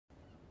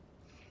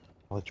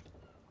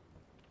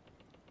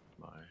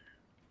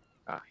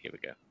Here we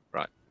go.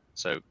 Right.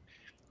 So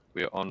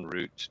we're en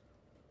route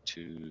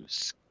to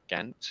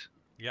Scant.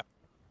 Yep.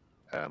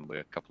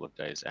 We're a couple of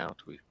days out.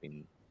 We've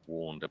been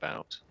warned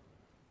about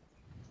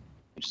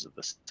changes of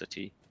the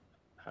city.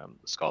 The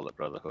Scarlet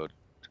Brotherhood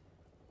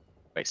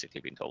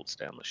basically been told to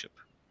stay on the ship.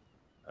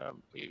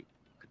 We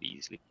could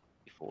easily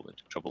fall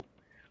into trouble.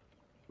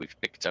 We've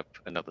picked up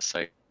another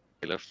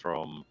sailor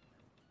from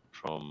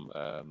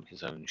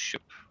his own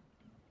ship,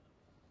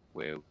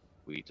 where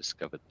we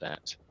discovered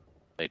that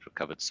they'd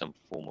recovered some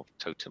form of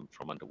totem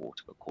from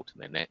underwater, but caught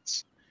in their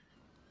nets.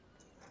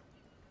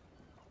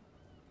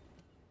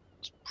 It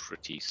was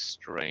pretty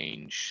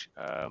strange.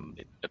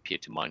 It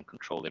appeared to mind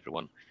control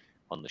everyone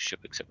on the ship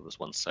except for this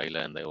one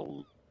sailor, and they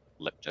all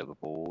leapt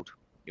overboard.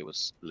 It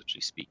was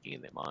literally speaking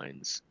in their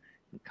minds,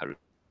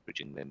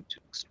 encouraging them to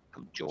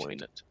come join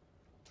it.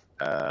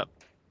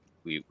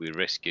 We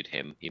rescued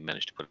him. He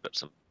managed to put up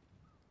some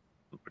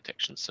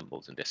protection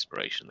symbols in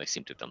desperation. They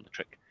seem to have done the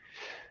trick.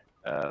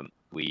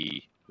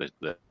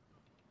 The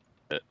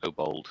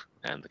Obold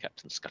and the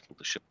captain scuttled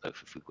the ship, though,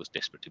 for Fook was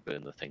desperate to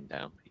burn the thing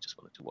down. He just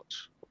wanted to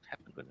watch what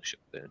happened when the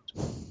ship burned.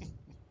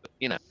 But,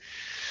 you know,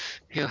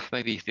 yeah,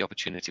 maybe the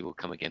opportunity will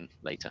come again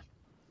later.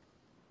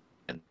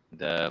 And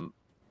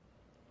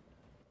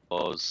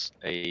was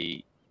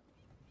a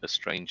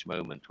strange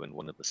moment when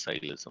one of the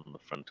sailors on the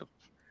front of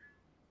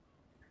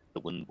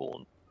the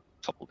Windborne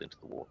toppled into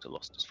the water,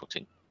 lost his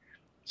footing.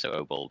 So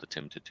Obold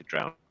attempted to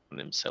drown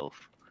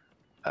himself,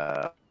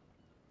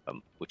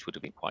 which would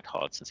have been quite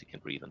hard since he can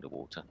breathe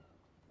underwater.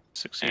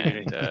 Succeeded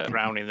in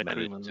drowning the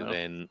crewman, though.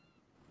 Then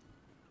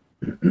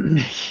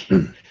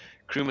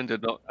crewman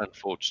did not,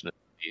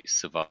 unfortunately,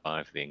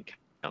 survive the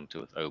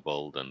encounter with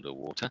Obold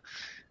underwater.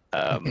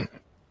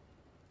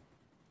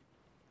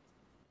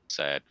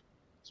 Sad,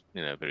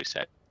 very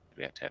sad.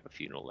 We had to have a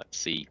funeral at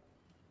sea.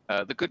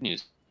 The good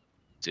news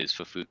is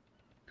for Fook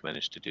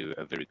managed to do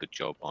a very good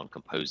job on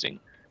composing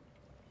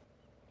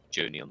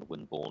journey on the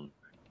Windborne.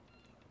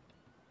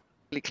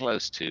 Really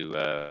close to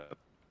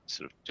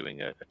sort of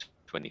doing a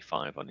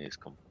 25 on his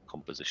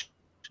composition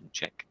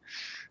check,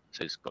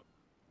 so he's got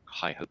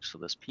high hopes for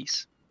this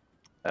piece.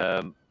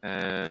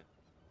 And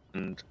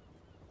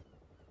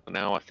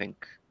now I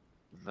think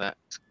that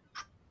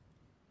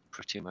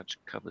pretty much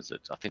covers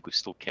it. I think we've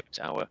still kept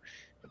our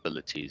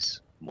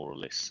abilities more or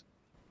less.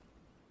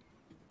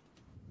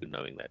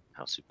 Knowing that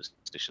how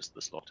superstitious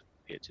this lot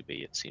appear to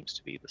be, it seems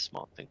to be the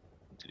smart thing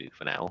to do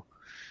for now.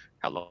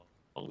 How long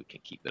we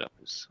can keep it up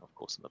is, of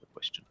course, another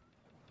question.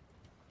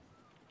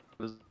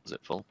 Is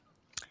it full?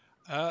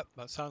 That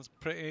sounds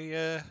pretty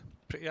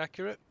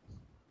accurate.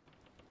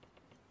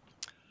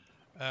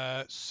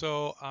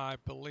 So I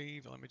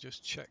believe, let me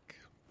just check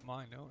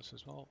my notes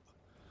as well.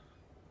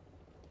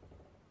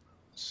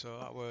 So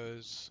that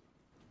was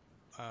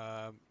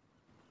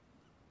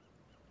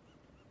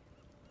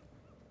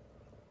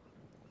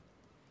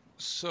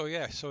so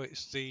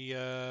it's the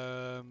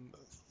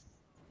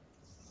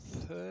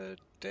third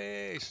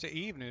day. It's the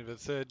evening of the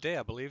third day,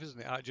 I believe, isn't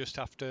it? Just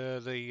after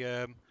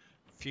the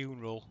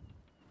funeral.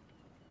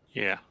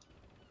 Yeah.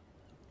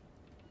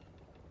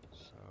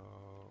 So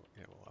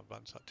yeah, we'll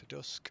advance that to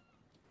dusk.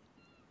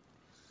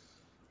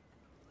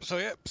 So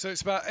yeah, so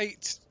it's about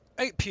 8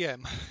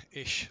 p.m.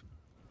 ish.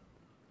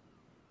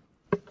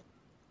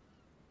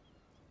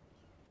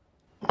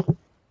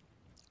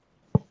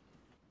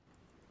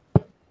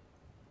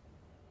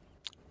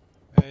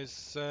 Is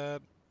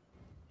somebody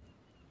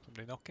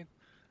knocking?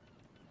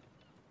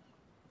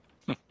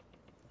 I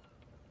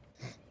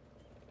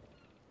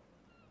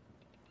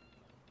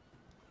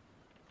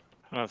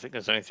don't think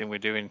there's anything we're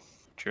doing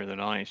during the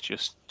night. It's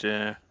just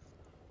doing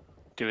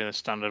the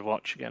standard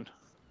watch again.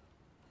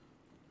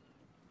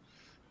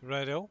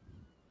 Righto.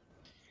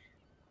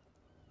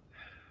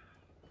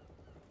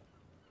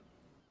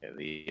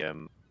 Yeah,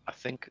 I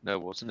think, no,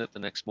 wasn't it the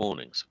next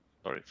morning?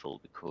 Sorry, Phil,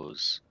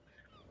 because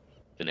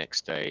the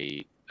next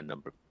day a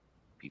number of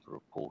people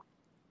reported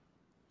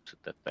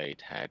that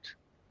they'd had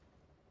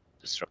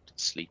disrupted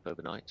sleep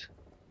overnight.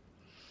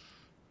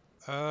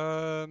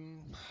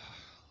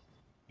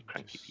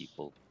 Cranky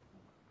people.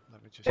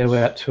 Let me just. Yeah, we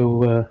had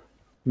to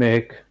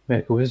make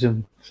a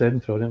wisdom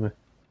saving throw, didn't we?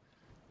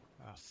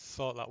 I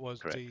thought that was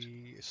Correct.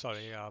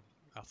 Sorry, I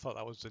thought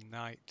that was the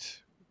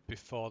night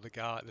before the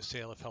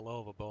sailor fell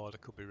overboard. I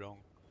could be wrong.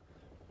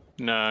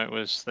 No, it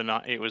was the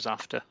night. It was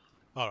after.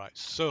 All right.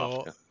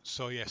 So After.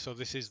 So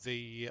this is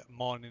the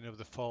morning of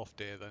the fourth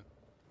day then.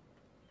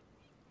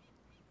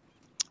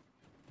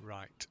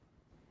 Right.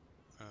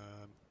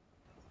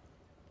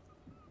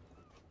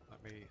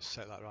 Let me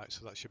set that right.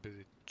 So that should be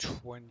the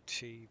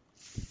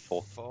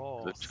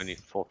 24th. The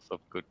 24th of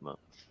good month.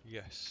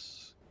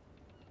 Yes.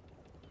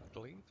 I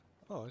believe.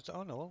 Oh,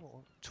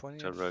 no.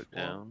 20. I wrote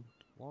down.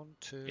 1,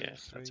 2,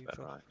 Yes, 3, that's about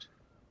 4. right.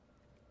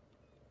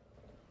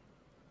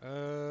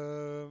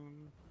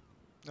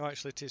 No,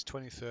 actually, it is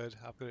 23rd.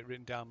 I've got it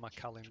written down on my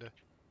calendar.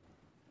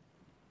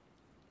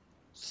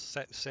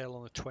 Set sail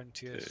on the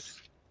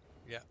 20th.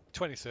 Yeah,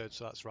 23rd.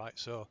 So that's right.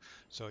 So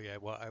yeah,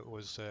 well, it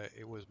was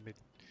mid.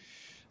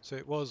 So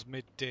it was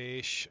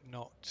midday-ish,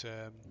 not.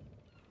 Yeah,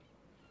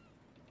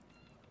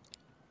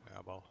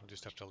 well, I'll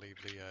just have to leave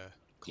the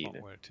clock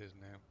Evening. where it is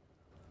now.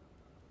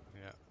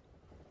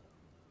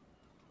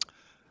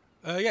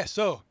 Yeah. Yeah.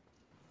 So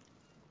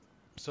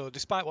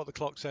despite what the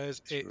clock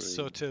says, it's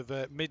sort of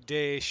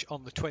midday-ish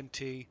on the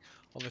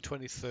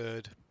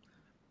 23rd.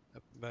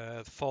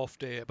 The fourth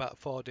day, about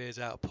 4 days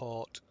out of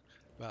port,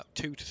 about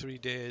 2 to 3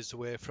 days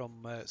away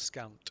from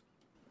Scant.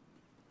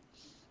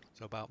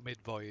 So about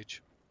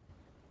mid-voyage,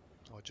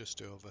 or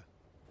just over.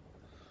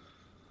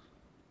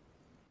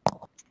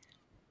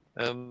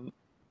 The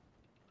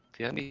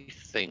only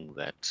thing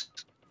that,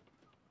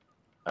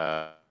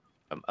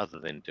 other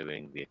than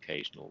doing the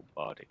occasional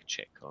bardic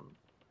check on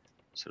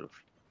sort of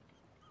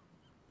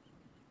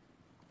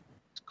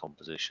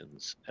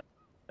compositions,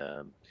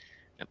 and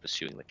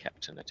pursuing the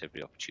captain at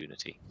every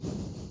opportunity,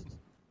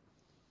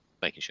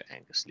 making sure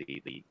Angus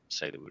Lee, the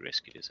sailor we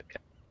rescued, is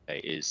okay,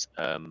 is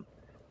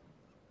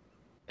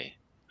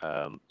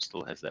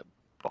still has that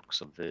box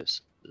of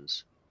verses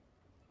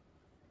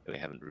that we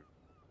haven't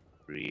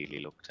really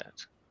looked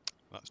at.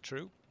 That's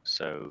true.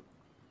 So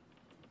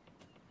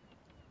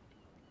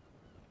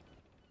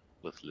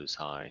with Lose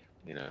High,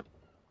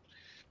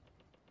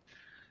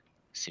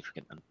 see if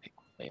we can unpick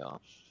what they are.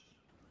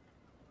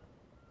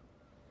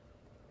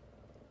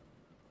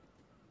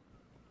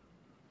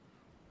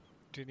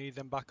 Do you need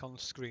them back on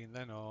screen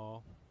then,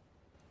 or?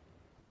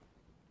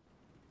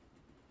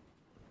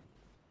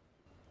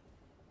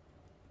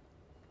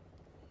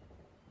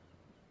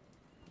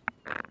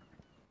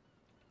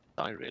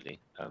 Really,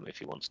 if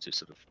he wants to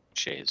sort of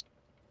share his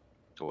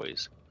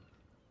toys.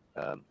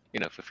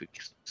 If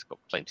he's got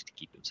plenty to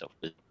keep himself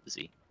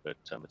busy, but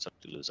it's up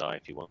to Luzai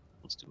if he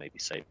wants to maybe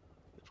save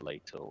it for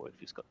later, or if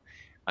he's got.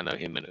 I know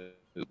him and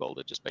Ubold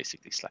are just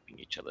basically slapping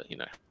each other,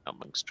 how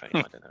monks train.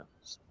 I don't know,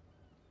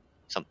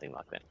 something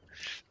like that,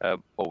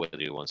 or whether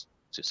he wants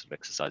to sort of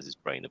exercise his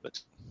brain a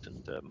bit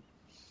and kind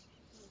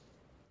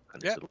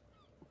of Yeah. little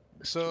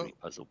mystery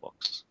puzzle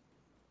box.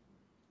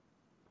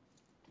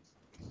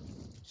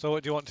 So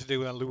what do you want to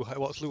do, Luhai?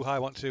 What's Luhai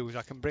want to do?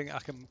 I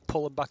can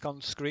pull them back on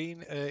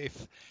screen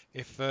if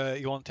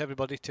you want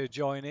everybody to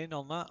join in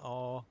on that,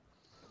 or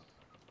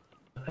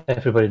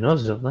Everybody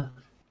knows, don't they?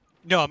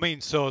 no, I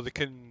mean so you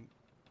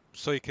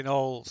can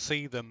all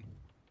see them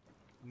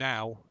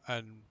now,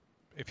 and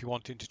if you're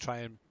wanting to try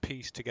and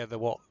piece together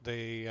what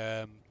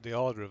the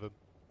order of them.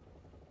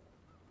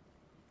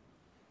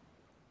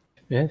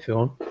 Yeah, if you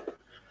want.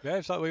 Yeah,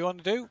 is that what you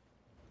want to do?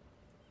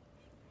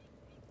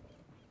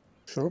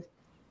 Sure.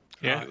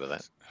 Yeah. Right. With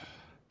that.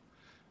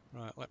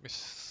 Right, let me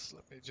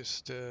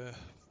just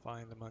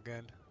find them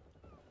again.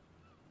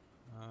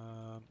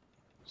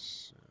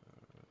 So,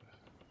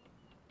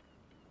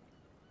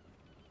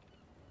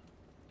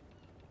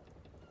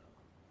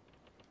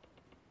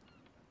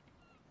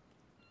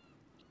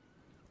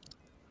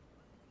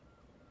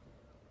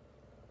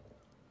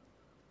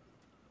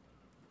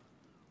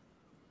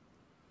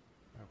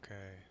 okay.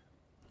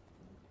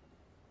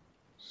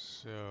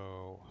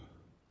 So.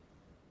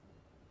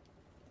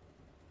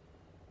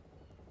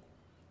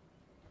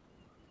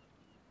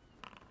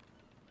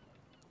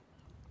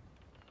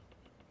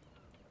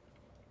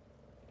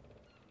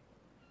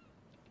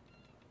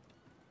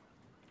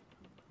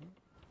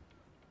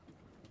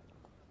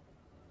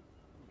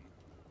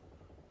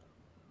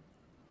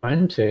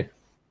 Trying to.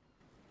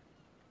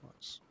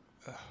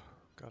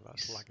 God,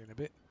 that's lagging a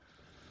bit.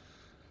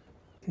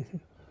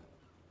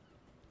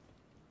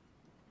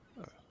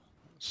 Oh,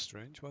 that's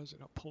strange. Why is it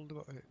not pulled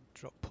up?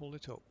 Pulled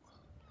it up.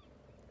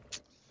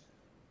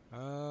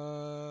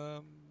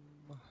 There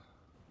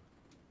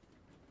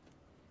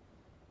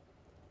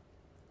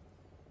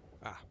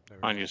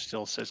we Mine go. just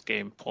still says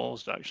game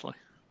paused, actually.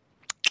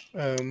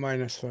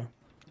 Mine as well.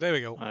 There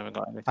we go. I haven't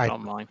got anything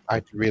on mine. I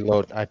had to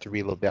reload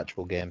the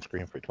actual game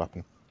screen for it to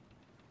happen.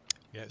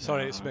 Yeah,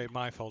 sorry, it's Alright.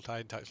 my fault. I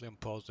hadn't actually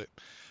unpaused it.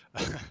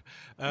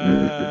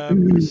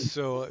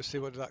 So let's see,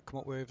 what did that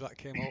come up with? That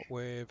came up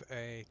with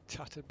a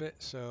tattered bit.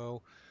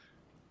 So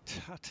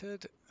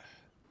tattered.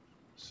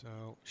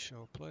 So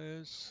show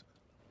players.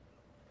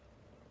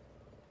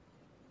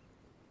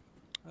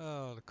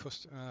 Oh, the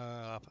custom.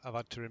 I've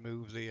had to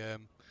remove the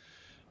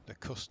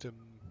custom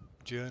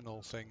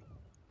journal thing.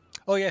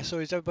 Oh yeah, so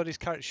is everybody's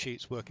character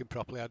sheets working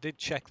properly? I did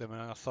check them,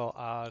 and I thought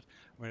I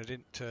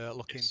didn't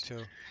look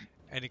into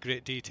any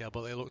great detail,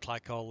 but it looked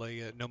like all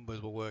the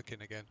numbers were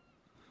working again.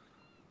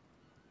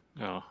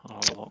 Oh, I'll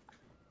have a look.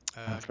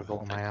 I forgot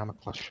what my armor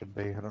class should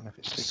be. I don't know if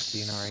it's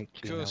 16 or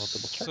 18. I'll double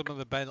check. Some of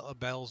the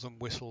bells and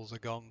whistles are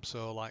gone.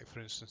 So, like for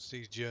instance,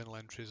 these journal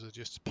entries are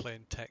just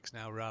plain text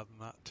now, rather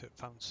than that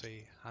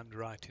fancy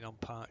handwriting on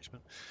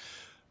parchment.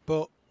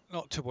 But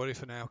not to worry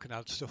for now. Can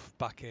add stuff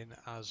back in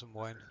as and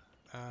when.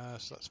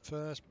 So that's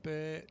first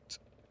bit.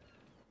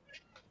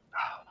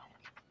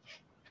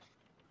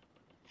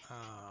 And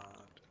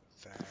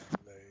then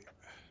the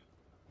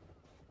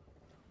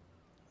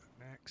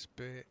next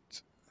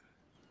bit.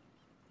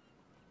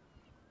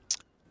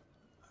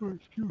 Oh,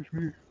 excuse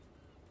me.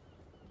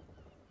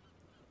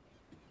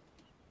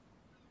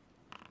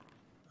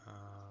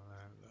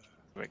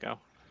 There we go.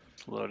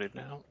 It's loaded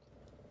now.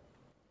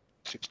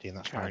 16,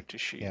 that's fine. Character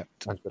sheet. Yeah,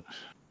 that's good.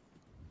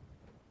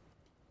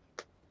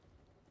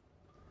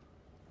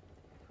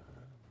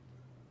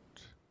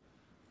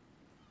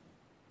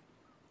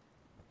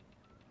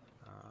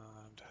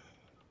 And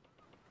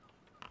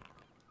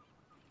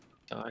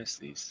Dice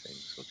these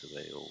things, or do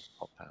they all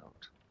pop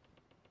out?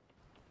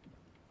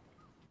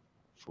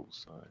 Full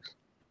size.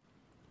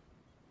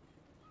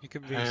 you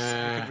can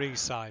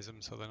resize them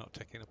so they're not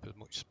taking up as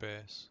much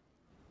space.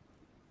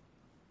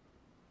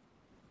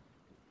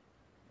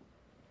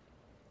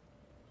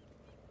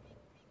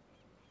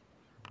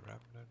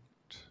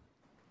 Remnant.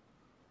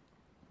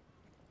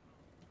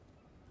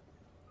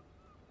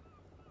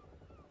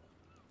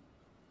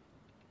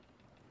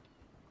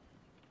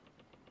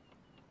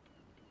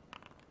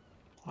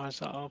 Why is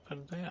that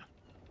open there?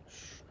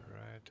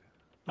 Shred.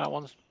 That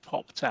one's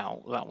popped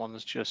out. That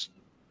one's just.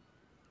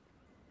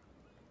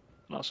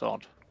 That's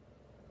odd.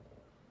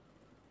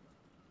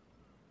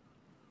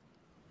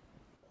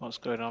 What's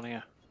going on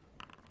here?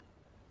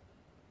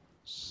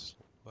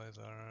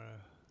 Slither.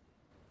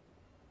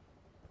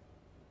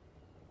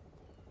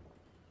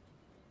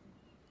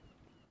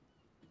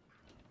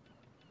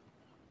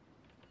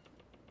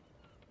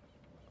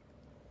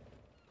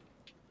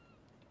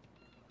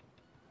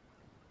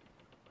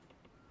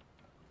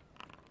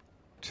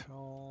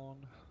 Torn.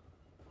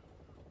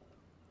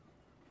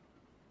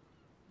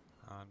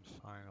 And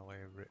finally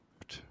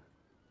ripped.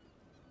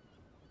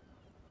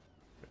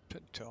 Ripped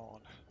and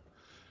torn.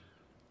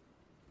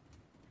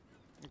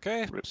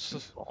 Okay, Ripped so,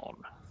 and torn.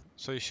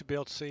 so you should be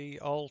able to see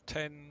all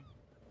 10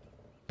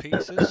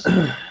 pieces.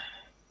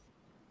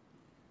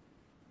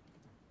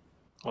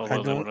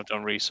 Although they would have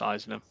done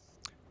resizing them.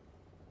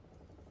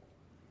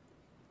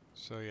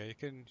 So yeah,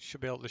 should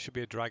be able. There should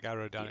be a drag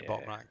arrow down in the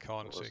bottom right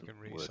corner, so you can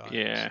resize.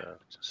 Yeah. So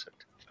just set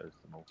to close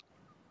them all.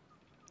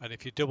 And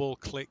if you double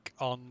click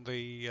on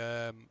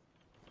the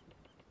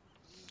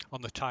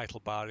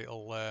title bar,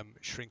 it'll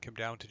shrink them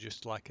down to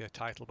just like a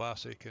title bar,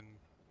 so you can,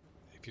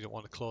 if you don't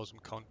want to close them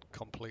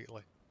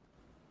completely.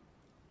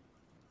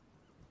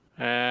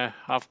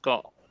 I've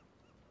got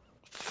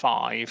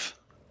 5.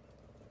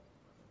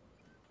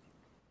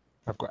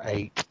 I've got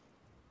 8.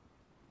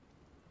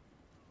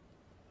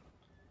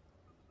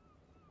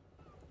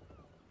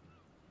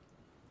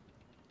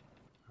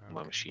 On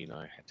my machine,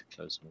 I had to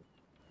close them all.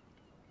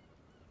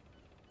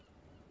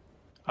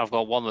 I've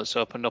got one that's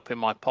opened up in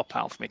my pop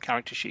out for my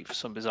character sheet for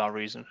some bizarre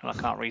reason, and I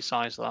can't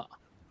resize that.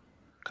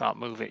 Can't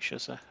move it, should I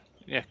say.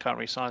 Yeah, can't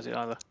resize it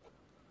either.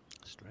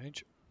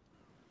 Strange.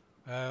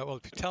 Well,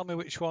 if you tell me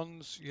which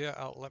ones,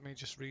 yeah, let me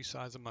just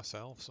resize them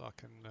myself so I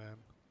can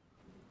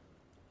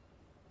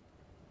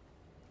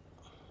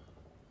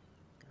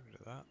get rid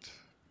of that.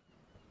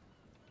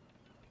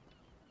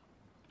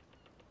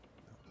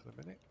 Not for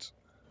the minute.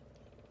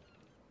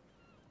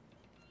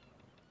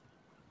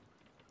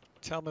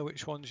 Tell me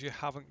which ones you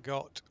haven't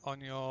got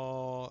on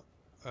your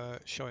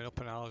showing up,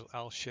 and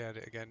I'll share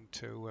it again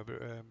to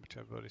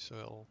everybody, so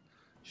it'll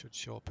should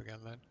show up again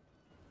then.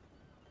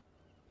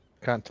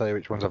 Can't tell you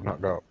which ones I've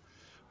not got.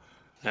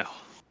 No.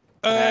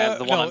 The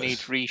one no, I need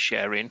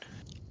resharing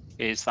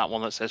is that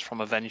one that says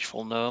from a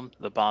vengeful gnome.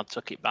 The bard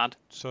took it bad.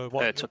 So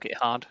what Took it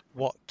hard.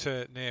 What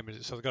name is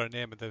it? So they've got a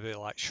name, and they're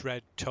like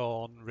shred,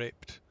 torn,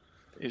 ripped.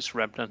 It's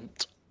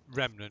remnant.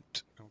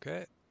 Remnant.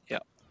 Okay.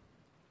 Yep.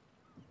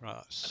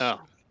 Right.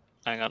 Oh,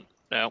 hang on.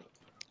 No.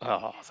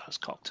 Oh, that's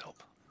cocked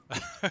up.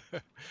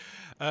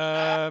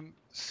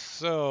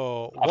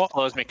 So I've what?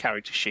 closed my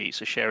character sheet,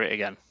 so share it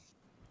again.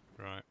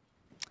 Right.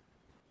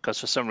 Because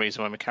for some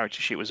reason, when my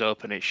character sheet was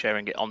open, it's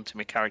sharing it onto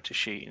my character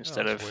sheet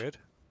instead that's of. weird.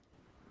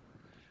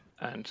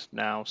 And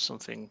now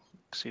something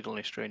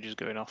exceedingly strange is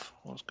going off.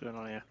 What's going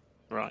on here?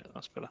 Right,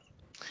 that's better.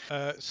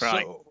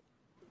 Right.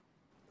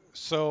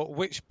 So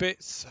which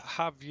bits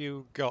have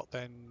you got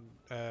then,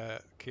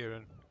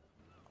 Kieran?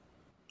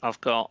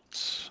 I've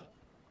got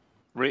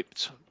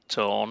ripped,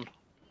 torn,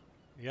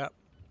 Yep.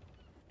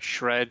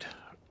 shred,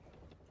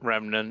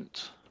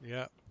 remnant,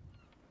 Yep.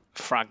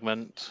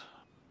 fragment,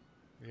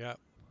 Yep.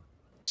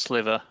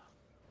 sliver,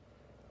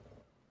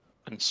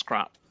 and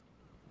scrap.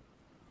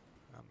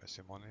 I'm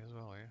missing one as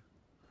well, yeah.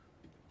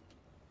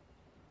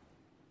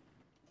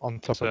 On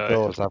top So-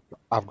 of those,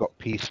 I've got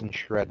piece and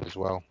shred as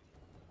well.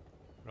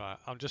 Right.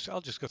 I'll just go.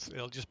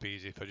 It'll just be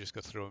easy if I just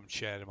go through and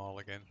share them all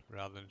again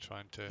rather than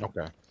trying to.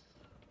 Okay.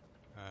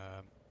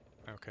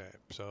 Okay.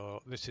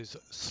 So this is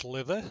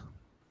Slither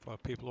for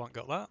people who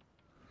haven't got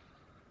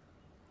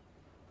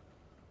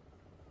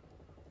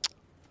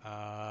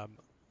that.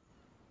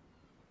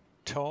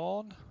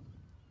 Torn.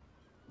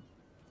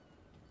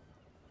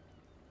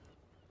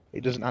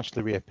 It doesn't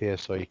actually reappear,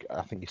 so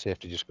I think you're safe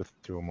to just go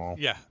through them all.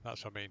 Yeah,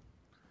 that's what I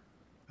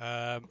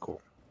mean.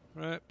 Cool.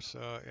 Right.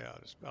 So yeah,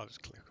 I'll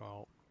just click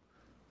all.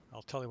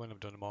 I'll tell you when I've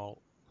done them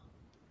all.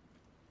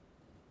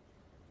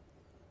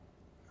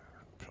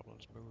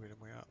 Problem's moving,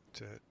 and we are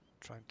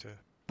trying to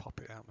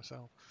pop it out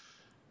myself.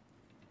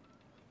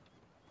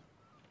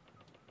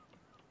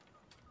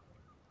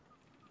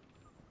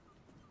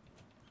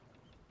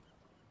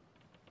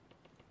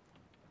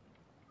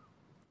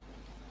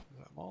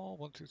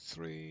 1, 2,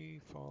 3,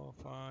 4,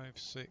 5,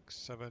 6,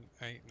 7,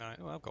 8, 9.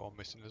 Oh, I've got one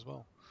missing as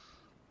well.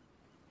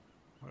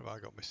 What have I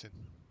got missing?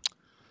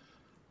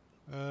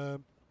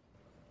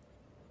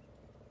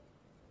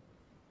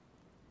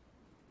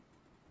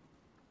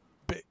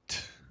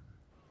 Bit.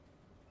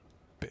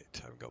 I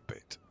haven't got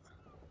bit.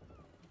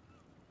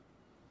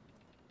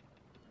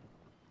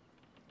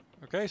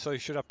 Okay, so you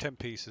should have 10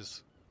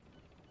 pieces.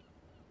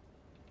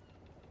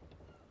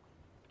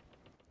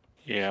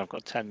 Yeah, I've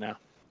got 10 now.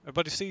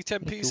 Everybody see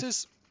 10 Me too.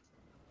 pieces?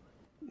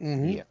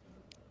 Mm-hmm. Yeah.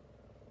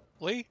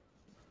 Lee?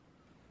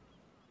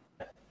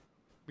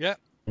 Yeah.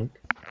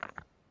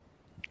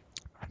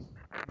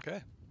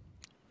 Okay.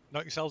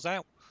 Knock yourselves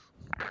out.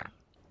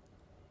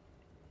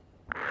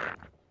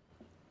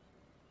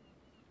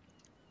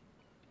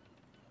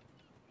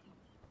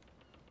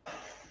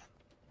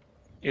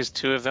 Is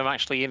 2 of them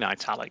actually in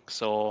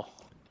italics, or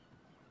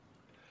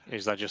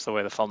is that just the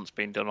way the font's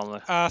been done on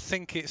the... I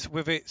think it's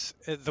with its.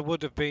 There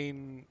would have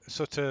been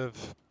sort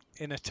of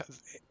in a.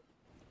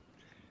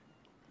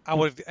 I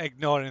would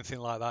ignore anything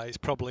like that. It's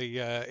probably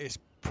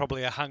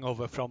a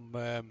hangover from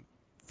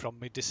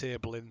me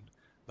disabling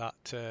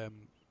that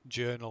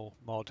journal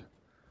mod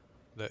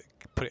that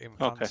put it in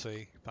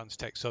Okay. fancy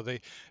text.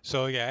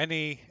 So yeah,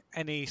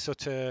 any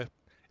sort of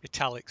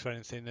italics or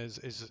anything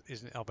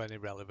isn't of any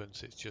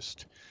relevance. It's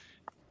just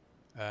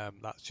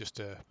that's just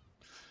a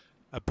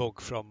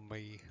bug from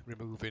me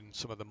removing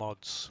some of the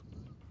mods.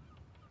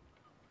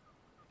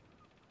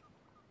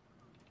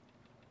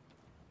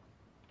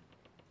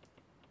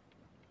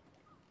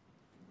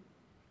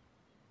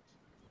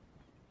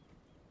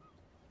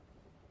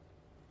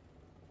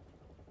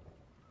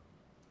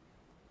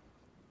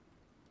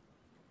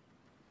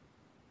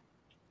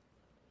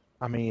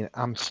 I mean,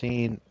 I'm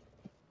seeing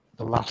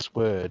the last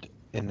word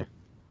in the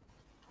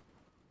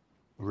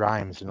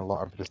rhymes in a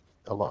lot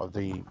of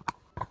the.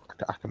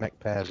 I can make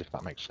pairs if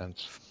that makes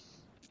sense.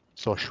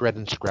 So shred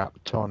and scrap,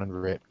 torn and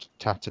ripped,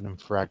 tattered and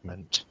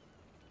fragment,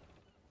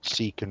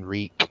 seek and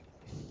reek,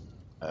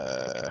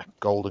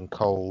 gold and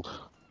cold,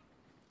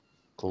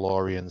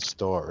 glory and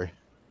story,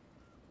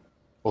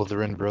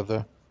 other and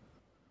brother.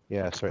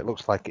 Yeah, so it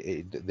looks like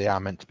they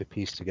are meant to be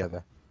pieced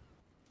together.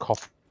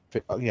 Coffin,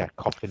 oh yeah,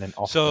 coffin and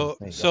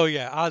often. So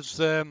yeah, as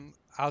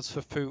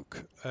for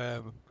Fook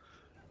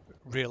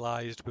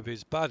realised with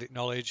his bardic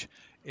knowledge,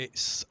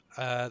 it's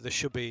there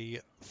should be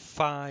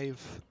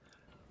 5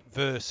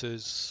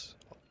 verses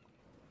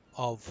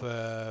of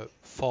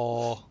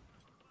 4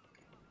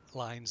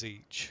 lines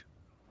each.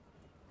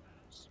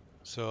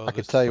 So I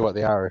can tell you what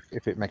they are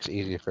if it makes it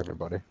easier for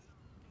everybody.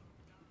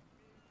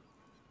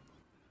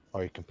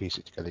 Or you can piece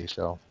it together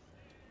yourself.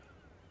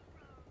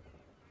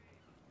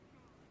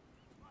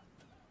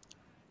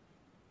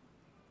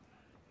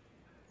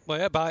 Well,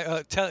 yeah,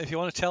 but if you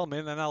want to tell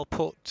me, then I'll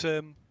put.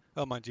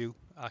 Oh, mind you,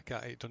 I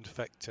can't. It doesn't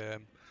affect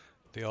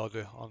the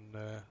order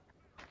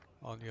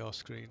on your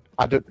screen.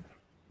 I don't.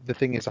 The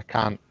thing is, I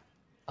can't.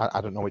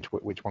 I don't know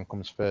which one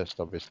comes first,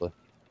 obviously.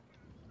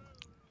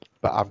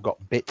 But I've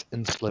got bit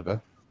and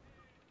sliver,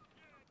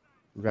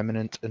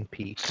 remnant and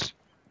piece,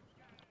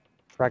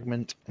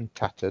 fragment and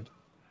tattered,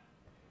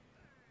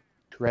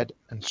 shred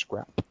and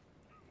scrap,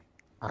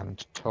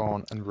 and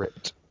torn and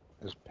ripped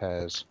as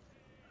pairs.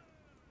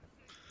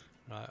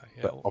 Right.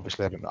 Yeah. But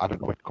obviously, I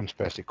don't know which comes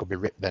first. It could be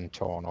ripped then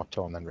torn, or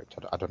torn then ripped.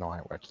 I don't know how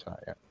it works out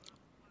yet.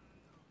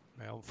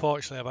 Yeah,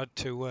 unfortunately, I've had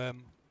to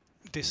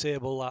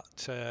disable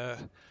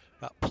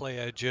that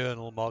player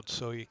journal mod,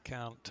 so you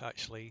can't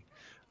actually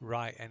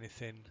write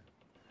anything.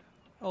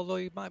 Although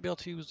you might be able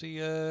to use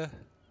the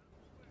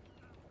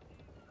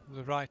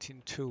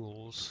writing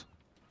tools.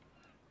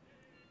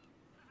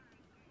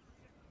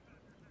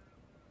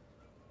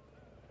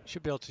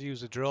 Should be able to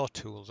use the draw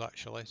tools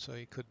actually, so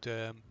you could.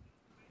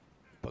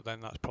 But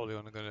then that's probably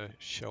only going to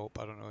show up.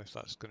 I don't know if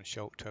that's going to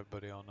show up to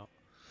everybody or not.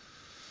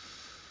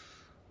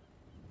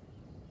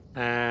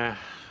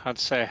 I'd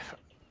say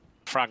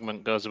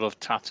fragment goes above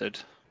tattered.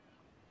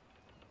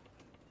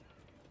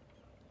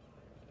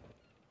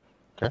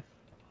 Okay.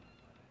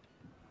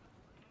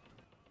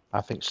 I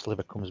think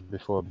sliver comes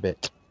before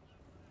bit.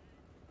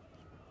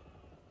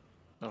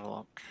 Have a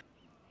look.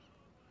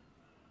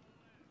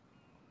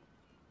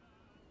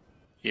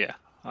 Yeah,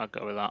 I'll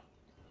go with that.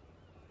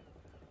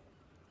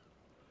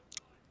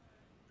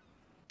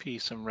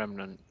 Piece and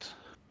remnant.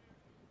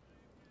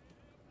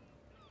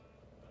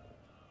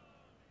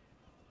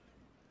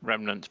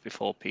 Remnant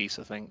before piece,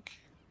 I think.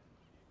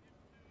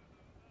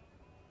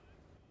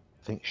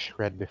 I think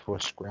shred before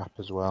scrap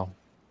as well.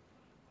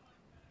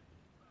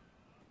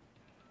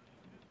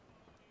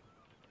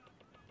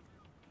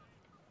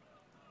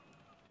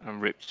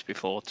 And ripped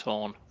before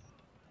torn.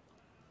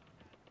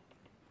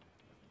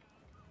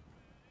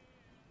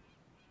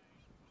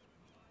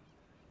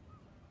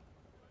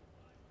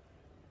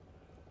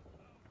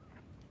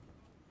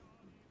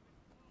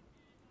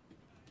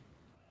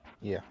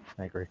 Yeah,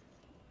 I agree.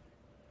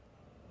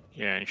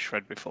 Yeah, and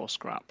shred before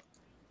scrap.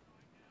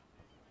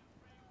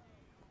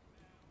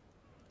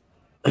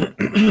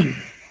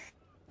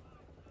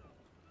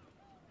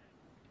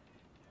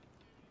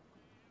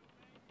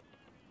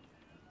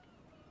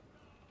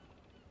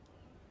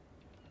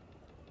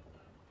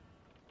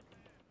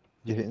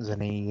 Do you think there's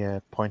any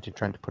point in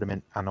trying to put them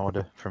in an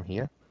order from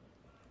here?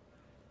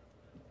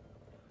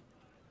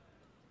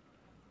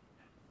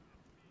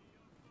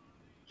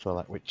 So,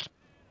 like, which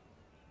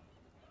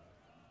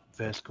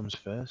verse comes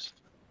first?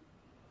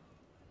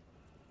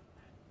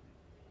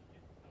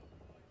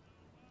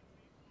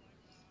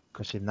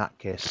 Because in that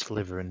case,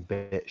 Sliver and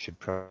Bit should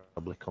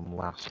probably come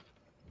last.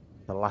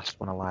 The last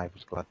one alive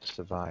was glad to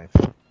survive.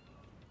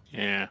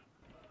 Yeah.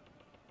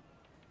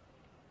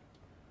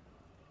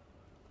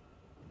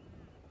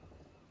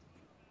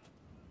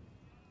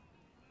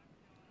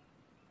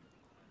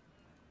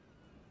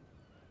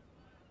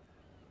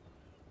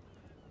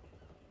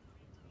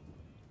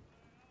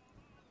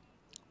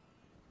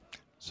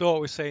 So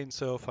what we're saying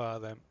so far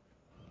then?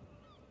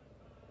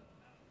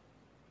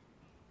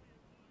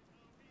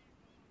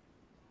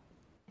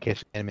 In case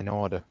we get them in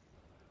order.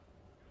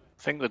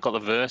 I think they've got the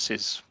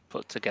verses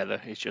put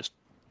together. It's just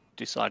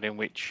deciding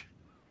which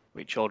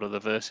order the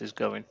verses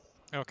go in.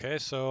 Okay,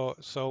 so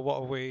what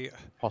are we?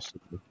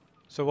 Possibly.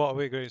 So what are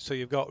we going? So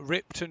you've got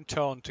ripped and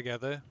torn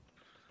together,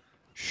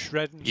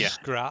 shred and Yeah.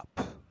 scrap.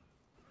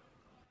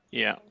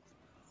 Yeah.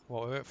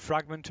 What were it?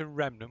 Fragment and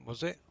remnant,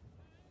 was it?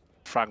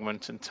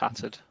 Fragment and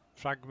tattered.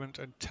 Fragment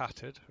and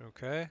tattered.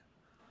 Okay.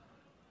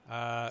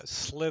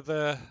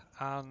 Slither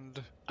and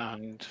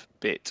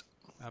Bit.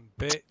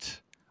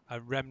 bit,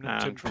 and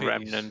remnant and piece.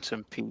 remnant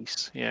and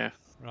piece. Yeah.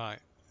 Right.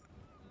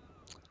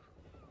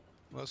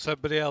 What's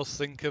everybody else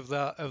think of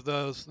that? Of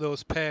those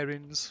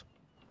pairings?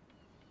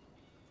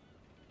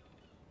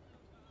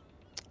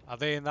 Are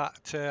they in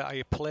that? Are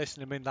you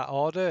placing them in that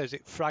order? Is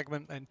it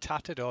fragment then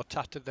tattered, or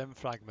tattered then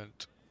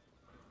fragment?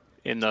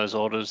 In those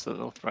orders that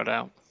they'll thread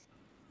out.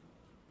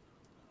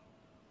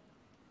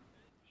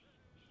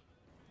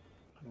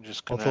 I'm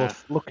just gonna. Although,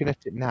 looking at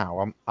it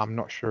now, I'm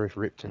not sure if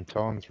Ripped and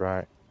Torn's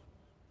right.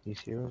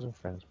 These heroes and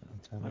friends.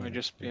 Let me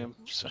just be a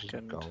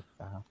second. Gold.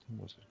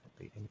 Was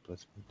it any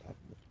place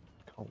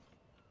cold?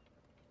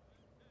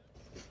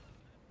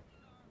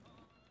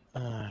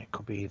 It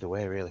could be either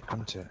way, really,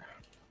 couldn't it?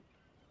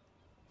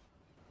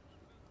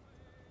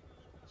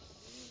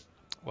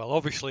 Well,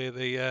 obviously,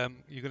 you're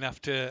going to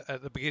have to,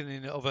 at the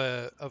beginning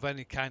of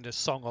any kind of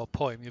song or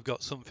poem, you've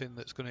got something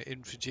that's going to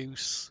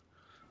introduce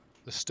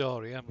the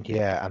story, haven't you?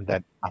 Yeah, and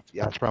then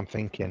that's what I'm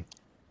thinking.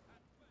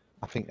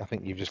 I think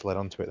you've just led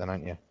on to it then,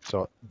 haven't you?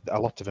 So a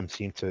lot of them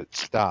seem to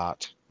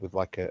start with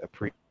like a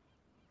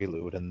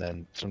prelude, and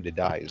then somebody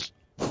dies.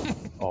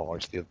 Or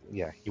it's you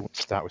wouldn't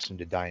start with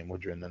somebody dying,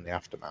 would you? And then the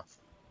aftermath.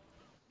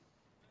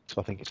 So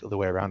I think it's the other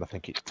way around. I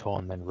think it's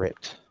torn then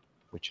ripped,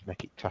 which would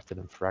make it tattered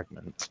and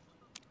fragment.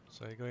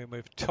 So you're going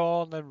with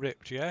torn then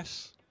ripped,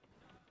 yes?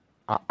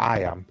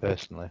 I am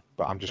personally,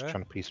 but I'm just Okay.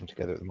 trying to piece them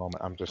together at the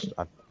moment.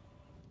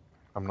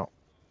 I'm not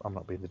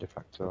being the de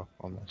facto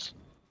on this.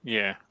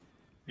 Yeah.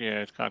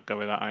 Yeah, can't go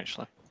with that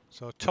actually.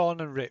 So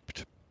torn and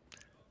ripped.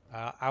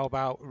 How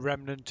about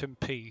remnant and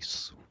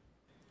piece?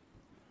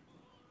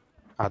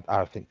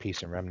 I think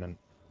peace and remnant.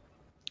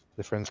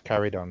 The friends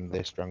carried on,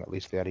 they're strong, at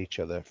least they had each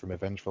other. From a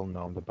vengeful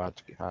gnome, the bad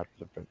to get hard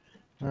for the friend.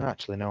 No,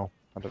 actually, no.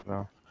 I don't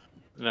know.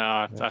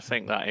 No, I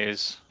think that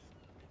is.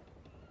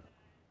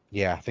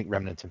 Yeah, I think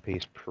remnant and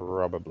peace,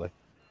 probably.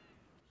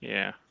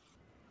 Yeah.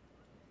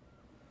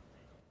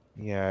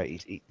 Yeah,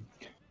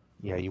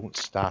 yeah, you wouldn't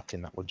start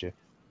in that, would you?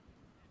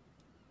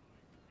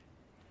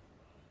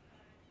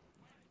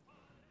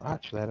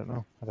 Actually, I don't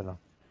know.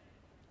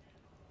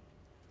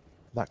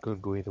 That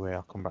could go either way.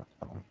 I'll come back to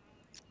that one.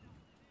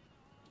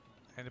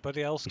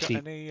 Anybody else You got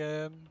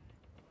see-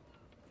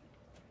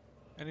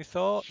 any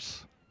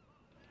thoughts?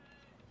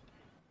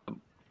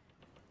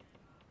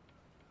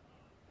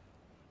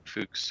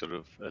 Fuchs sort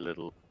of a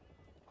little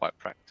quite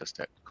practiced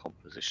at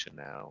composition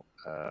now.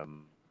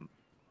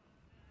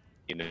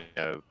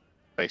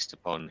 Based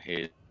upon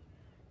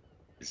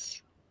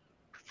his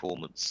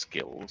performance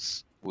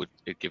skills, would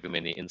it give him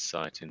any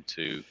insight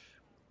into,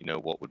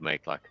 what would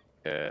make like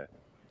a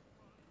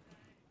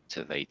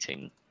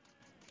activating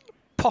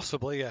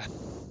Possibly, yeah.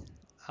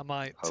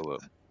 I poem?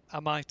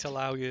 might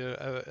allow you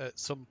at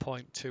some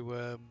point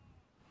to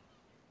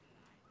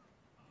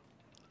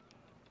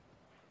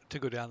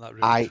go down that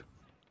route.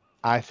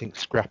 I think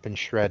scrap and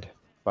shred,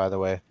 by the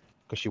way,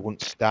 because you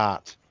wouldn't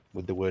start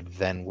with the word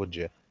then, would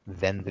you?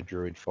 Then the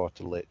druid fought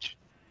a lich.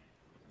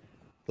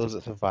 Those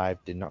that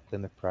survived did not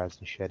claim the prize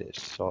and shed it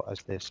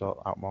as they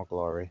sought out more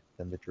glory.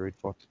 Then the druid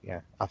fought.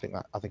 Yeah, I think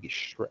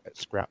it's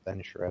scrap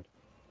then shred.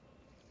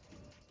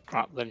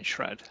 Scrap then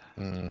shred.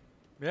 Yep,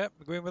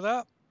 we're going with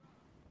that.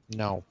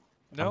 No.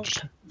 No. I'm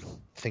just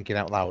thinking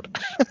out loud.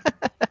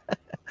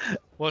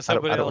 What's I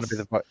don't everybody want else?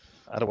 to be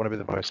I don't want to be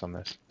the voice on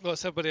this.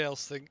 What's everybody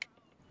else think?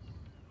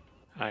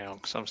 Hang on,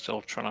 because I'm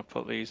still trying to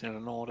put these in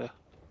an order.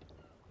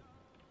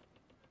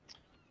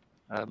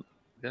 The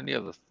only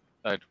other,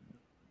 I had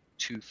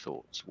two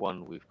thoughts.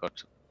 One, we've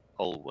got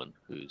Olwain,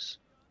 who's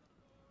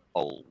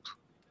old,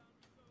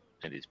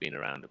 and he's been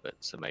around a bit,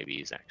 so maybe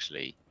he's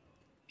actually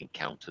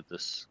encountered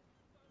this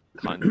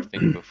kind of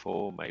thing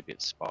before. Maybe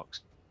it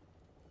sparks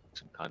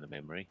some kind of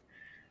memory.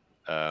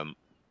 And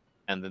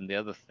And then the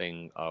other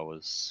thing I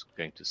was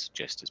going to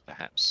suggest is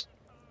perhaps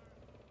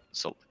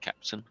consult the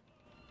captain,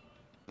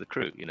 the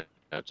crew.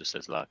 Just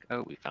as like,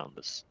 oh, we found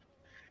this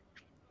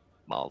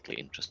mildly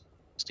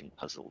interesting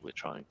puzzle we're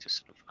trying to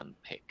sort of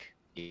unpick.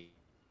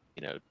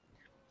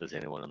 Does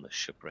anyone on the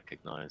ship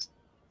recognize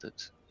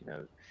it?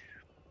 Do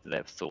they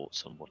have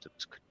thoughts on what it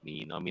could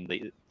mean? I mean,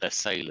 they're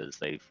sailors.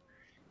 They've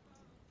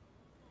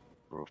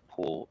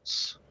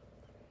reports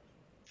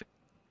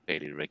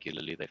fairly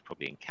regularly. They've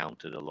probably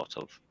encountered a lot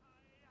of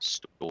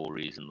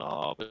stories in the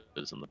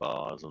harbours and the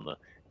bars and the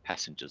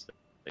passengers that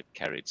they've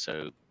carried.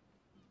 So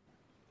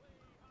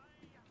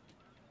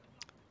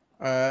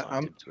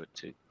into it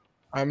too.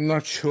 I'm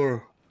not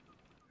sure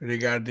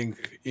regarding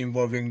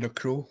involving the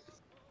crew.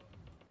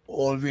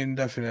 Olwain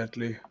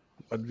definitely,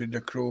 but with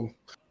the crew,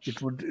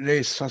 it would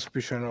raise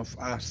suspicion of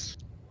us,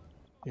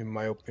 in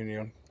my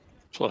opinion.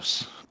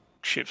 Plus,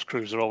 ship's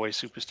crews are always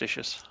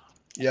superstitious.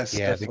 Yes,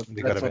 Yeah, that's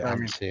they got a bit what I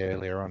mean. antsy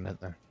earlier on,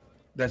 didn't they?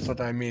 That's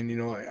what I mean.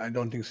 I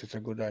don't think it's a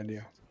good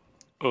idea.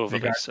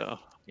 Overly so.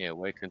 Yeah,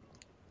 wait and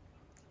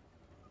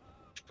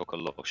book a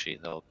log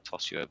sheet. They'll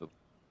toss you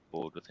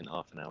overboard within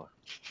half an hour.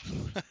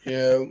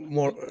 Yeah,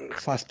 more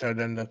faster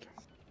than that.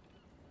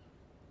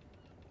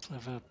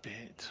 Clever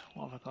bit.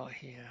 What have I got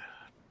here?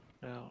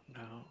 No.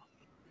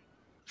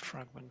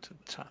 Fragmented,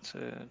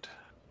 tattered.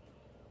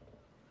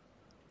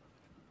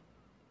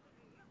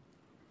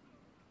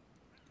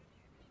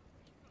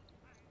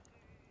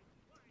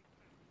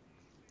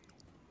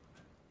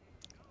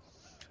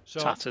 So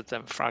Tattered,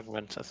 then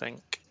fragment, I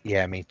think.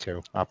 Yeah, me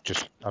too. I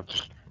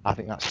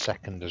think that's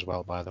second as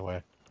well, by the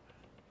way.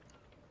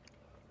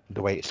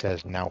 The way it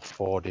says now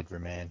 4 did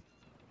remain.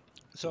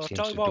 So It I'll seems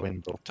tell to you what.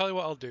 dwindle. Tell you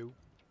what I'll do.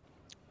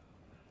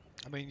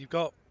 I mean, you've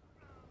got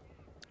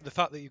the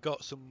fact that you've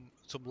got some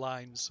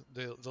lines.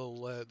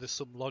 There's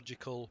some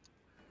logical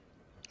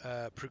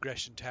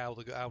progression to how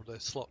they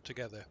slot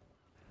together.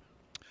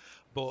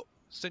 But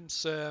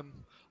since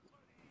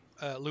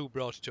Lou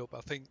brought it up,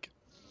 I think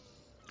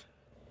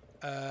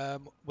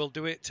we'll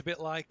do it a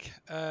bit like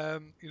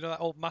that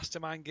old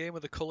Mastermind game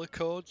with the color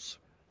codes.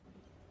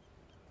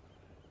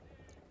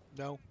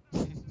 No.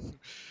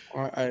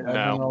 I No. don't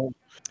know.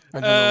 I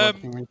don't know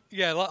what you mean.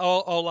 Yeah,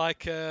 or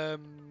like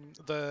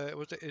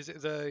is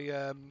it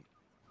the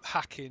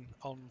hacking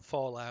on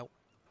Fallout,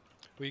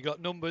 where you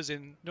got numbers,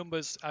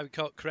 how you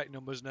got correct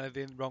numbers and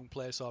they're in wrong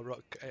place or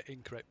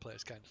incorrect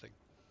place kind of thing.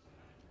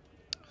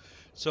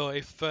 So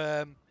if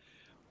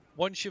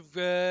once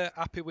you're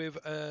happy with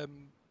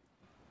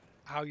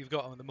how you've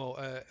got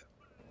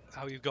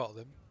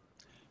them,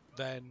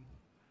 then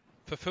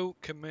Fafuk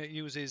can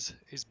use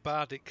his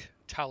bardic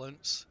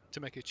talents to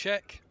make a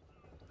check.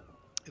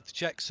 If the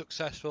check's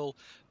successful,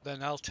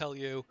 then I'll tell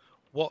you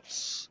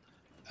what's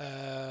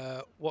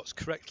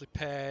correctly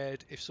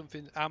paired.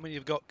 How many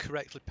you've got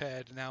correctly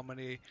paired, and how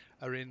many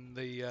are in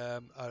the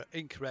are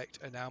incorrect,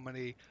 and how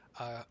many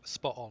are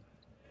spot on.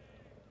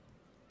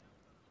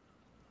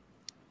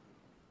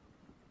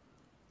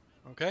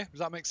 Okay, does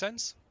that make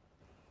sense?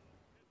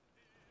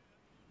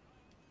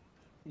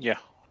 Yeah.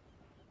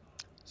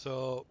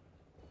 So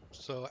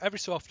every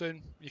so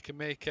often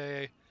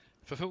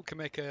Fafuk can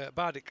make a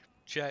bardic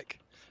check,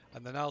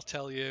 and then I'll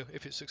tell you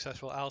if it's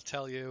successful. I'll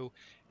tell you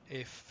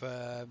if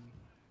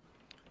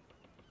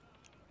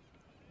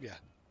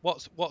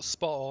what's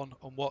spot on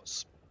and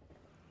what's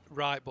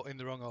right but in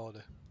the wrong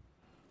order,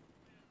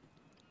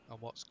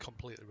 and what's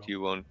completely wrong. Do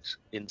you want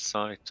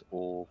insight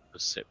or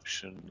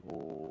perception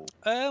or?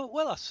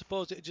 Well, I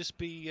suppose it'd just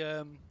be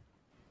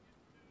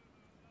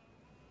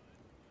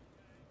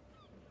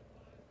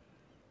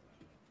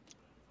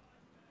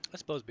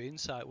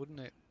insight, wouldn't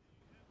it?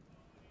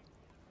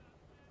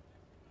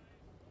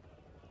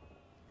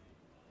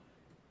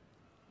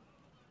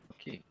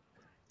 Okay.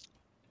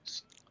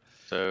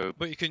 So,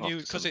 but you can after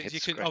use because some you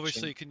head can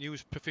obviously you scratching- can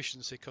use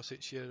proficiency because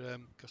it's your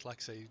because like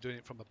I say you're doing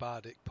it from a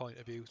bardic point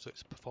of view, so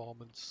it's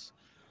performance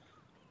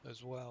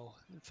as well.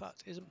 In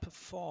fact, isn't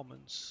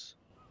performance?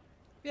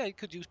 Yeah, you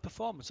could use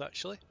performance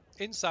actually.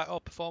 Insight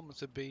or performance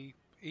would be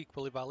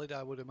equally valid,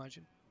 I would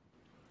imagine.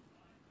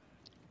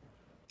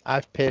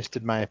 I've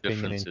pasted my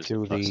opinion Difference is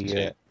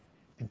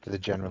into +2. the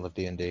general of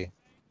D&D.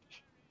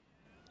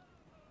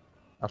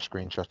 I've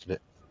screenshotted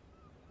it.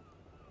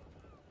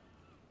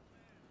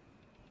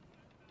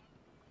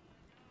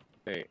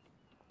 Okay.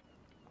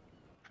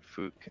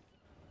 Fafuk.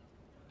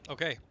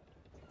 Okay.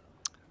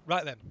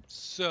 Right then.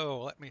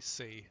 So let me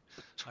see.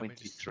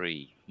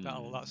 23.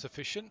 That's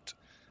sufficient.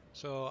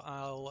 So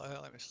I'll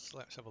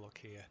let's have a look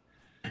here.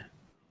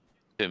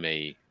 To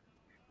me,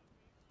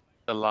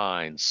 the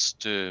lines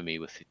stir me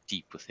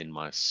deep within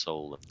my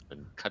soul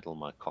and cuddle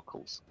my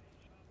cockles.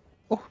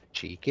 Oh,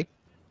 cheeky.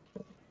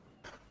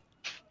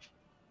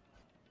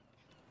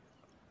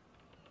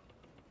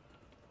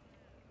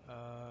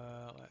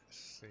 Let's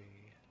see.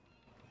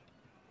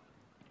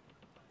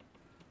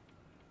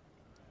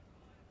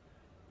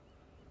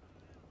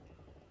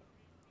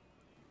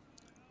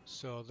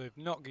 So you've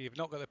not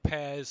got the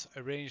pairs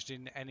arranged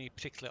in any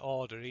particular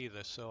order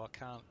either. So I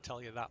can't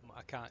tell you that.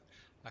 I can't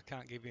I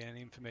can't give you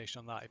any information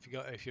on that.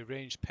 If you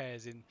arrange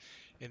pairs in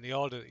the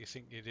order that you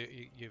think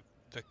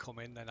they come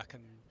in, then I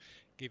can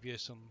give you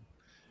some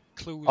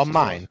clues. On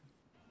mine,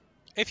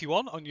 if you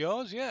want, on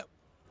yours, yeah.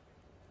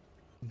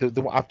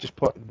 the I've just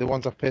put the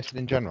ones I've pasted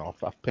in general.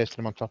 I've pasted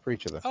them on top of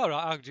each other. All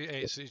right,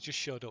 it's just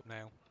showed up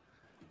now.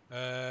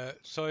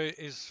 So it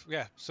is,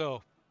 yeah.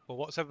 So, well,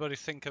 what's everybody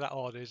think of that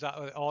order? Is that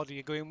the order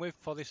you're going with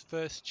for this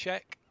first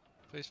check,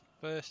 for this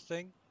first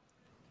thing?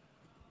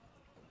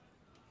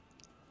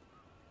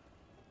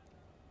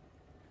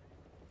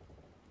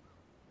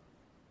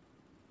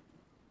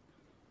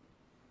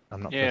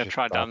 I'm not. Yeah, precious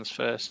try about- Dan's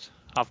first.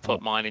 I've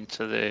put mine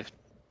into the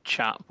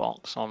chat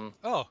box on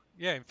Oh,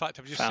 yeah. In fact,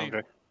 I've just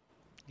Foundry. seen.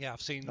 Yeah,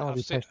 I've seen. Oh, I've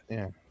you seen. pasted-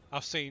 yeah.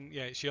 I've seen.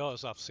 Yeah, it's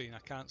yours. I've seen. I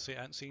can't see. I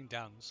haven't seen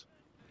Dan's.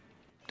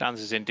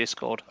 Dan's is in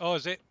Discord. Oh,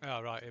 is it?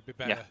 Oh, right. It'd be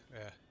better. Yeah. Yeah,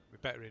 it'd be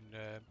better in.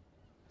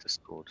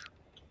 Discord.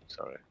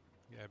 Sorry.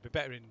 Yeah, it'd be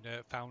better in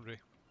Foundry,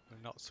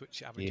 and not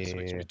having to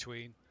switch Yeah.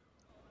 between.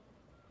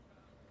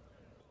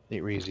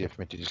 It's easier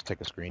for me to just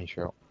take a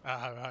screenshot.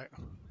 Ah, right.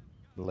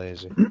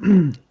 Lazy.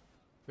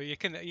 But you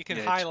can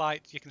Yeah,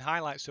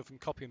 highlight stuff and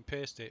copy and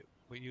paste it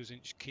with using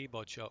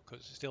keyboard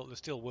shortcuts. They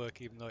still work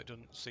even though it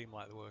doesn't seem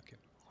like they're working.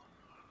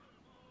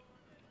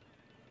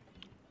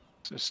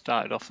 So it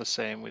started off the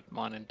same with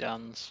mine and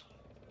Dan's.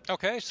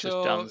 Okay, It's just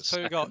so Dan's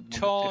we got second one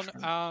torn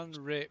different. and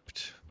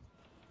ripped.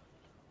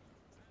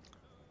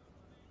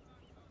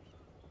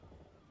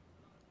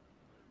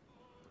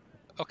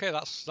 Okay,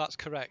 that's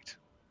correct.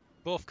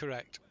 Both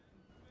correct.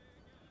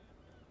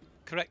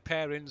 Correct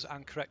pairings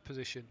and correct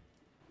position.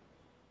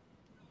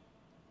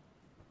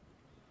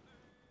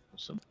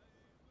 Awesome.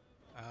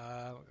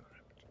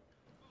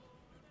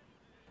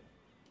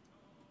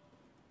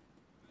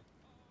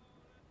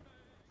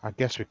 I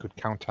guess we could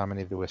count how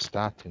many there were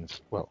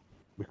startings. Well,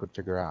 we could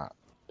figure out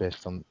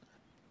based on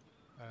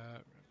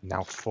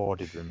now 4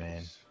 did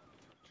remain.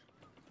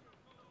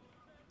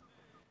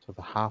 So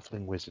the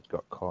halfling wizard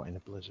got caught in a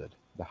blizzard.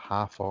 The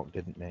half orc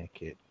didn't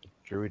make it. The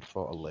druid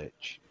fought a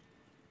lich.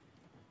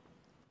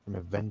 From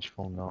a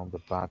vengeful gnome, the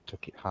bard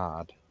took it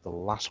hard. The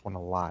last one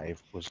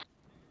alive was.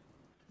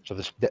 So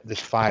there's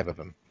 5 of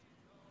them,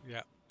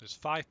 Yeah, there's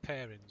 5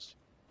 pairings.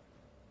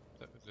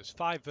 There's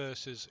 5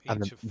 verses each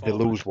and of 4. they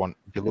lose one.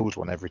 They lose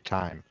one every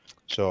time.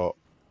 So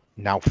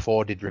now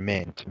 4 did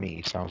remain. To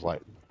me, sounds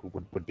like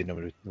would be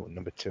number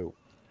 2.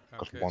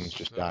 Because one's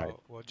just died.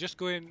 Well, just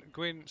going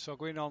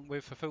on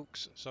with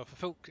Fafuk. So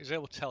Fafuk is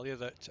able to tell you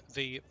that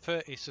he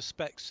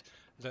suspects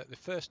that the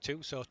first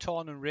 2, so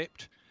torn and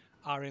ripped,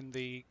 are in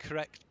the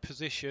correct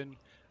position,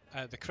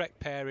 the correct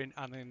pairing,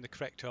 and in the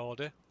correct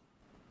order.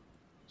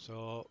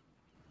 So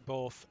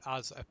both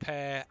as a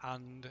pair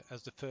and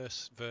as the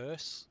first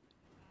verse.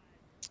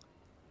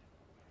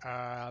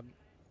 The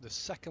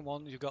second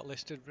one you've got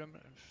listed.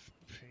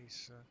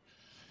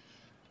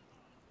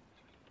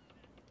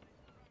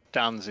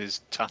 Dan's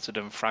is tattered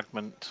and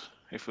fragment.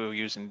 If we were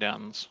using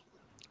Dan's.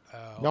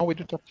 No, we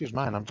don't have to use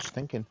mine. I'm just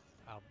thinking.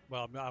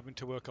 Well, I'm not having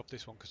to work off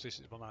this one because this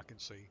is one I can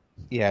see.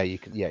 Yeah, you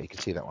can. Yeah, you can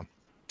see that one.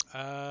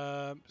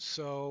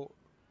 So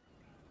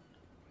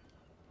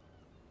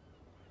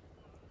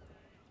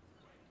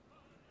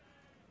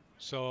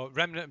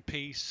Remnant and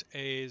Peace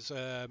is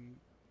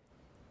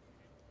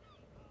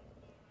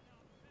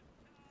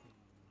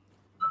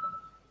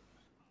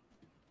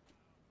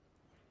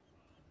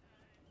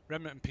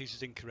Remnant and Peace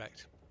is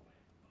incorrect.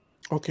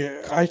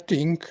 Okay, I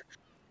think.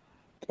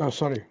 Oh,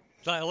 sorry.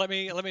 So let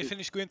me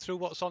finish going through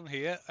what's on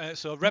here.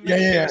 So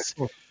Yeah.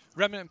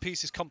 Remnant and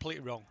Peace is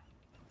completely wrong.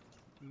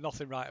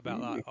 Nothing right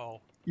about that at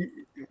all.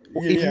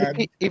 Yeah.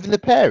 Even the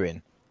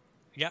pairing.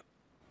 Yep.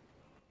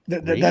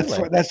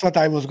 That's what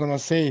I was gonna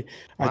say.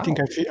 Wow. I think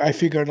I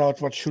figured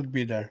out what should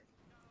be there.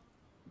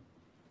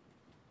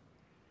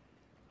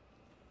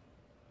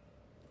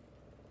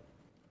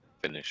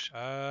 Finish.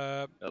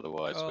 Otherwise,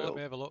 Otherwise, let we'll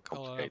me have a look.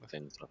 complicate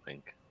things, I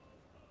think.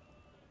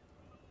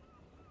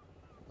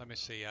 Let me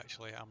see.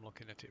 Actually, I'm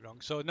looking at it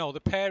wrong. So no, the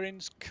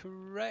pairing's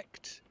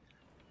correct.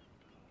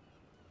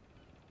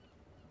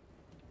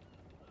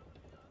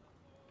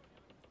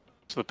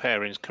 So the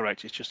pairing's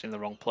correct. It's just in the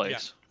wrong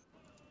place.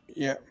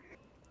 Yeah.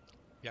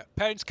 Yeah,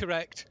 pairing's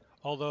correct.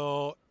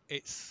 Although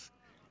it's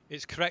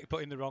correct,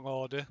 but in the wrong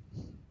order.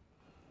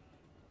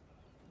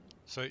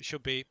 So it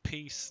should be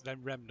Peace, then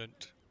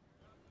Remnant.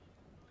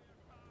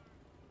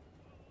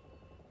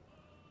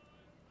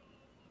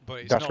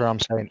 But it's That's not. where I'm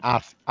saying.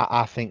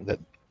 I think that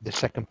the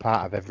second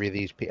part of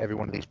every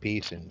one of these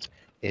pieces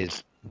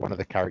is one of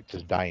the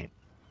characters dying.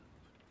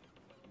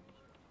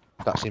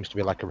 That seems to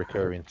be like a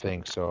recurring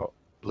thing. So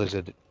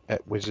wizard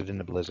in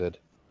the blizzard.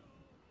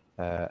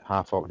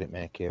 Half orc didn't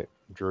make it.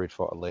 Druid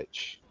fought a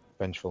lich.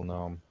 Vengeful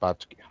gnome. Bad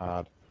took it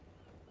hard.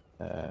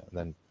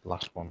 Then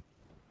last one.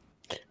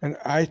 And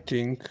I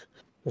think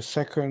the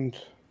second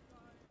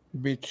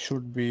bit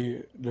should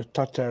be the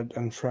tattered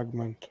and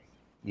fragment.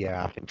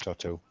 Yeah, I think so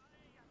too.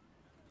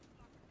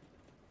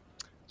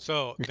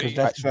 So Because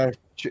that's where.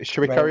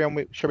 Should we carry on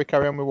with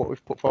what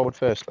we've put forward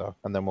first though,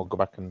 and then we'll go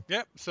back and.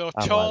 Yep. So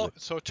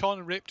analyze it. torn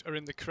and ripped are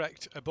in the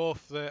correct.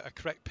 Both a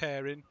correct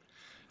pairing.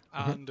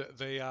 and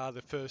they are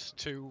the first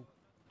two.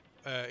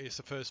 It's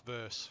the first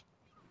verse.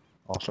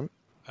 Awesome.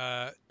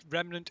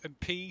 Remnant and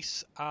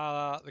Peace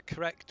are a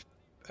correct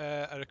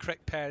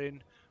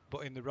pairing, but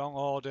in the wrong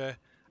order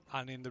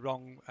and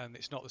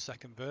it's not the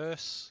second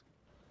verse.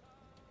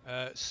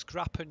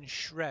 Scrap and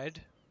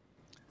Shred.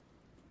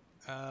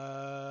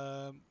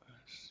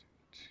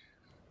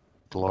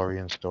 Glory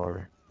and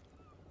Story.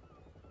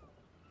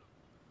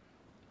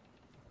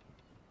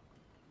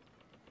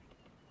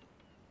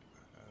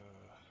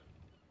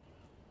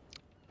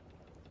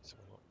 Let's have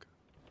a look.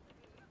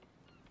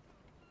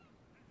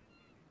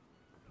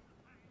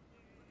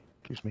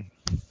 Excuse me.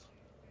 Let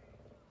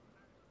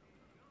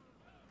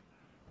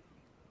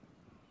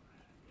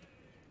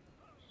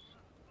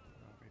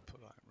me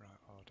put that in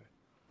right order.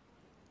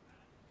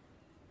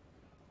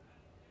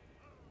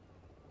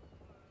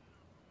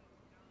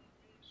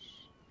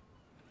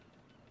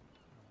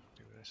 I'll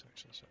do this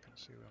actually so I can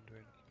see what I'm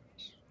doing.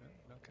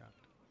 No, can't.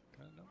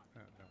 No.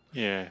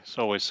 Yeah, it's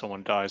always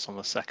someone dies on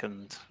the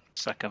second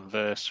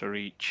verse for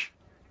each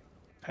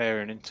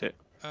pairing, isn't it?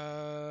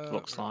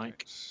 Looks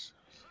like.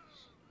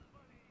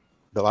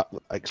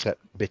 Except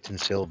Bit and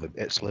Silver,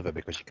 Sliver,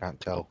 because you can't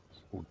tell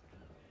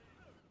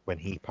when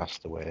he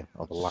passed away,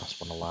 or the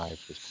last one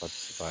alive was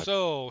classified.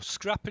 So,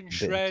 Scrap and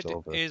Bit and Shred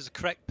Silver. is the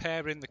correct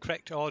pair in the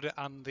correct order,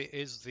 and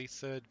is the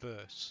third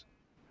verse.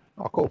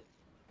 Oh, cool.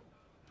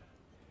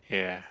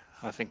 Yeah,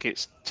 I think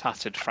it's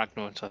Tattered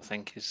Fragment, I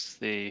think, is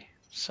the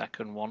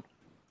second one.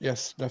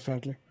 Yes,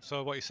 definitely.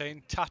 So, what you're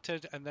saying,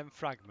 Tattered and then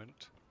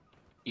Fragment?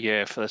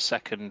 Yeah, for the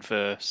second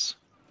verse.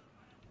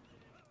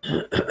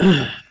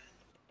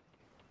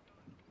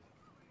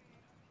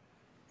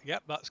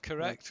 Yep, that's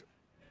correct.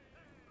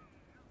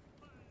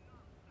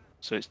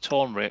 So it's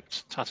Torn,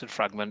 Ripped, Tattered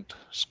Fragment,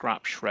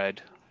 Scrap,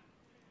 Shred,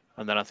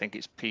 and then I think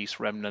it's Peace,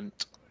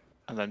 Remnant,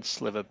 and then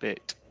Sliver,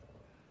 Bit.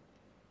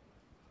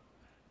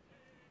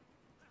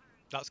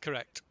 That's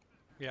correct.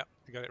 Yep,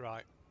 you got it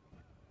right.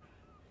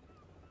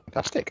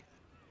 Fantastic.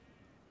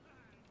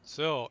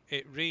 So,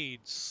 it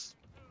reads...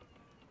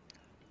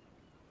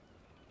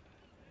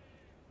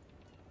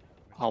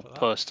 I'll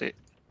post it.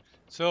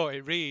 So,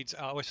 it reads...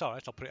 Oh, it's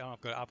alright, I'll put it on.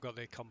 I've got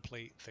the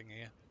complete thing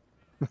here.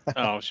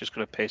 Oh, I was just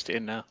going to paste it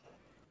in now.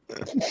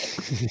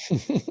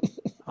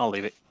 I'll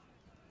leave it.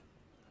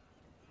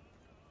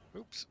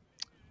 Oops.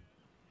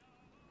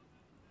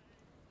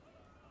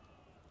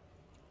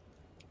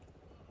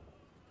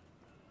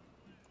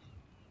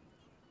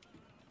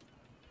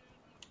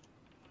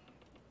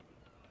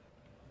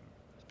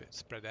 It's a bit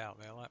spread out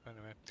there, like,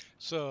 anyway.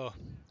 So,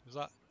 is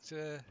that...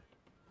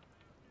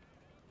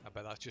 I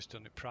bet that's just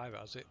done it private,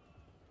 has it?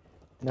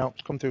 No,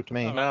 it's come through to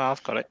me. Oh, No,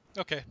 I've got it.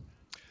 Okay.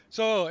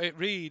 So it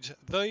reads,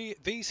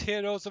 these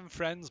heroes and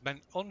friends met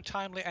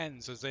untimely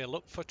ends as they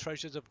looked for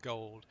treasures of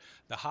gold.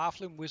 The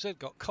halfling wizard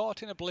got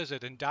caught in a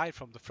blizzard and died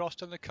from the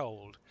frost and the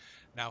cold.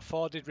 Now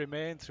 4 did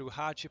remain through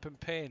hardship and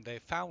pain. They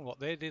found what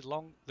they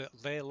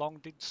long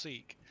did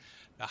seek.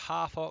 The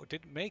half-orc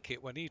didn't make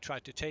it when he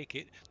tried to take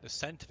it. The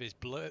scent of his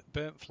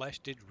burnt flesh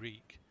did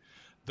reek.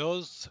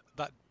 Those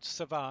that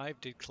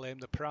survived did claim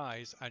the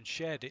prize and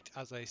shared it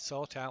as they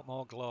sought out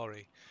more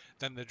glory.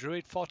 Then the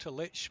druid fought a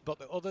lich, but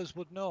the others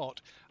would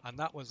not, and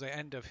that was the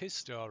end of his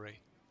story.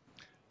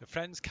 The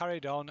friends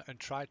carried on and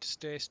tried to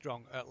stay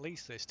strong, at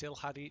least they still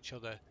had each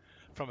other.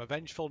 From a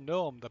vengeful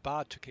gnome the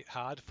bard took it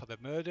hard for the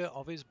murder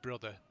of his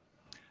brother.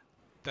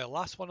 The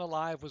last one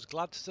alive was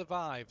glad to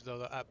survive,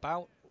 though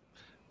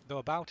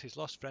about his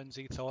lost friends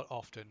he thought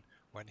often.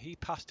 When he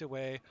passed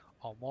away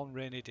on one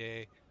rainy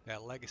day, their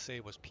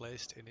legacy was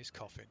placed in his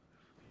coffin.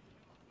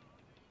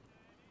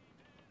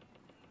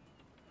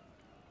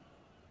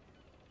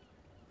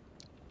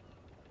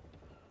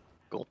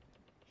 Cool.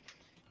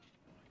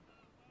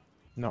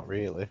 Not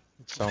really.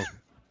 It sounds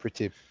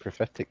pretty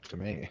prophetic to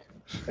me.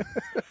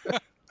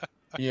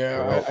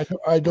 Yeah, I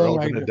We're don't all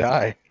like gonna that.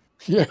 die.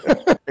 Yeah,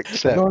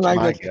 Except don't like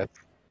my that. guess.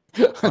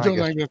 I My don't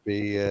guess like would that.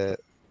 be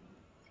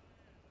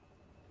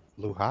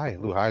Luhai.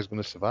 Luhai's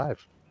going to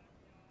survive.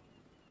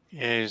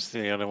 Yeah, he's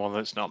the only one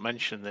that's not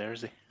mentioned there,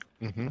 is he?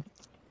 Mm-hmm.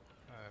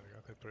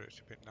 I could put it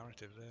a bit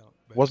narrative there.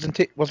 But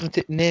Wasn't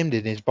it named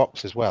in his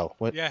box as well?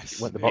 yes,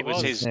 Went the it It box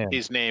was was. in name?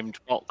 his named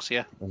box,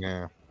 yeah.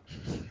 Yeah.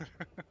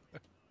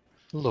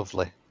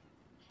 Lovely.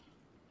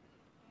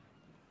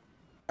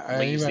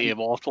 He's the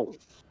immortal.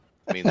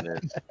 I mean,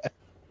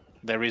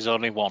 There is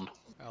only one,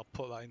 I'll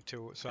put that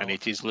into so and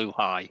it is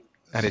Luhai.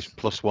 And it's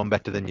 +1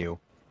 better than you.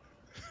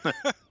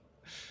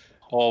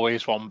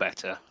 Always one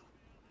better.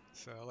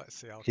 So let's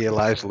see. Here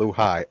lies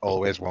Luhai,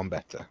 always one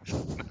better.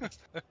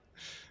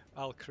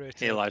 I'll create.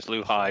 Here lies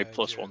Luhai, shared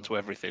 +1 journal. to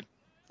everything.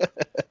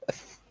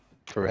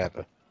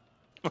 Forever.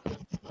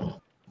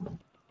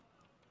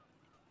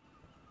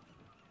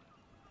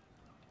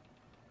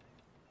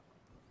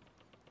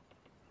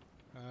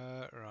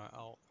 Right.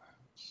 I'll.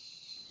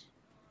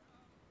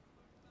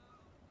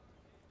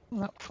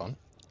 That's fun.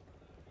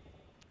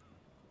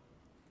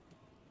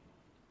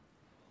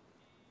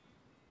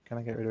 Can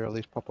I get rid of all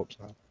these pop-ups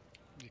now?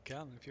 You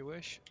can if you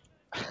wish.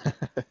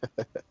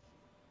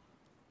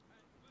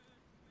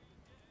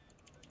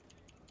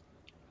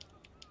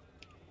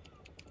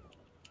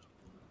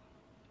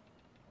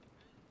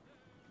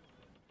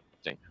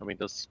 interesting. I mean,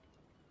 does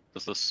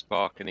this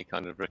spark any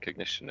kind of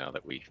recognition now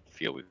that we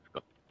feel we've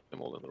got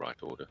them all in the right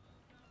order?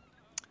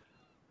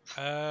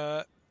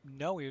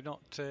 No, you're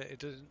not. It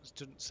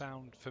doesn't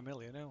sound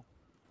familiar. No.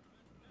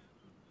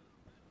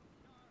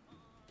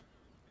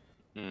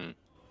 Hmm.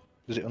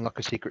 Does it unlock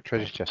a secret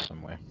treasure chest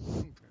somewhere?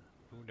 Who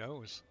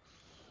knows?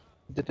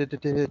 Let's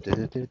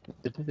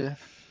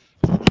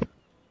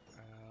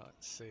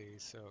see.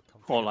 So.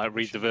 Or like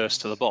read the verse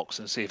to the box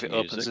and see if it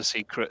opens Music. a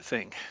secret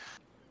thing.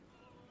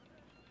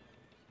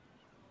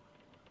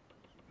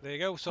 There you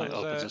go. So It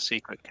opens a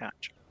secret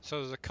catch. So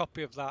there's a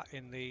copy of that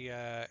in the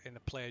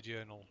player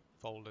journal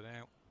folder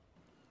now.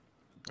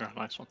 Oh,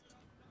 nice one.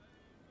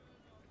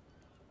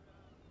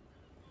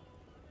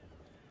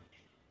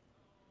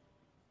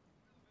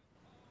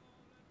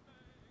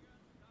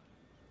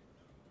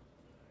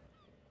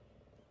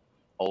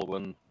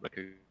 Olwain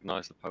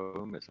recognise the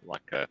poem? Is it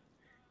like a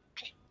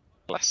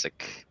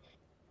classic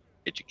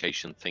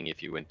education thing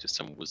if you went to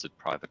some wizard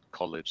private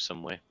college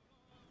somewhere?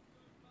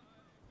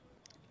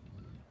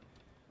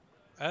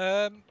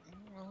 Well,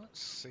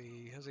 let's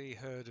see. Has he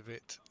heard of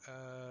it?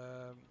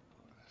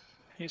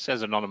 It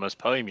says anonymous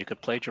poem. You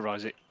could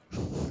plagiarise it.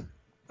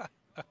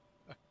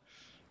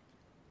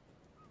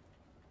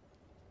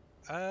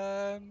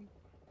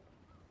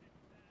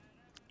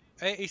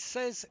 He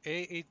says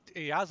he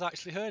has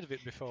actually heard of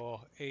it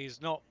before.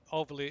 He's not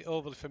overly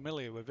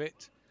familiar with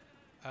it.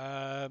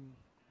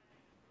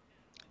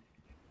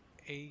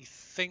 He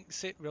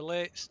thinks it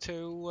relates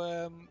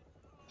to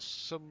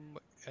some.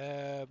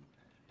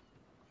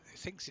 He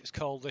thinks it's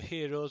called the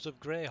Heroes of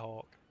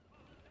Greyhawk.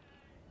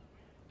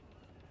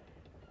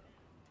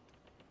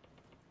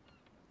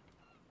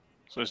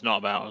 So it's not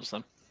about us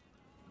then.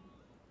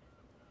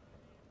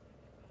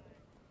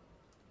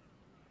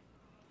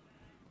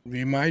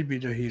 We might be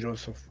the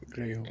heroes of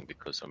Greyhawk.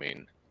 Because I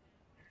mean,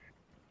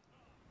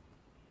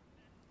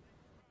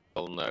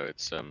 well, no,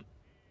 it's I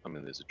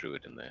mean, there's a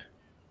druid in there,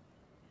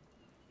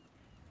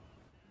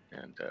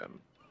 and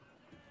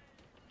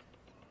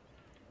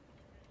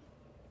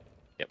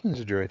yep.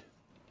 There's a druid.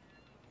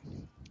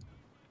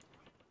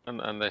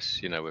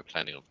 Unless we're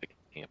planning on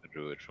picking up a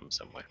druid from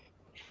somewhere.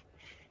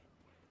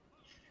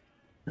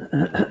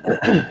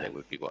 There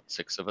would be what,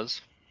 6 of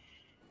us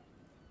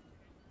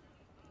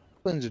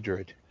Flynn's a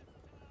druid.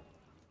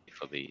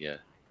 for the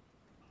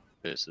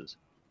verses.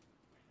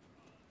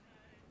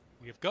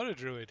 You've got a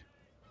druid.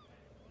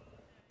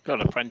 Got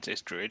an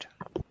apprentice druid.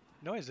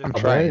 No, he's I'm a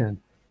trying.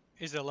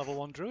 he's a level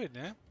 1 druid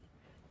now.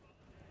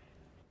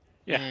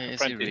 Yeah, is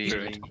he apprentice really?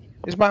 druid.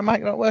 Is my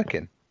mic not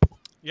working?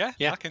 Yeah,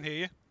 Yeah. I can hear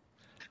you.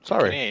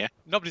 Sorry. Yeah, yeah.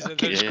 Nobody's I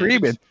keep Yeah.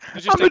 screaming.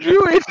 they're just I'm a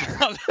druid!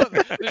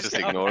 Just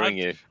ignoring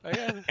you.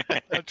 Yeah,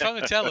 I'm trying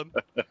to tell him.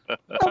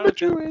 I'm a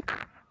druid!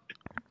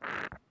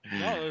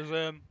 No,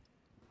 there's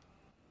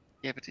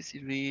Yeah, but is he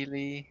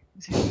really?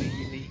 Is he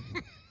really?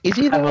 Is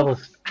he 5 though?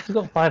 levels. He's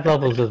got 5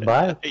 levels as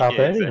Yeah,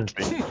 barbarian.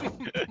 exactly.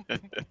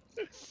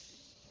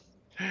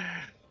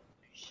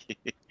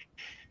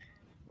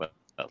 well,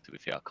 to be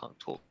fair, I can't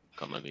talk.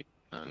 I'm only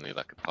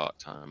like a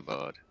part-time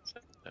bard. So.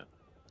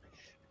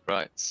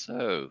 Right.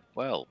 So,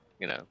 well,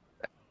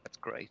 that's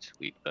great.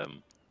 We've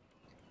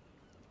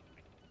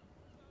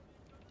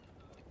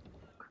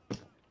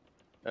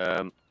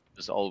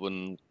does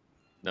Olwain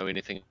know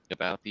anything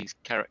about these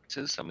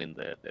characters? I mean,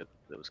 there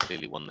was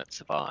clearly one that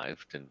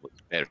survived and was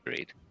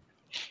buried.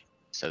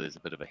 So there's a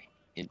bit of a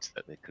hint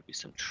that there could be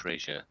some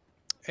treasure.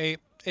 he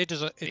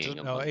doesn't Being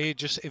know. among He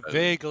just those.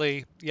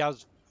 he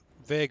has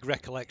vague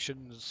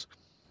recollections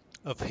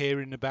of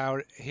hearing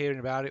about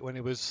it when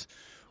he was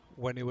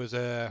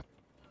a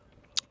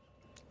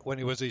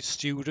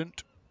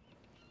student.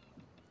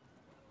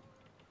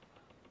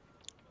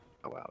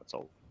 Oh wow, it's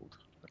old.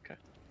 Okay.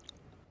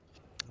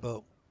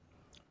 But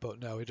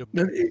no, he doesn't.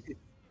 No,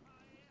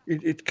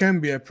 it can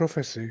be a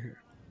prophecy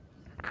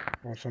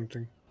or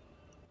something.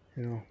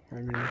 I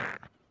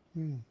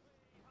mean,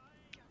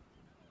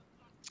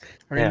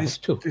 Yeah, it's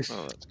true.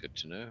 Oh, that's good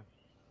to know.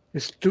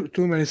 it's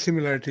too many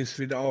similarities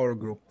with our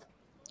group.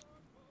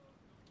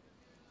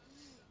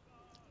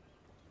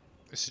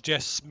 It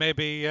suggests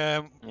maybe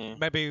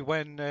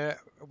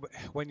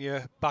when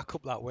you're back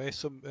up that way,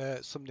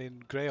 somebody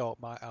in Greyhawk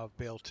might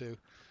be able to,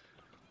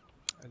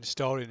 an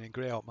historian in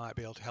Greyhawk might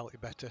be able to help you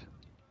better.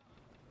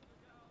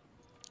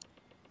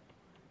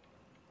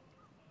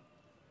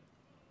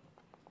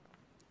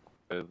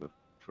 Over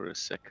for a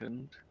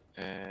second,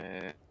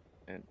 and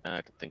I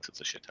don't think it's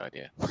a shit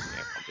idea. Yeah,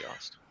 can't be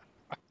asked.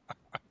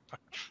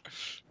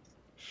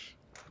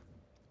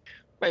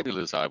 Maybe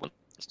Luzai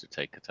wants to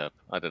take it up.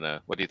 I don't know.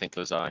 What do you think,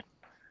 Luzai?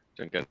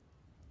 Do you go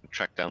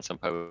track down some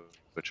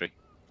poetry?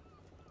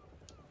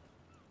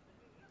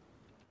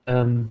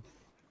 You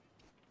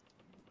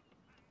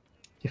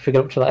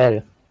figure up to that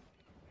area.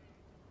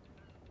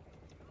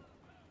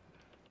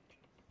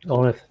 I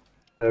want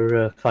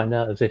to find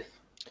out as if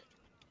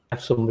I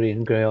have somebody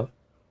in Greyhawk.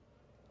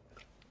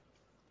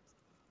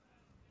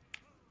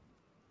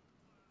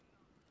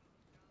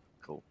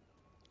 Cool.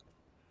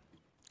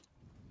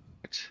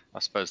 I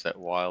suppose that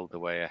whiled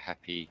away a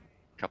happy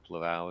couple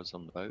of hours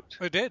on the boat.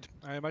 It did.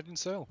 I imagine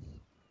so.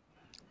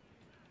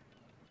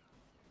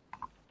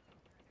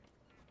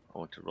 I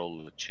want to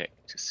roll a check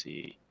to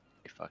see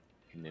if I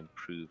can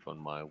improve on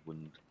my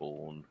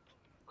wind-borne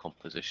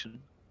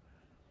composition.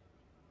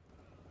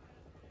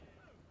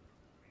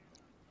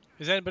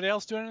 Is anybody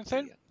else doing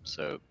anything? Yeah.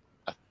 So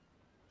I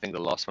think the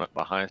last one up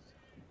behind.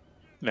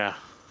 Yeah.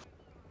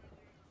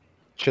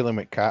 Chilling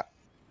with Cat.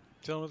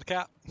 Chilling with the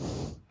cat.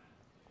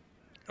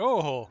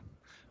 Oh,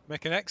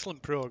 making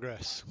excellent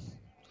progress.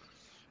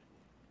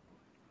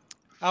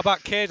 How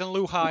about Cade and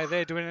Luhai? Are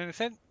they doing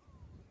anything?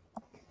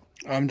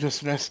 I'm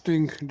just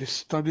resting. This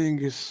studying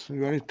is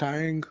very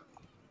tiring.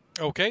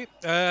 Okay.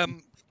 How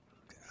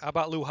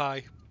about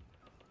Luhai?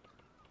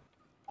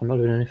 I'm not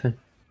doing anything.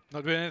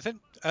 Not doing anything.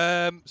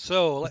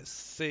 So let's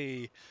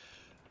see.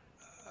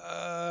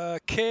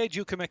 Cade,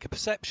 you can make a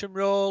perception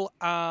roll,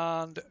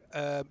 and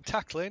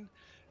Takklin,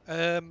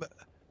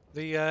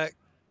 the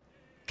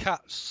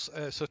cat's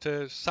sort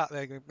of sat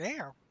there going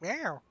meow,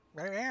 meow,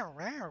 meow,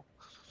 meow.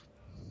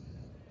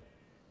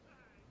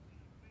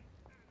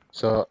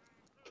 So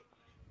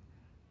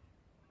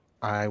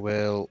I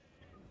will.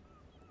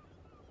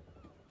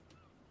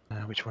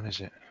 Which one is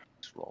it?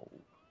 Let's roll.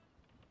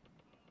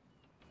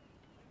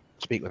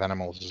 Speak with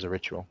animals as a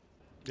ritual.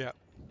 Yeah.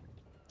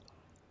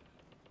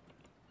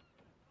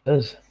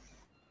 Does.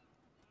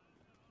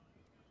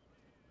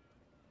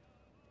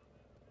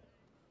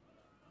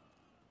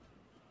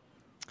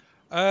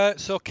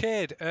 So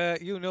Cade,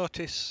 you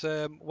notice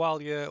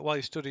while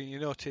you're studying, you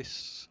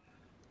notice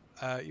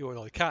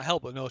you can't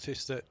help but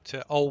notice that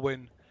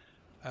Olwain,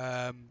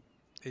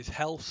 his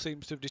health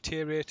seems to have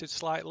deteriorated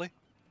slightly.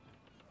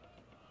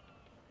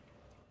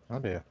 Oh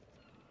dear.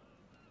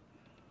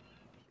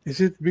 Is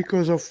it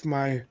because of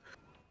my,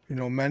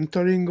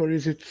 mentoring, or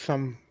is it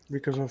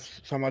because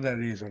of some other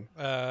reason?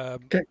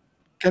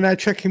 Can I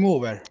check him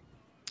over?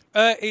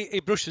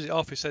 He brushes it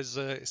off. He says,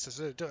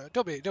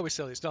 "Don't be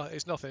silly.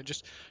 It's nothing.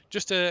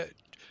 Just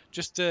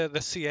the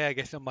sea air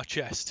getting on my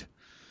chest."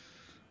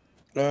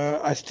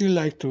 I still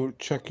like to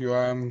check you.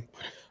 I'm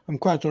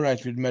quite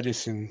alright with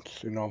medicines.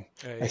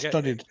 I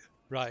studied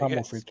some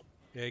of it.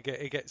 Yeah,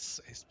 he gets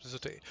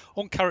sort of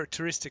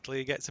uncharacteristically.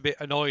 He gets a bit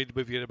annoyed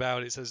with you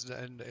about it, says,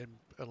 and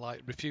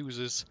like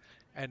refuses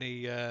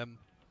any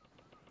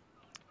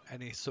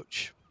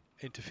such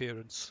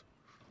interference.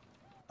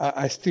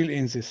 I still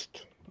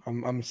insist.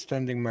 I'm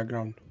standing my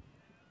ground.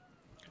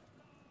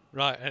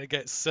 Right, and it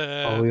gets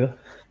Oh yeah.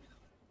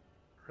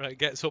 right,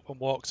 gets up and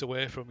walks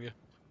away from you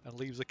and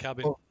leaves the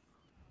cabin. Oh.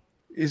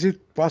 Is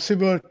it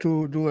possible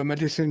to do a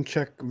medicine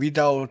check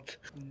without,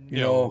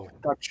 No.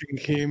 touching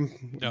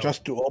him, No.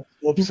 just to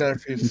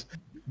observe his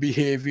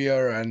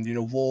behavior and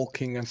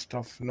walking and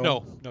stuff?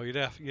 No, you'd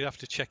have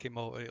to check him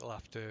out. They'd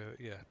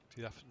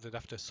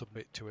have to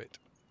submit to it.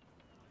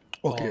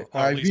 Okay,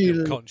 or at least be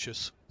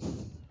unconscious.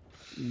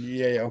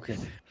 Yeah, okay.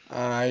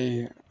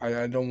 I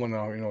don't want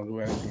to do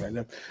anything like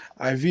that.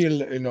 I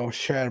will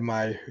share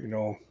my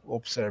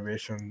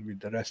observation with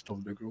the rest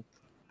of the group.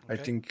 Okay.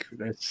 I think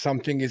that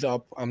something is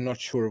up. I'm not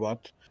sure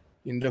what.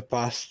 In the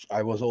past,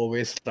 I was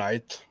always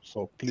right,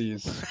 so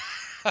please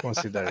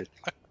consider it.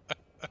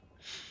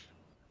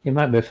 You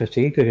might be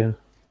fatigued again.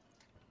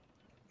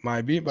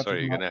 Might be, but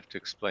Sorry, you're going to have to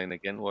explain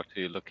again. What are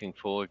you looking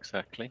for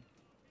exactly?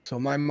 so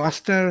my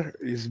master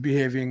is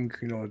behaving,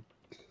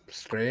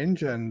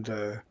 strange, and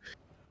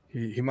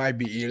he might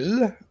be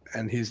ill,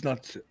 and he's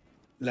not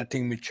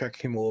letting me check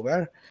him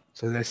over.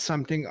 So there's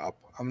something up.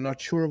 I'm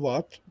not sure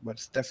what, but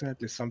it's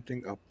definitely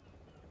something up.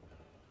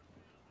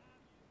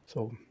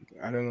 So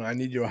I don't know. I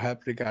need your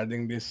help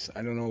regarding this.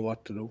 I don't know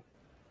what to do.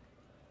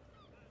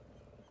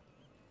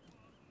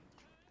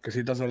 Because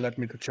he doesn't let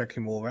me to check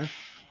him over.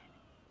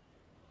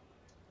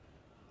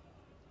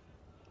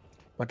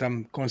 But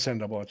I'm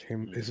concerned about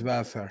him, his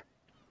welfare.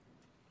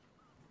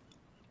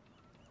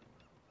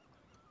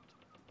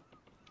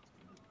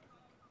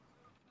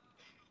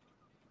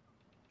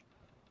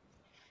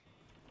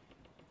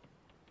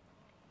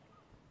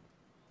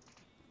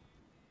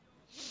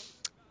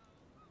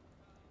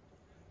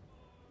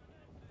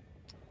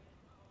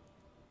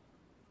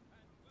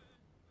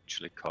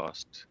 Actually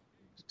cast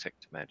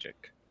detect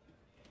magic.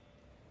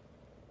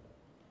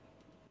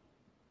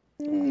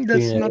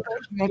 That's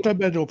not a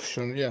bad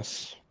option.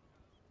 Yes.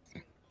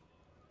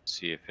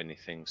 See if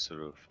anything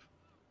sort of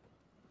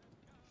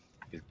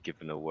is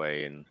given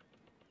away in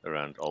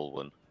around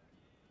Olwain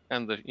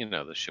and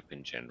the ship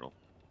in general.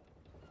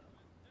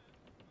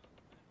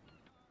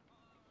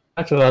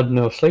 Actually, I had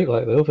no sleep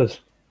like the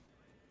others.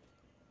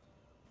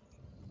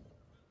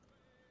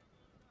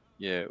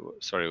 Yeah,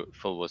 sorry,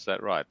 Phil, was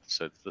that right?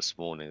 So it's this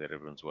morning that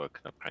everyone's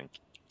woken up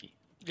cranky.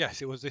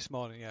 Yes, it was this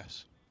morning.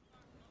 Yes.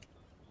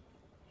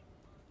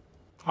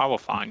 I were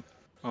fine.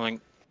 I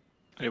think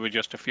it was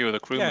just a few of the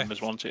crew Yeah,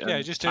 members wanted. yeah,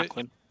 and just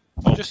tackling.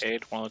 just-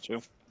 Cade, one or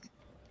two.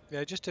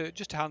 Yeah, just a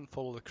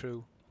handful of the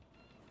crew.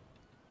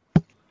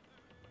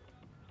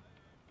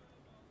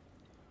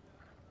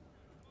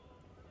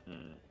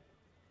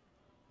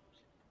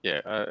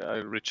 Yeah, I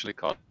ritually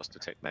cast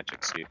detect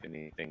magic, see if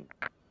anything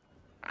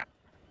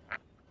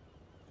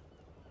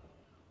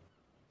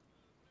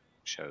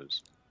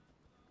chose.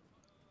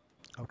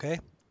 Okay.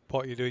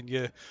 What are you doing?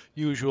 Your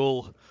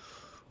usual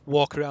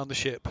walk around the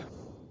ship,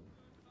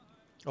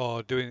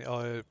 or doing,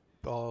 or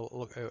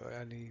look at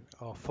any,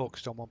 or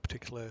focused on one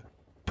particular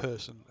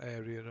person,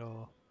 area,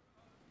 or.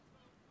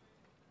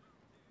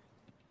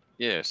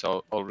 Yes,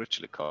 I'll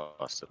ritually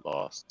cast. It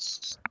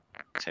lasts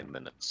 10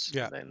 minutes,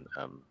 Yeah. and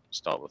then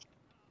start with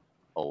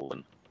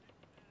Olwain.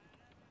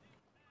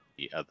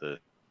 The other,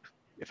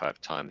 if I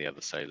have time, the other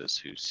sailors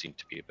who seem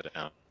to be a bit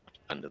out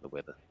under the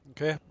weather.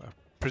 Okay.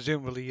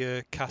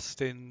 Presumably,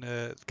 casting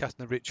a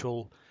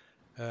ritual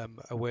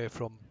away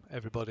from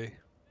everybody.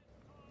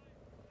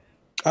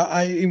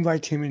 I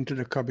invite him into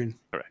the cabin,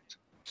 Correct.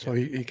 so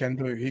he can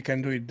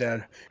do it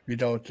there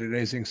without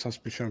raising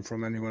suspicion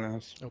from anyone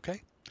else.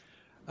 Okay.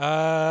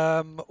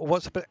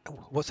 What's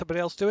everybody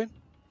else doing?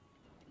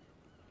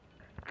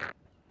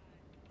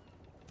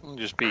 I'll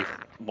just be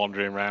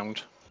wandering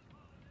around.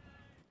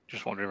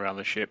 Just wandering around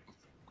the ship.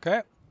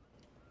 Okay.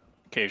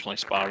 Occasionally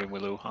sparring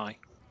with Luhai.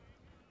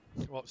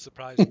 What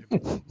surprised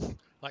him?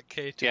 Like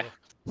Cade. Yeah.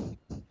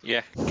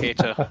 Yeah,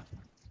 Cater.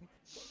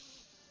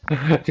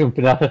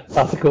 Jumping out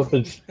of the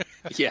cupboards,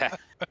 Yeah.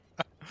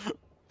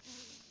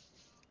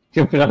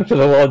 jumping out of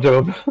the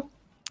wardrobe.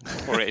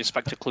 Or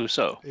Inspector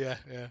Clouseau. Yeah,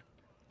 yeah.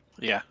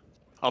 Yeah.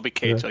 I'll be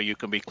Cato, you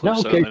can be No,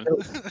 Clouseau okay. then.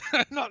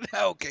 Not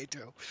now,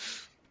 Kato.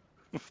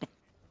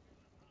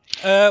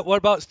 What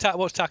about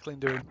what's Takklin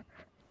doing?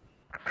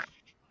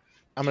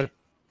 I'm gonna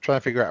try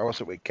and figure out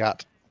what's up with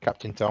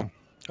Captain Tom.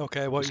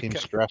 Okay, He what you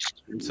seems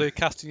stressed. so you're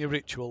casting your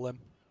ritual then?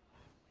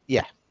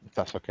 Yeah, if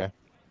that's okay.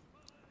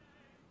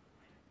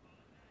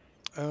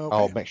 Okay.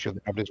 I'll make sure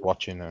that nobody's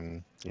watching,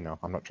 and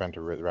I'm not trying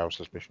to rouse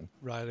suspicion.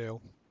 Rightio.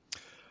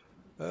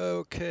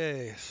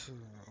 Okay.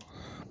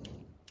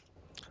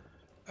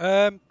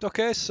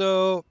 Okay,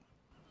 so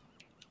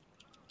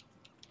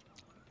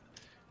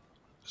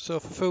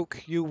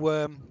Fafouk, you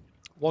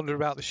wander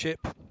about the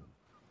ship.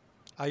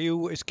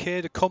 Is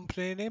Cade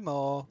accompanying him,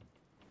 or?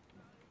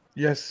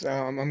 Yes,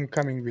 I'm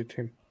coming with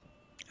him.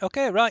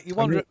 Okay, right. You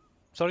wander. re-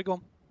 Sorry, go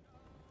on.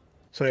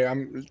 Sorry,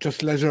 I'm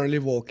just leisurely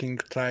walking,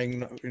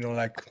 trying,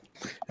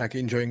 like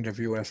enjoying the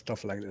view and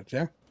stuff like that.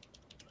 Yeah.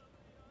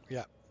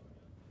 Yeah.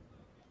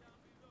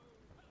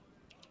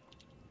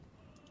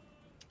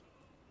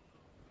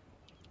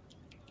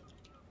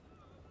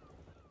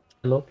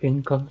 Look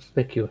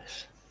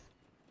inconspicuous.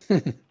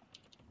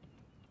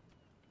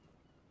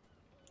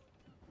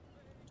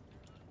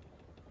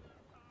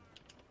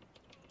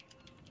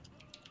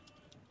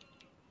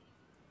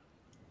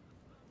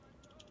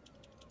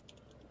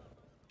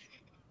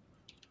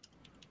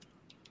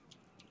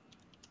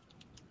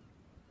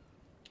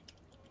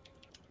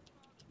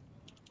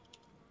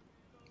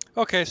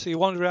 Okay, so you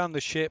wander around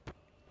the ship.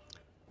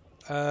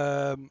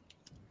 But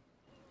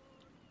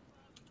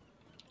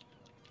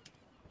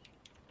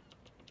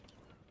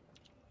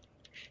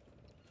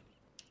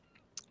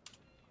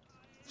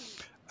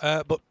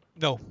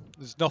no,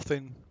 there's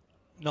nothing.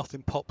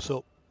 Nothing pops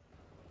up.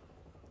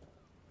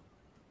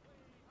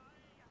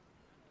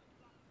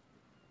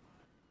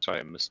 Sorry,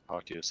 I missed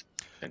part of your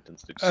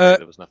sentence. Did you say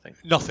there was nothing?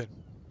 Nothing.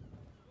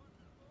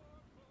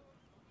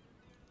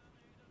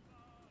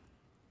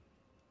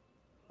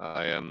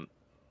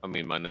 I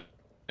mean, my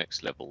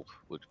next level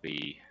would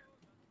be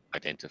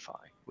identify,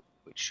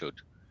 which should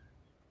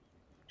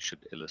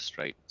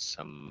illustrate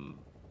some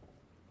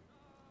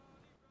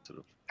sort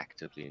of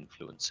actively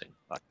influencing,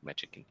 like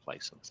magic in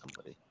place on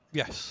somebody.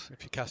 Yes,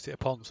 if you cast it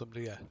upon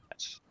somebody, yeah.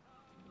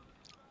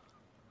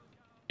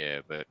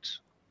 Yeah, but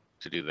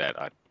to do that,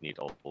 I'd need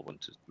Olwain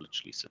to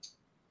literally sit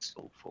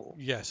still for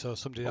Yeah, so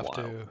somebody a have while.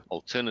 to.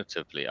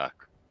 Alternatively, I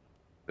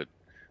could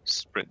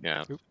sprint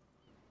out,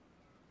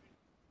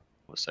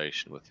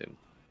 conversation with him,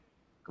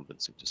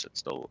 convince him to sit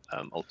still.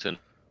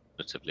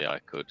 Alternatively, I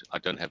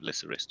don't have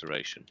lesser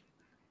restoration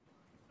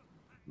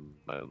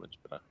moment,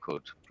 but I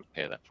could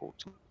prepare that for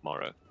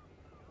tomorrow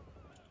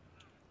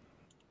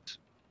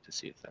to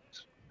see if that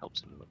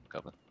helps him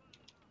recover.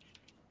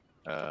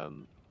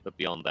 But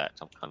beyond that,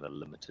 I'm kind of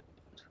limited.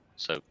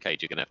 So,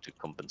 Cade, you're going to have to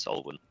convince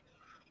Olwain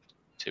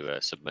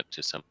to submit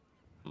to some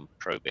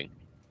probing.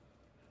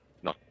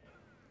 Not.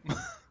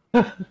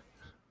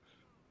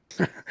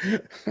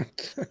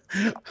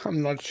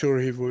 I'm not sure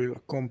he will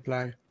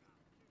comply.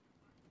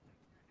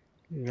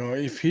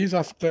 If he's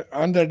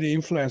under the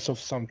influence of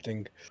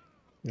something,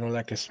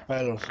 like a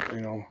spell,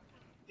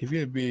 he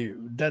will be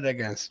dead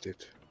against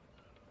it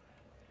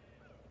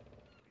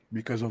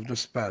because of the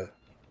spell.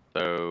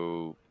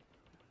 So,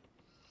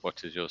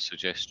 what is your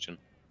suggestion?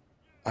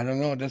 I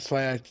don't know. That's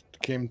why I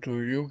came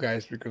to you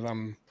guys, because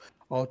I'm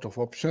out of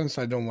options.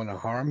 I don't want to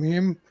harm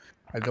him.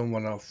 I don't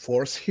want to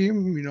force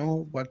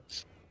him,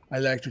 but I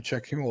like to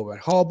check him over.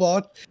 How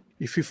about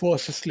if he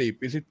falls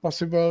asleep? Is it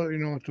possible,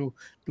 to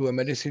do a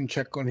medicine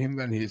check on him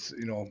when he's,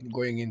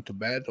 going into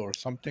bed or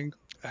something?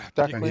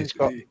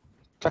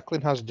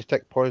 Takklin has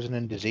detect poison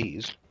and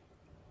disease.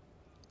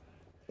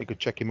 You could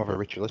check him over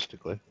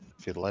ritualistically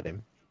if you'd let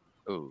him.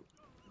 Oh,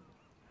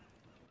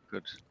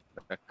 good.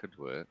 That could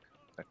work.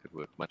 That could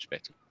work much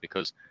better,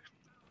 because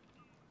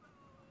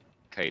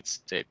Cade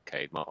said,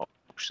 Cade, my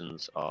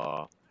options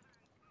are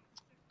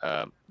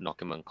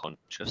knock him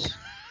unconscious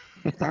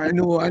I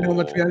know,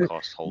 but or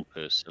cast hold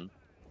person.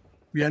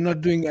 we are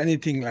not doing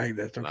anything like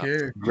that,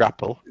 okay?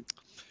 Grapple.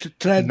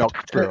 Tread,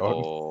 Knock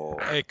prone.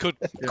 Or It could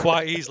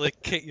quite easily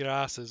kick your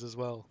asses as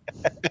well,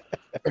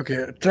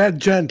 okay, tread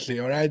gently,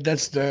 all right?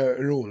 That's the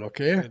rule,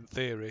 okay? in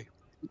theory.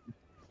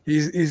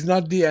 He's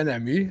not the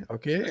enemy,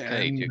 okay?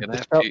 Cade, you're And gonna The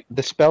have spell, to.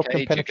 the spell Cade, can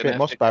you're gonna penetrate have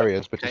most to cut-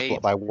 barriers, but is Cade.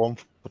 blocked by 1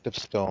 foot of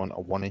stone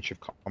or 1 inch of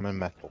common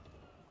metal.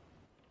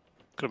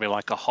 Gonna be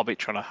like a hobbit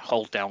trying to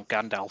hold down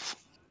Gandalf.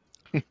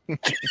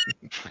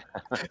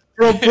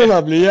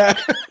 probably, yeah.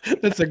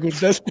 That's a good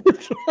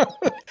description.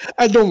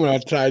 I don't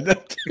want to try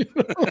that.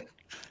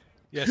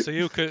 Yeah, so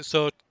you could,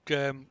 so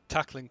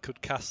Takklin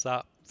could cast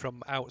that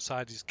from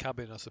outside his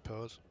cabin, I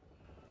suppose.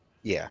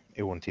 Yeah,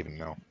 he won't even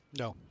know.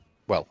 No,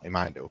 Well, he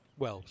might do.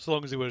 well, so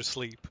long as he were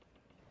asleep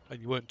and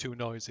you weren't too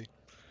noisy.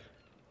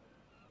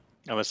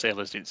 And the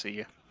sailors didn't see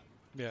you.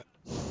 Yeah.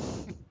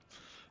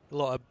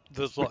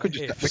 There's a We lot could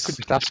of ifs.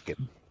 just ask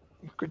him.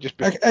 We could just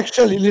be.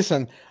 Actually,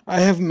 listen, I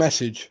have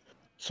message.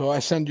 So I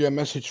send you a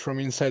message from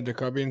inside the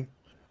cabin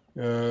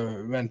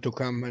when to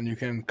come, and you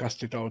can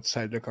cast it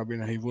outside the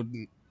cabin, and he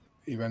wouldn't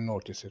even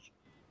notice it.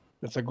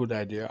 That's a good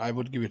idea. I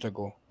would give it a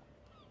go.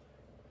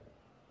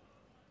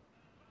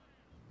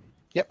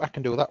 Yep, I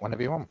can do that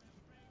whenever you want.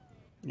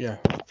 Yeah,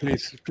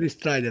 please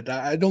try that.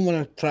 I don't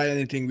want to try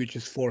anything which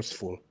is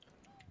forceful.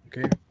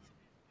 Okay.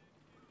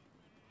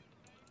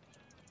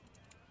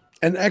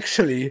 And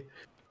actually,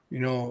 you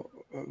know,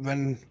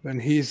 when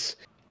he's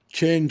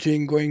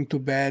changing, going to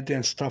bed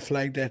and stuff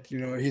like that, you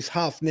know, he's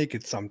half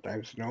naked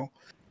sometimes, you know.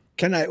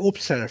 Can I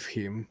observe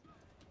him,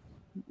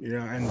 you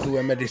know, and do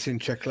a medicine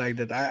check like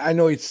that? I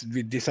know it's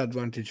with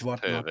disadvantage,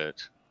 whatnot.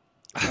 Pervert.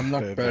 I'm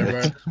not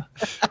Pervert.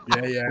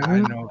 pervert. Yeah, I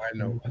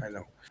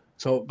know.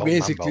 So Don't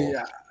basically,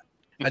 mumble.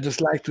 I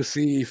just like to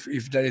see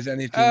if there is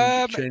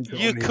anything change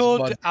You on his could,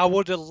 body. I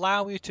would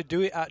allow you to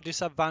do it at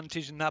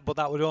disadvantage and that, but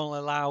that would only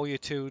allow you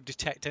to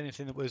detect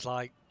anything that was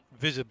like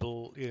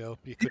visible, you know.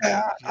 You could,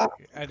 Yeah,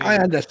 any, I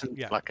understand.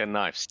 yeah. Like a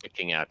knife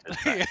sticking out his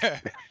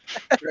back.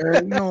 Yeah.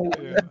 No,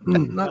 Yeah.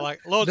 not-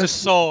 Like loads of that's-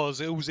 sores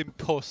oozing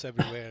pus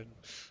everywhere.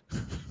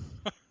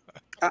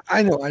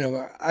 I know.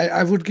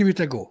 I would give it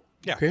a go.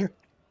 Yeah. Okay.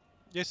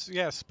 Yes,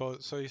 yeah, I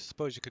suppose. So you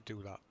suppose you could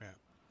do that. Yeah.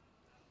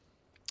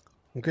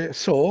 Okay.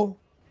 So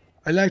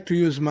I like to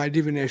use my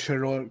divination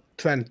roll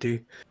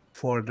 20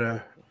 for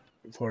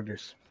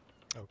this.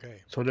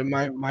 Okay. So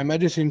my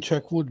medicine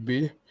check would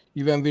be,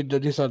 even with the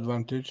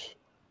disadvantage,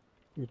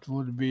 it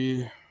would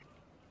be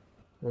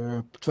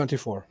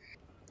 24.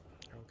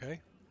 Okay.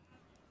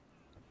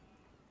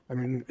 I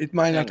mean, it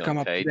might not Hang come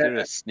on, up. Cade, there.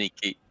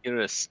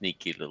 you're a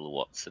sneaky little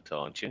what's-it,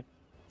 aren't you?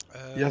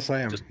 Yes,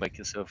 I am. Just make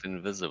yourself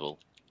invisible.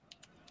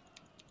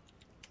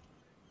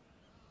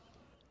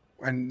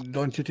 And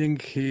don't you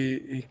think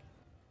he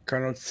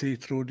cannot see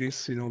through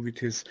this, you know, with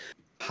his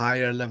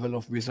higher level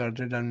of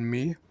wizardry than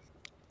me?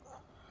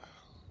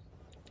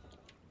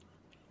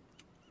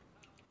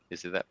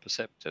 Is it that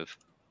perceptive?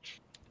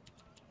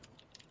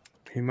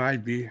 He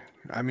might be.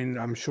 I mean,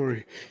 I'm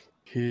sure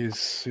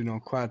he's, you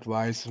know, quite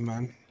wise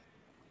man.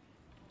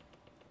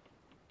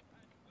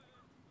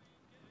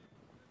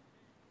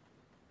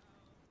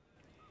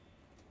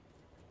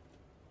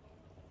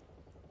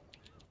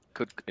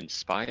 Could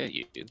inspire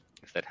you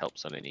if that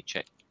helps on any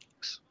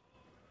checks.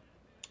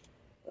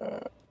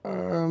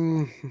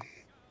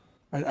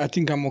 I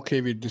think I'm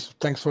okay with this.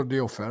 Thanks for the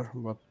offer,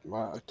 but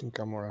I think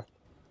I'm alright.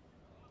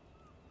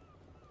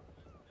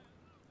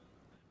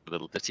 A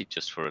little ditty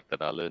just for it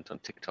that I learned on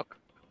TikTok.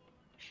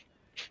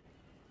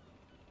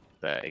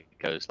 There it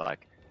goes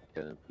like,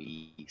 don't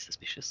be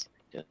suspicious,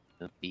 don't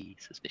be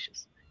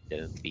suspicious,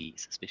 don't be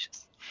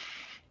suspicious.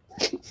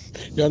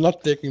 You're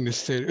not taking this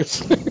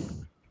seriously.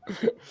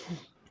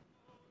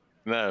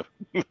 No,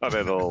 not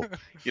at all.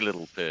 You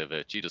little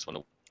pervert. You just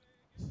want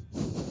to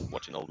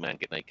watch an old man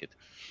get naked.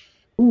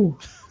 Ooh.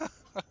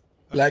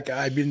 Like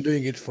I've been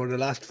doing it for the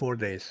last 4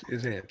 days,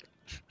 isn't it?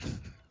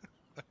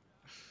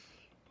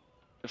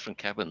 Different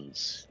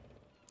cabins.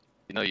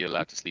 You know you're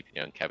allowed to sleep in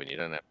your own cabin. You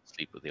don't have to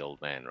sleep with the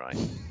old man, right?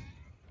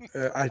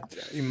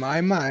 In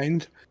my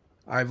mind,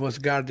 I was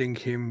guarding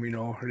him, you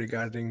know,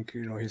 regarding,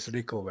 you know, his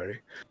recovery.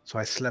 So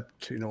I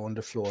slept, you know, on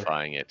the floor.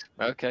 Trying it.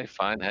 Okay,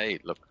 fine. Hey,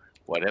 look,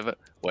 whatever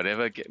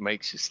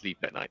makes you sleep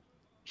at night.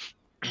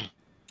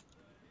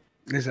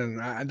 Listen,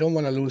 I don't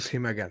want to lose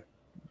him again.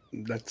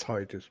 That's how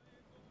it is.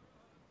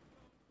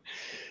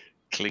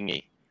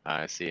 Clingy.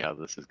 I see how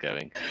this is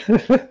going.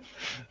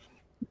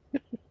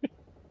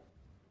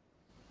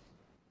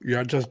 You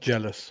are just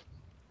jealous.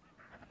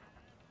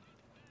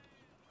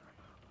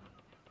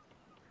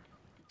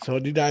 So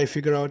did I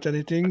figure out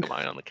anything,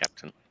 Mine on the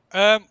captain.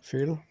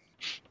 Phil?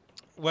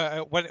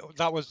 Well,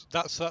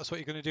 that's what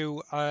you're going to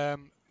do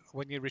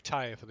when you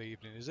retire for the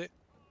evening, is it?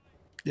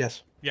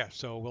 Yes. Yeah.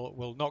 So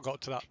we'll not got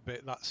to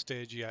that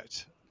stage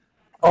yet.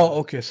 Oh,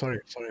 okay. Sorry.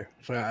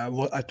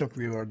 I thought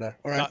we were there.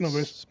 All right, no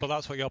worries. But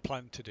that's what you're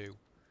planning to do.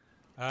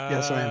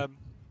 Yes, I am.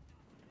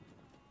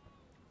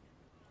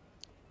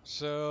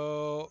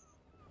 So,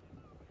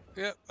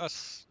 yeah,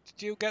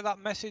 did you get that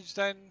message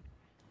then,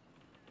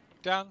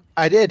 Dan?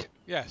 I did.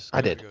 Yes,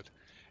 I very did. good.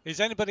 Is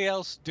anybody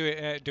else doing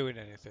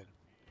anything?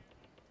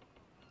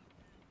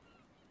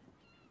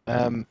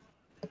 Um,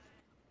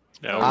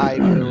 No. I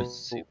will.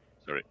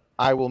 Sorry.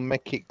 I will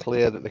make it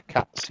clear that the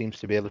cat seems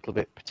to be a little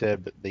bit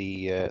perturbed that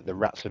the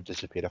rats have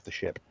disappeared off the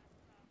ship.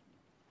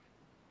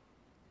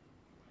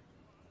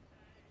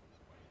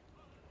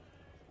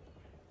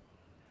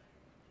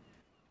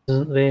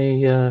 Isn't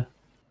the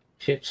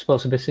ship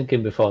supposed to be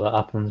sinking before that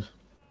happens?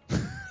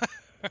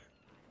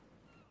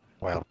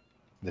 Well,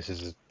 this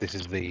is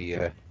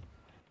the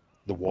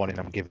warning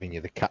I'm giving you.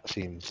 The cat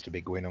seems to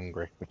be going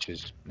hungry, which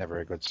is never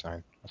a good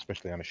sign,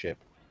 especially on a ship.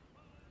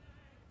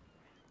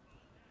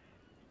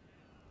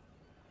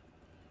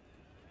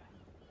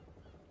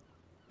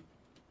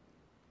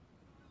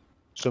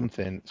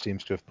 Something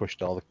seems to have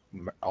pushed all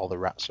the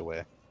rats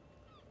away.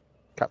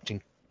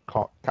 Captain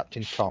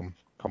Tom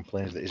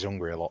complains that he's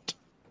hungry a lot.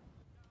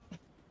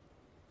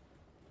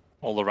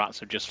 All the rats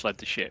have just fled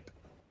the ship.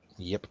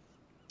 Yep,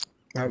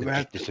 Where,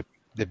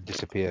 they've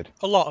disappeared.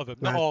 A lot of them,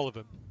 not Right. all of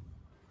them.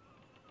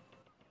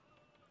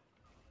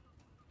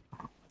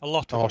 A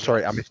lot of Oh, them.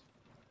 sorry, I missed.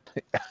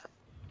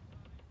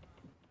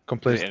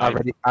 Complains. Yeah,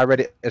 I read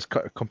it as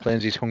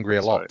complains he's hungry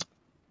a Sorry. lot,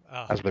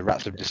 Ah, as the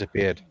rats have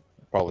disappeared.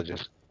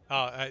 Apologies.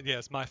 yeah,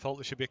 it's my fault.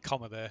 There should be a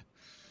comma there.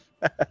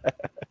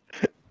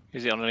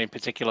 Is it on any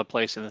particular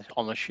place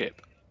on the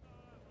ship?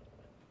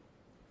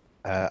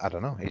 I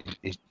don't know.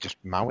 He's just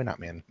mowing at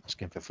me and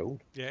asking for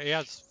food. Yeah, he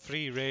has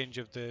free range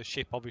of the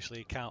ship. Obviously,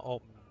 he can't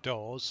open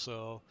doors,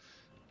 so.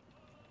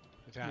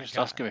 Just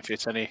ask him if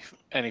it's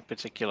any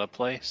particular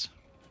place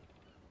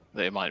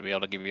that he might be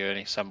able to give you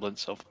any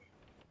semblance of.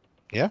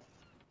 Yeah.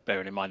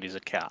 Bearing in mind he's a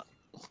cat.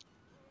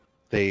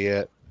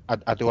 I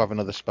do have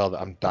another spell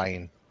that I'm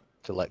dying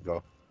to let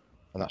go,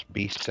 and that's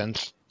Beast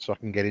Sense, so I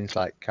can get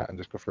inside cat and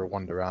just go for a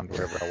wander around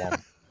wherever I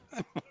want.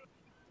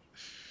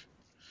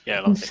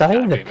 Yeah, Inside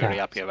I'd the be very cat?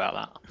 happy about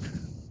that.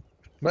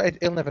 But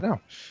he'll never know.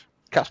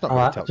 Cat's not Oh,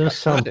 going to that tell does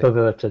cat, sound is it?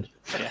 perverted.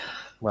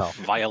 Well,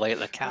 Violate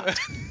the cat.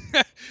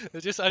 I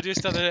just had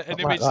an Not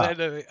image like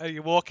then. Are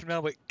you walking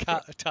around with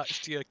cat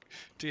attached to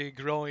your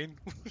groin?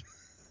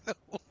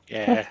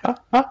 Yeah,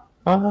 Ah,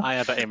 I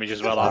had that image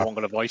as well. I wasn't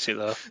going to voice it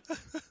though.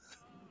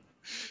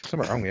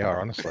 something wrong we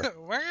are, honestly. Not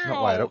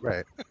wired up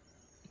right.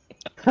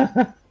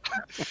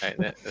 Right,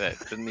 that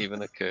didn't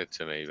even occur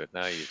to me, but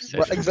now you've said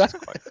Well, it, exactly.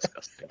 it's quite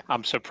disgusting.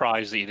 I'm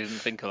surprised that you didn't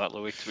think of that,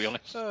 Louis. To be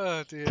honest.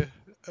 Oh dear.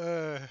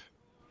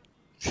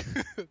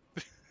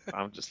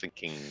 I'm just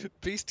thinking, how many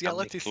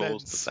Bestiality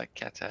claws does sense. that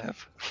cat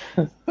have?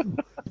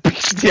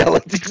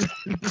 Bestiality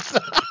Sense.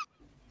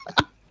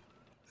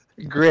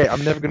 Great,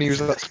 I'm never going to use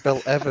that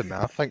spell ever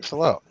now. Thanks a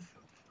lot.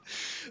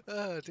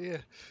 Oh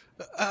dear.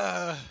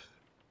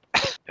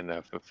 And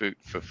now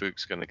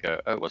Fook's going to go,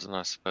 oh, wasn't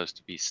I supposed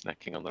to be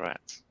snacking on the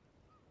rats?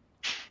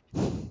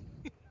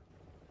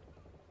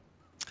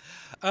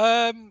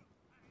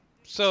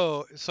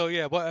 So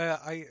yeah. What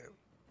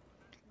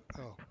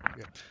Oh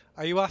yeah.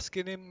 Are you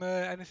asking him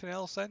anything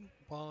else then?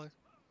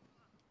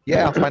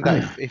 Yeah, I'll find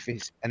out if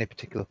it's any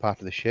particular part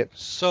of the ship.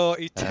 So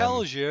he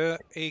tells you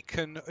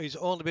he's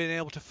only been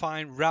able to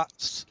find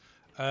rats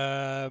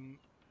on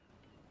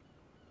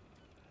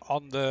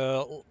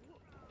the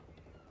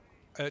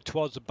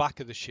towards the back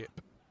of the ship.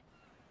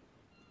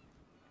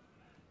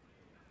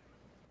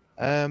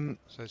 So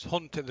it's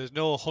hunting. There's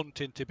no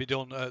hunting to be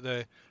done at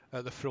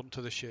the front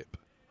of the ship.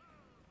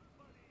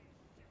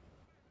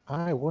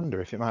 I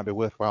wonder if it might be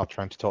worthwhile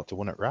trying to talk to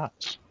one at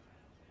rats.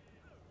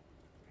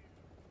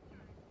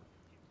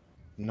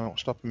 No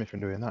stopping me from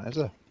doing that, is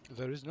there?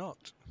 There is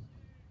not.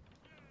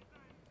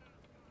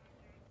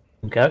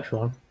 catch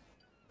one.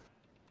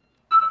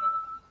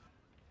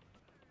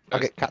 I'll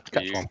get cat to Are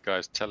catch you one.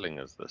 guys telling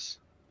us this?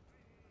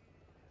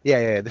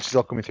 Yeah, this is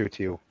all coming through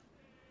to you.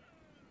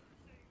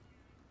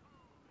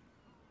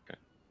 Okay.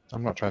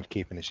 I'm not trying to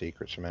keep any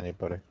secrets from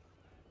anybody.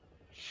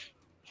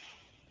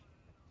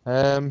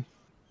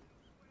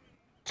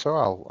 So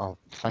I'll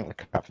thank the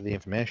cat for the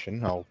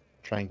information. I'll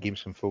try and give him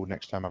some food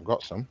next time I've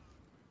got some,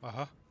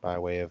 by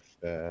way of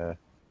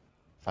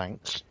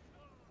thanks.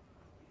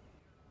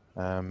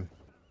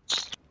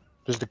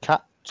 Does the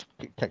cat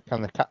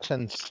can the cat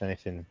sense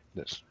anything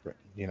that's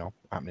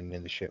happening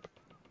in the ship?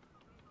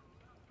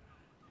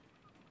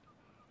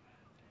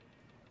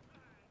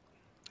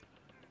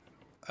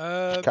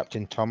 Does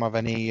Captain Tom have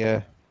any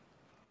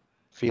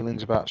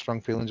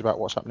strong feelings about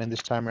what's happening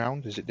this time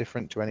around? Is it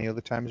different to any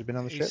other time he's been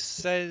on the He ship?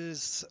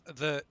 says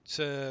that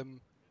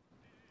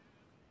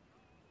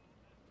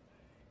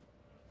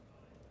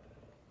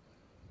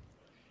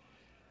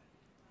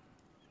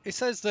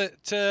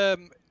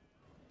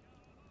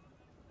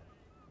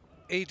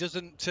he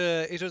doesn't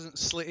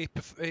sleep.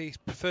 He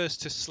prefers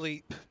to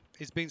sleep.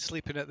 He's been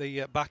sleeping at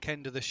the back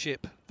end of the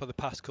ship for the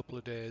past couple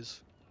of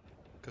days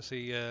because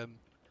he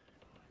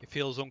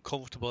feels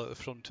uncomfortable at the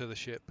front of the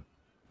ship.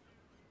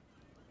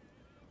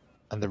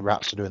 And the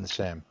rats are doing the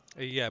same.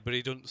 Yeah, but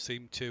he doesn't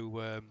seem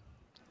to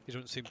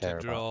Care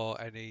draw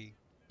any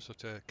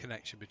sort of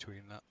connection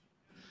between that.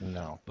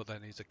 No. But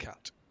then he's a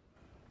cat.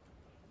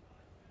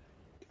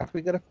 Have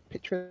we got a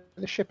picture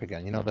of the ship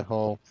again? You know, the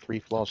whole 3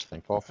 floors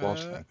thing, 4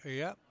 floors thing.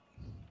 Yeah.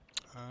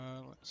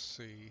 Let's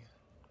see.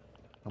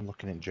 I'm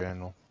looking in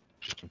journal,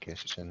 just in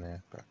case it's in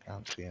there, but I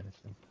can't see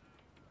anything.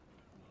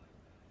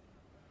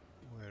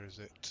 Where is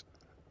it?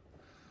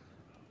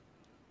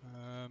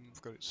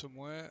 I've got it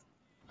somewhere.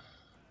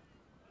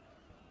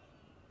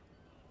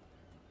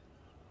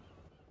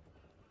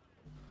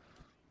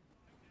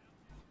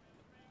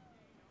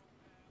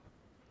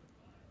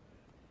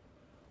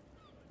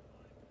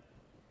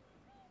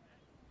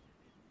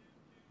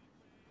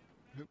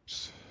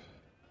 Oops.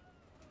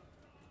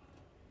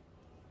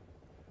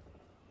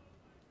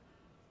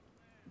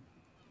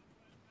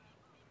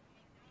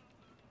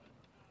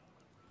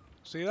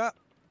 See that?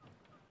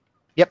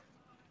 Yep.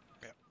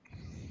 Yep.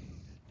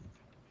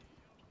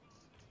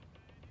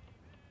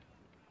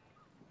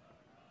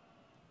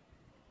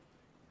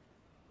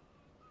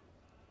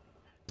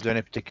 Is there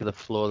any particular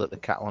floor that the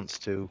cat wants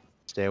to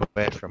stay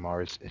away from,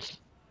 or is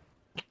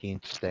keen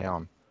to stay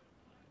on?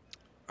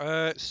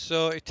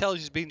 So it tells you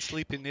he's been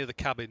sleeping near the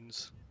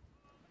cabins.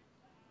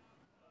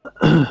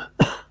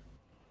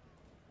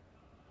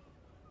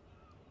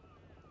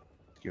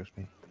 Excuse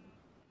me.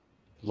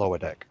 Lower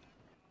deck.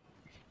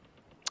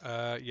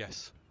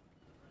 Yes.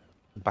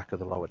 Back of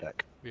the lower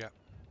deck. Yeah.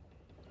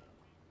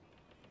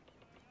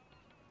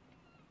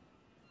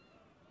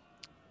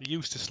 He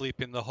used to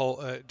sleep in the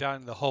hole,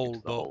 down in the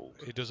hold, but hold.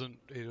 he doesn't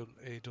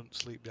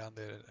sleep down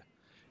there.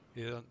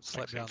 He doesn't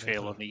sleep Makes him down there.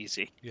 feel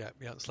uneasy. Yeah,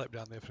 he hasn't slept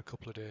down there for a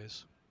couple of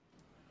days.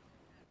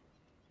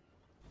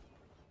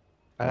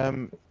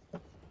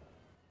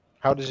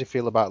 How does he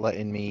feel about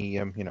letting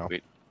me,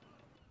 Wait.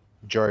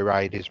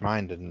 joyride his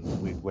mind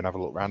and we can have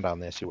a look around down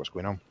there, see what's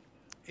going on?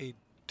 He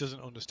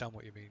doesn't understand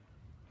what you mean.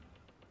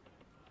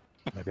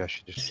 Maybe I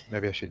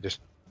should just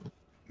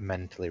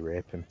mentally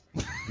rape him.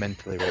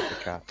 Mentally rape the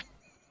cat.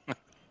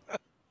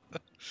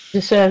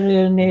 This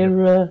area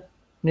near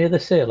the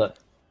sailor.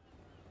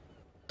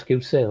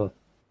 Rescue sailor.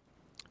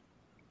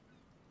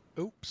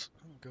 Oops.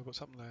 Oh God, what's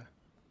happened there?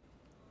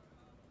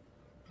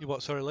 You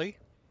what? Sorry, Lee.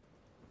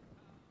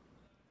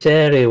 This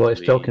area what he's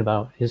The- talking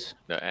about is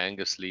No,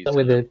 Angus Lee's that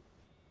with the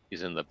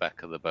he's in the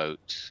back of the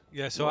boat.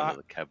 Yeah. in So one of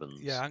the cabins.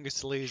 yeah,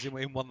 Angus Lee is in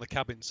one of the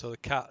cabins. So the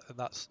cat, and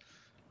that's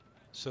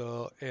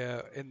so.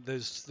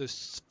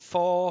 There's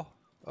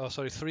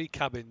 3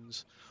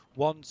 cabins.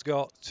 One's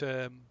got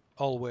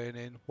Olwain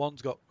in.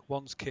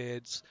 One's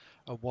Cade's,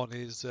 and one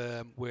is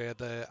where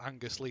the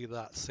Angus Lee,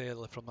 that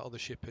sailor from the other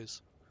ship,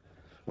 is.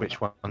 Which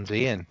one's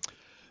he in?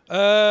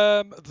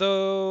 The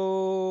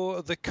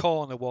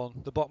corner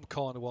one, the bottom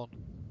corner one.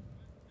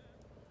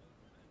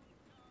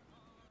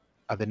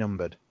 Are they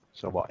numbered?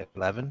 So what,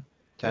 11?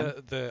 10?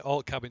 The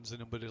all cabins are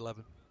numbered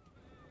 11.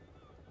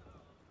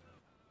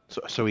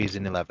 So he's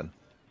in 11.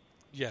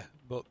 Yeah,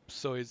 but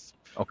so is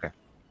Okay.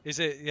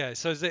 it? Yeah,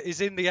 so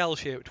is in the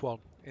L-shaped one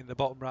in the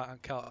bottom right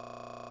hand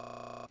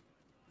corner.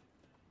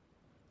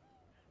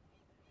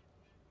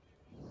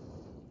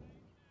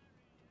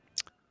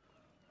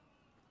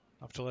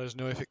 Have to let us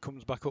know if it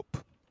comes back up,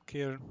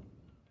 Kieran.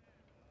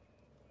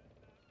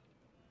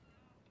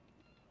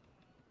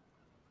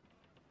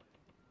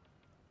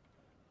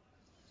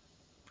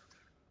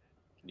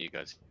 Can you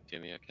guys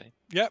hear me okay?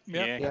 Yep.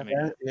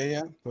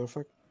 Yeah,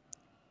 perfect.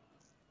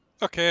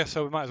 Okay,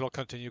 so we might as well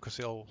continue because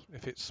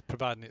if it's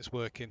providing it's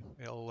working,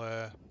 it'll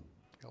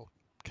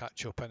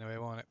catch up anyway,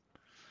 won't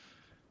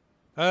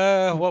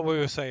it? What we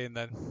were saying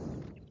then.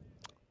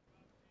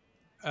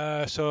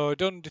 So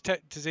done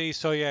detect disease.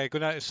 So yeah,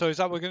 so is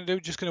that what we're gonna do?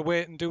 Just gonna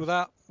wait and do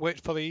that.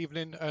 Wait for the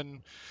evening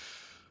and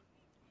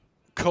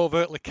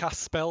covertly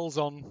cast spells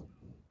on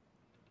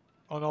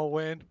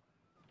Olwain.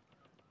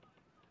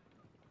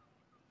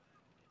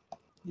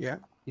 Yeah.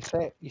 You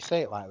say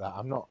it like that.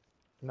 I'm not.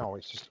 No,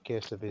 it's just a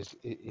case of his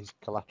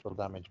collateral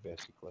damage,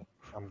 basically.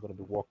 I'm going to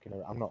be walking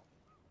around.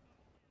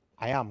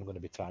 I am going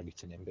to be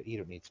targeting him, but you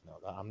don't need to know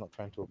that. I'm not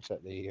trying to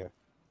upset the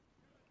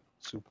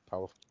super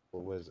powerful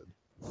wizard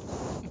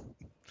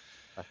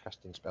by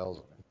casting spells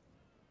on him.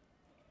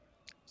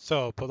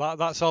 So, but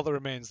that's all that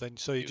remains then.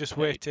 So you're You just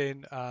okay?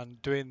 waiting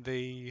and doing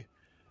the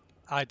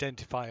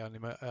identify on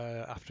him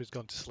after he's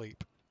gone to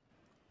sleep.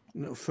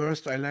 No,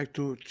 first, I like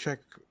to check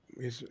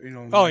his,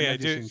 Oh my yeah,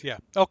 medicine. yeah.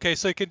 Okay,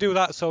 so you can do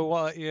that.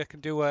 So you can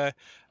do a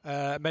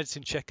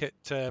medicine check at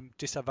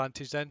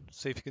disadvantage then.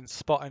 See if you can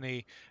spot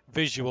any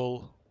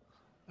visual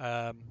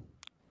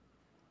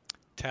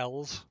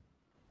tells.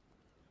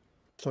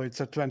 So it's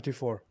a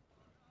 24.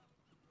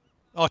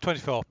 Oh,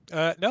 24.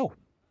 No,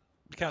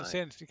 you can't see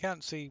Nine. anything. You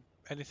can't see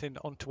anything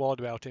untoward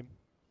about him.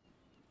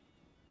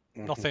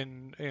 Mhm.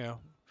 Nothing,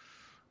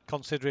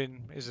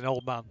 considering he's an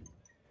old man.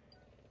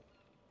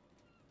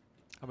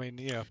 I mean,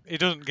 he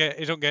don't get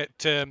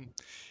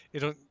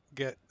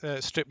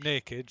stripped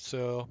naked,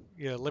 so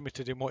you're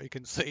limited in what you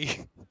can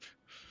see.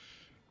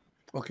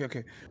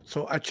 Okay.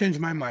 So I changed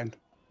my mind.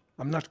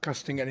 I'm not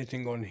casting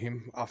anything on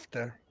him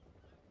after.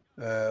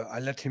 I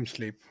let him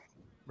sleep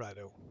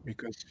Righto.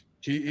 because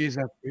he's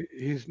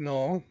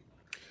no.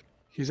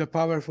 He's a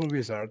powerful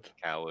wizard.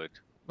 Coward.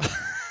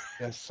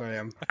 Yes, I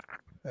am.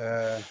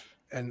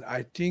 And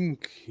I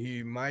think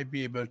he might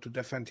be able to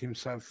defend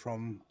himself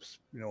from,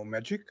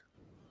 magic.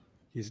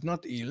 He's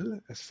not ill,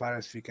 as far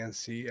as we can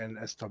see and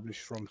establish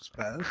from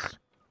spells.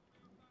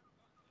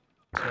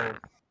 So,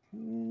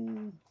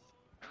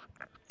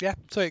 Yeah,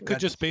 so it could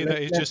just be that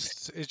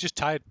he's just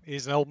tired.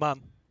 He's an old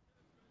man.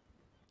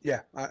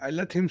 yeah, I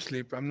let him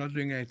sleep. I'm not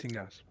doing anything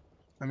else.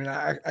 I mean,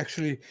 I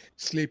actually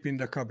sleep in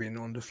the cabin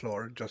on the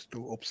floor just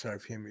to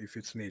observe him if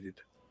it's needed.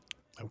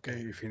 Okay,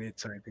 if he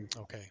needs anything.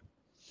 Okay.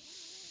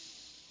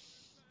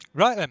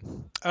 Right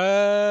then.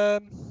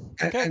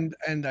 Okay.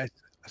 And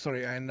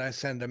I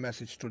send a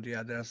message to the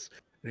others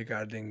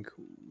regarding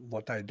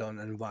what I done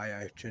and why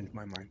I changed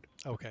my mind.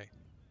 Okay.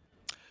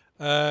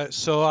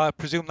 So I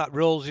presume that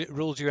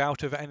rules you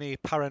out of any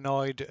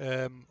paranoid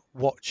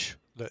watch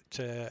that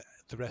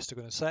the rest are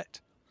going to set.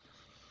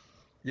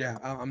 Yeah,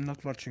 I'm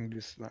not watching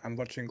this. I'm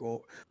watching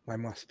my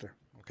master.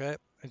 Okay.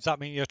 Does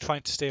that mean you're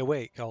trying to stay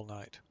awake all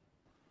night?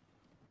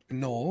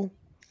 No.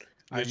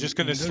 You're just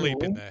going to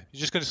sleep in there.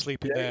 You're just going to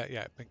sleep in there,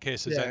 yeah, in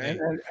case there's any.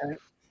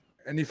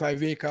 And if I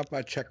wake up,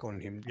 I check on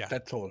him. Yeah.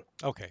 That's all.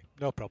 Okay,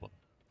 no problem.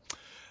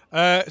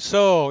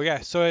 So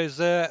is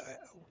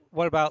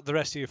what about the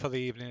rest of you for the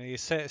evening? Are you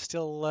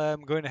still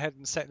going ahead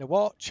and setting a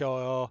watch,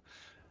 or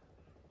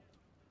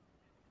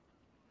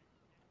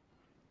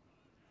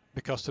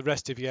because the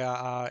rest of you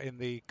are in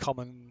the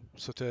common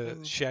sort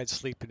of shared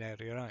sleeping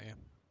area, aren't you?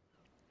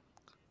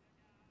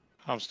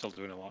 I'm still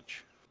doing a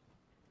watch.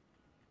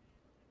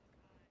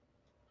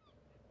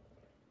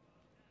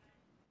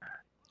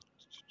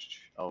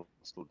 I'll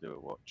still do a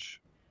watch.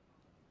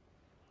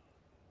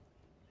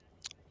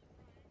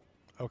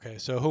 Okay,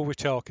 so who are we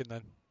talking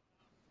then?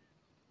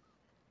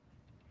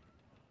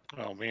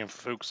 Well, me and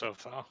Fook so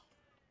far.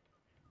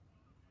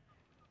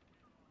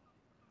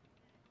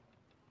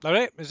 All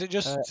right, is it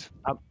just?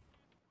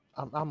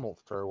 I'm up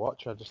for a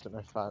watch. I just don't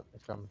know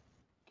if I'm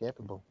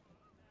capable.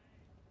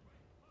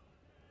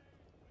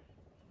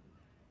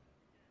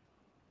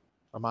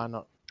 Am I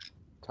not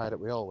tied up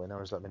with Olwain, or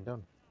has that been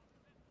done?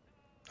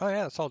 Oh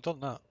yeah, it's all done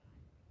that.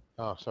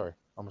 Oh, sorry,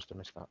 I must have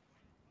missed that.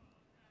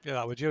 Yeah,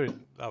 that were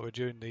during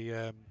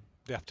the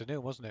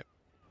afternoon, wasn't it?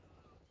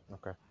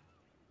 Okay.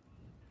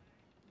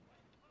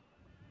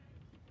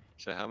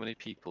 So how many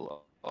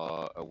people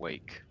are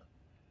awake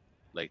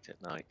late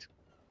at night?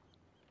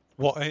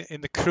 What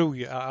in the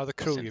crew? Are the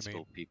crew? Sensible You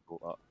mean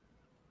people are.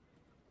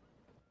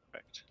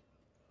 Correct.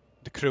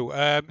 the crew?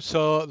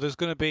 So there's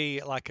going to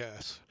be like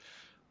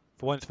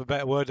for want of a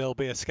better word, there'll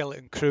be a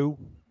skeleton crew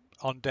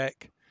on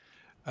deck,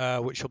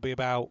 which will be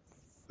about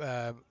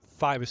 5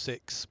 or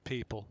 6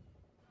 people,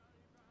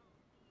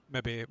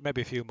 maybe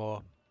a few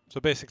more. So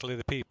basically,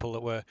 the people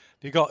that were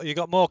you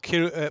got more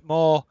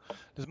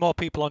there's more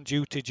people on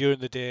duty during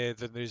the day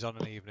than there is on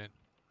an evening.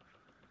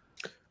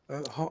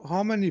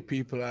 How many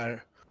people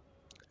are?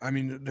 I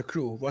mean, the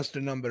crew. What's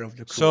the number of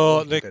the crew?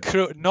 So the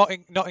crew, not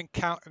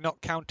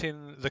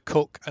counting the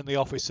cook and the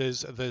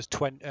officers. There's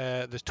 20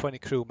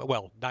 crew.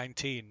 Well,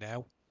 19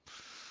 now.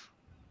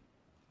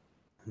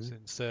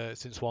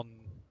 Since one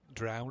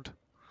drowned.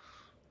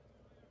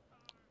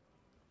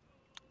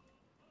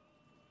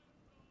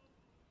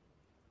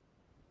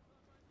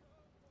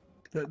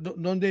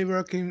 Don't they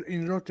work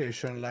in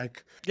rotation?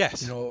 Like,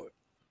 yes,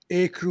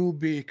 A crew,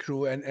 B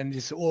crew, and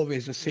it's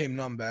always the same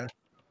number.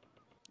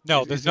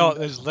 No, there's not.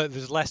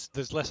 There's less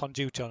on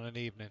duty on an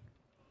evening.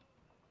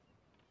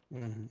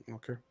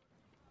 Okay.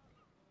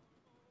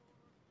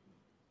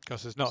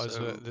 Because there's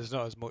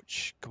not as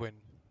much going.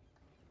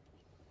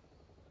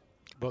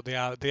 But they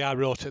are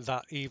rotated.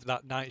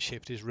 That night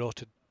shift is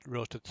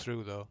rotated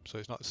through though, so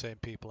it's not the same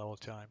people all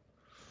the time.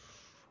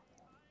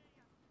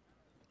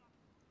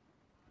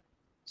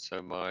 So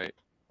my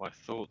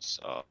thoughts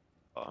are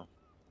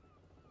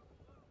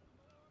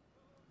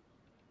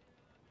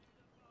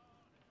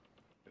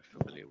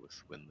familiar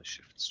with when the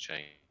shifts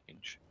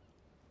change.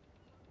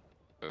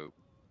 So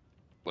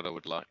what I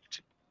would like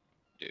to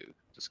do,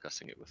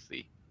 discussing it with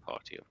the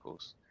party, of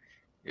course,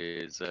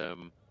 is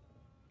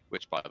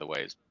which by the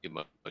way is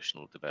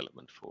emotional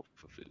development for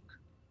Fook,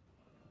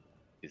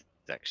 is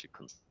actually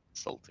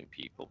consulting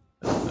people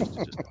as opposed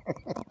to just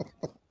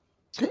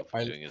sort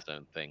of doing his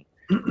own thing.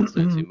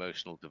 So it's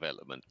emotional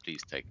development.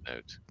 Please take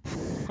note.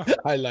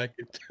 I like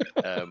it.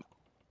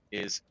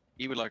 Is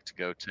he would like to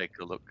go take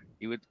a look.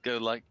 He would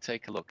go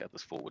take a look at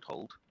this forward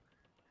hold,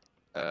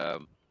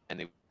 and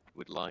he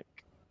would like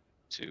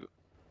to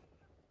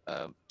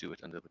do it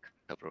under the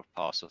cover of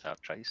Pass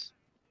Without Trace,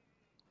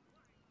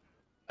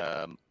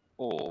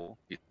 or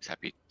he's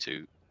happy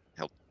to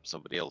help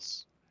somebody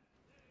else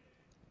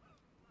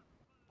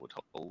would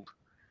hold,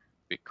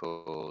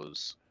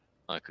 because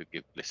I could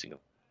give Blessing of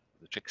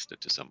the Trickster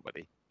to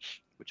somebody,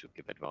 which would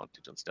give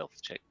advantage on stealth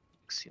checks,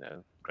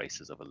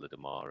 Graces of a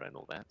Lidamar and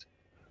all that.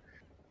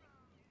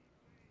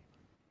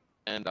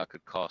 And I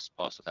could cast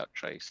Pass Without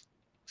Trace,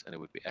 and it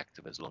would be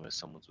active as long as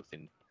someone's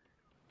within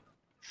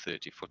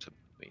 30 foot of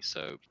me.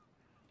 So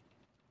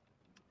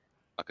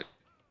I could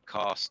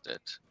cast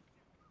it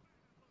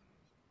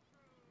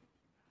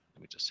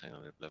Let me just hang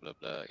on. Blah blah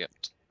blah. Yep.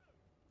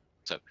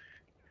 So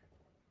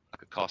I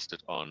could cast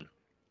it on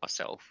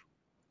myself,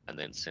 and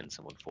then send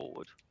someone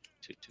forward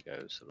to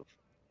go sort of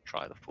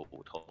try the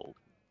forward hold,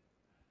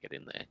 get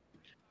in there.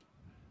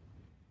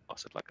 I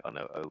said like I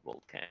know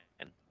Obold can.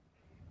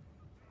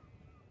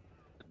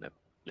 No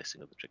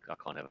blessing of the trick. I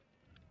can't have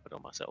it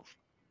on myself.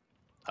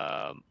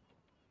 And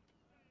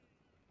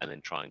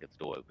then try and get the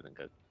door open and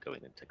go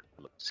in and take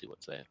a look to see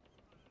what's there.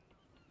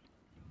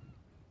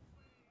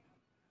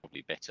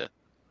 Probably better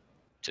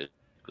to,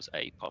 because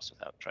A, pass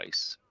without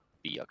trace,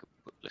 B, I could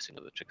put blessing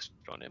of the trickster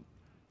on him.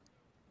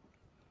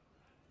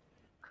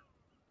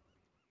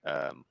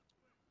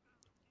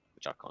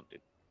 Which I can't do.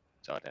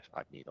 So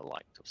I'd need a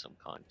light of some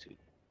kind to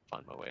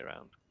find my way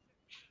around.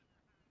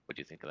 What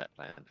do you think of that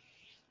plan?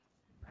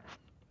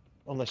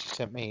 Unless you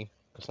sent me,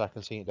 because I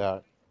can see it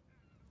dark.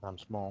 I'm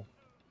small.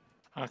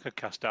 I could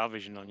cast Dark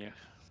Vision on you.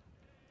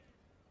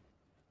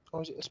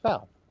 Oh, is it a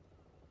spell?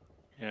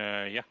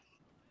 Yeah.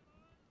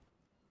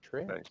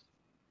 True. Okay.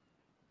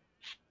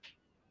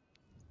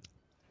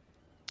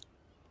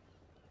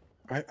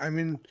 I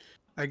mean,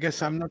 I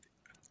guess I'm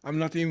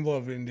not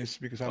involved in this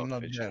because I'm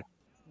not there.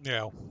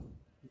 No.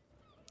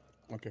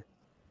 Okay.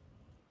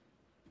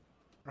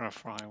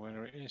 Rough Rye,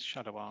 where it is,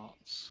 Shadow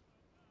Arts.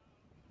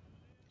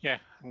 Yeah,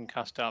 I can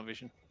cast Dark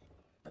Vision.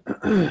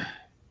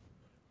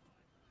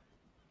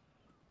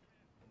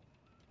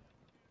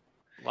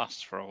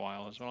 Lasts for a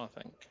while as well, I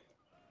think.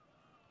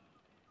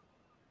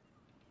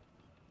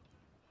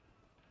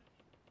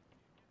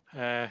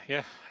 Yeah,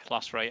 it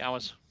lasts for 8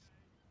 hours.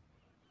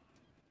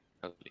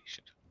 Holy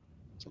shit.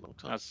 It's a long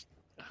time.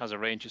 Has a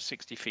range of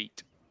 60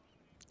 feet.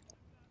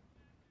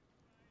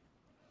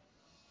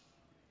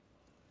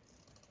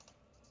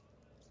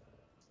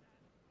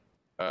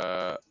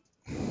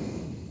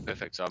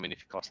 Perfect. So I mean, if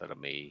you cast that on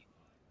me,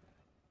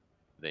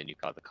 then you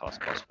can either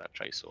cast Pass Without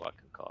Trace or I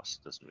can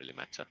cast. Doesn't really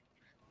matter.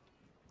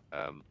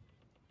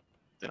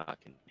 Then I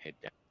can head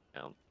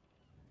down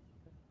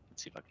and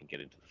see if I can get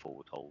into the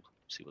forward hold.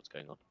 See what's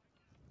going on.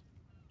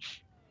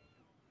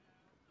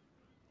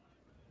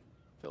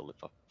 Bill,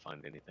 if I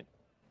find anything.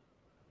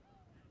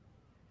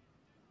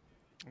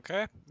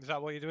 Okay. Is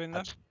that what you're doing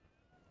then? As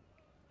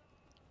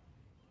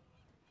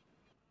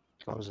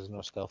long as there's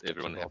no stealth.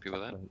 Everyone happy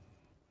with that?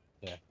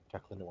 Yeah,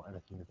 Takklin don't want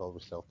anything involved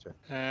with stealth too.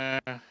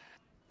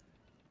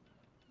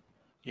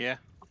 Yeah.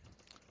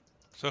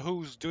 So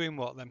who's doing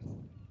what then?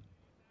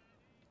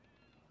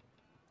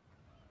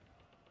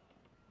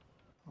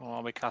 Well,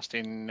 I'll be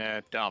casting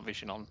Dark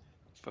Vision on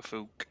for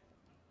Fook.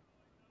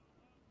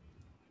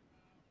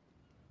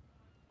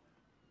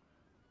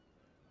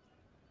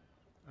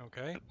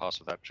 Okay. And Pass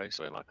Without Trace,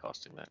 or am I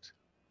casting that?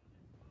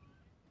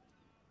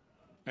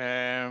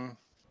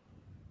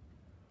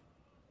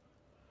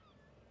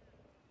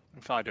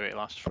 If I do it, it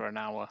lasts for an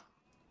hour.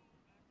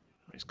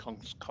 It's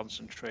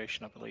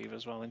concentration, I believe,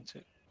 as well, isn't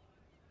it?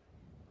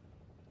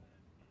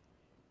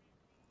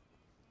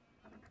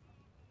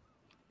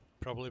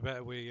 Probably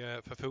better we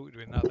for Fook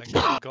doing that then.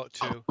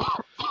 'Cause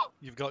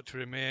you've got to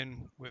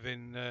remain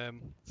within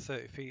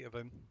 30 feet of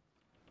him,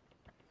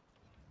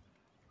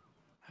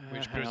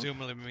 which Hang on.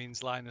 presumably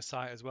means line of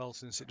sight as well,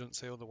 since it doesn't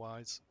say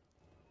otherwise.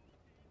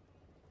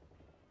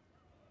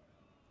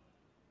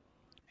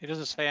 It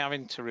doesn't say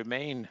having to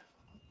remain.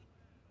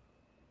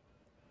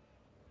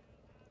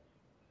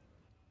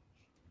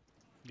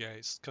 Yeah,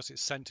 it's because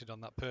it's centered on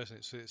that person.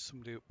 It's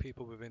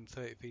people within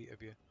 30 feet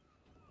of you.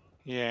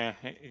 Yeah,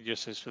 it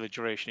just says for the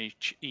duration,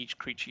 each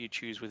creature you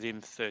choose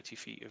within 30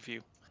 feet of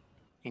you,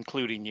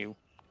 including you,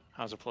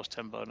 has a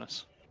 +10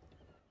 bonus.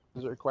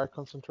 Does it require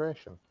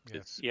concentration?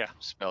 Yeah. Yeah.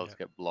 Spells Yeah.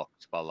 get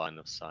blocked by line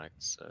of sight,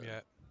 so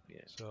Yeah.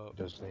 yeah. So It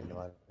does need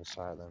line of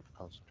sight then for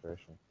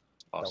concentration.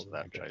 Pass would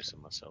Without be good. Trace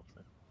on myself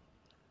then.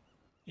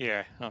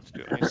 Yeah, I have to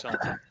do it myself.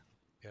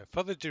 yeah,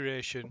 for the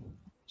duration.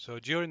 So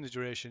during the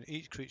duration,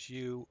 each creature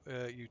you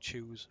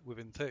choose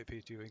within 30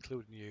 feet of you,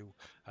 including you,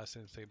 has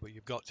anything, but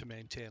you've got to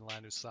maintain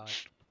line of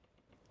sight.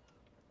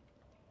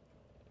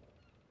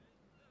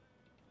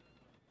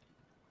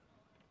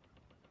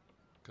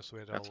 Because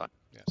we're That's all fine.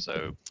 yeah.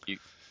 So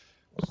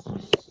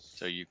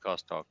you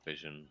cast Dark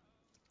Vision.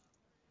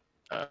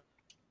 I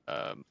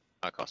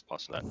cast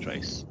Pass Without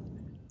Trace,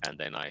 and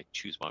then I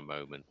choose my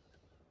moment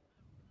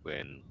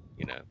when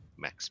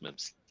maximum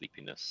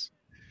sleepiness,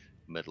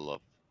 middle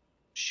of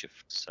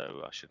shift.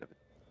 So I should have.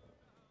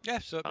 Yeah,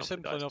 so it'd be Found the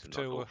simple guys enough to knock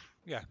to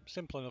off.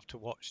 simple enough to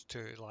watch,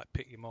 to like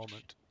pick your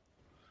moment,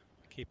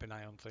 keep an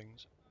eye on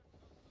things.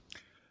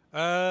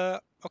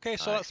 Okay,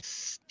 so I that's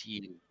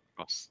steal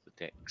across the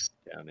decks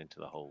down into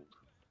the hold.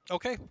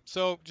 okay.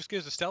 So just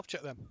give us a stealth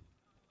check then.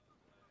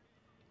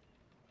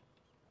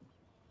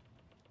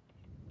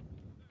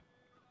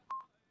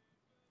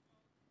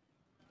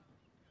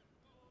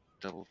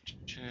 Double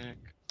check.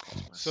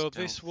 So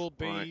this Stealth, will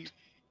be, right.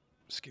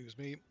 excuse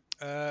me,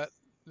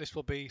 this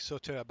will be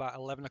sort of about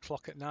 11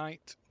 o'clock at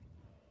night.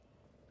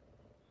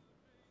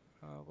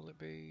 Will it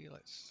be?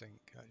 Let's think.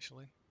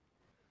 Actually,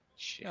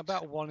 Shit.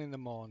 about 1 in the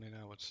morning,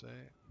 I would say.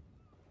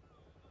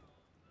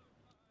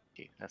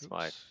 unlucky. That's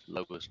my Oops.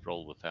 lowest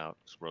roll without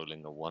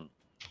rolling a 1.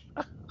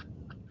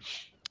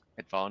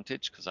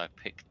 Advantage, because I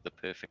picked the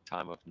perfect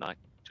time of night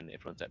when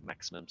everyone's at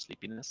maximum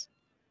sleepiness.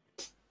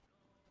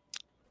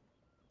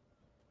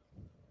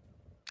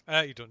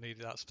 You don't need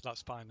it.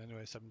 That's fine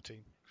anyway. 17.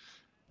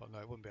 But no,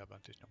 it wouldn't be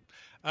advantage.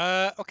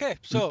 No. Okay,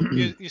 so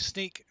you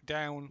sneak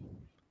down,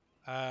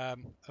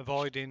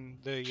 avoiding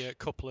the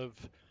couple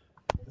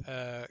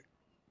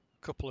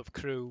of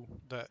crew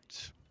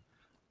that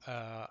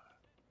are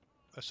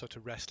sort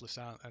of restless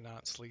and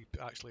aren't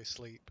actually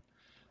asleep.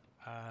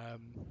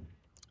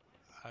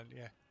 And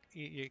yeah,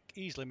 you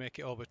easily make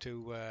it over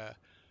to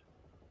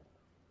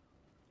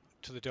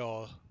the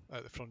door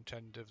at the front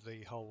end of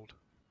the hold.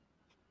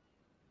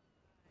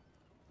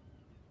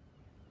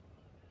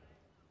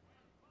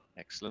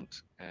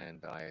 Excellent.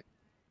 And I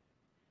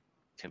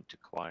attempt to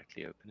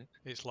quietly open it.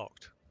 It's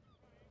locked.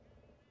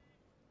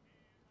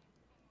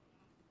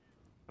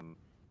 I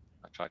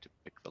try to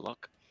pick the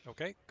lock.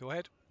 Okay, go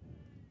ahead.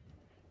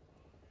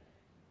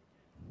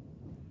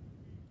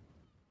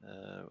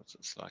 What's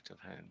a sleight of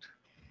hand?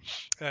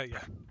 Yeah.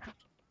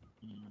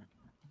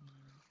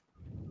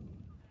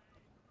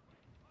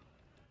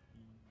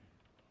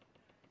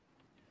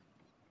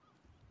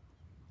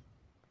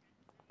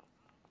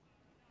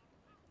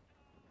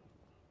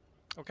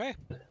 Okay,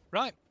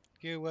 right.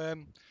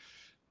 You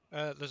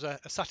there's a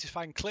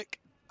satisfying click,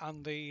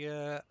 and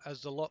the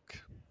as the lock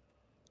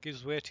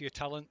gives way to your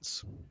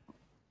talents.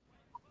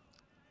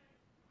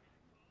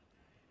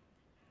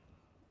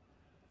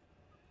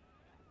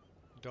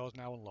 The door's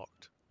now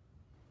unlocked.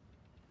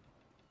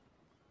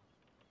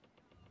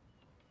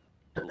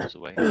 Tools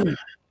away.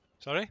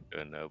 Sorry?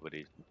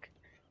 Nobody.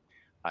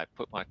 I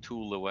put my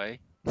tool away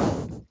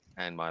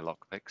and my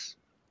lockpicks.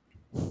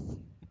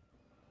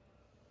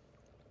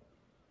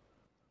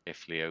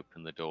 Carefully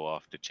open the door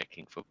after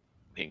checking for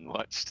being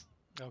watched.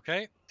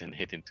 Okay, Then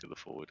head into the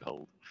forward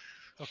hold.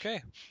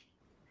 okay.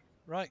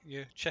 Right,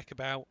 you check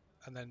about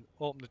and then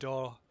open the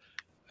door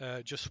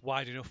just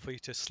wide enough for you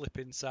to slip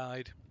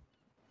inside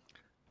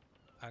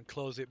and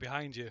close it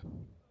behind you.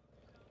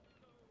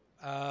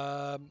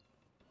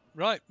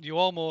 Right, you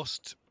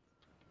almost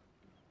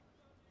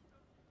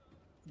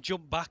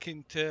jump back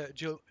into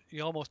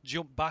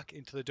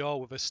the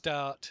door with a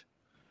start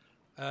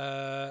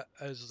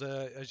as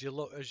you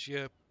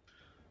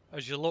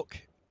look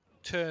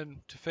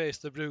turn to face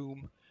the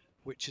room,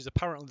 which is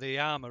apparently the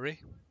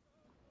armory,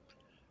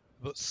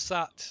 but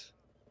sat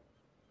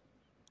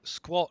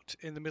squat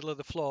in the middle of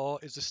the floor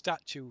is a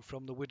statue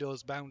from the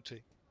Widow's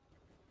Bounty.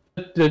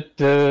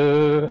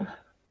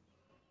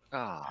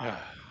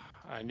 Ah,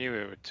 I knew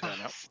it would turn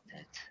up.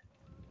 bastard.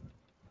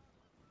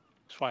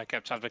 That's why I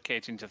kept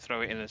advocating to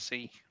throw it in the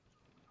sea.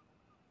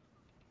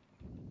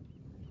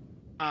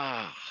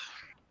 Ah.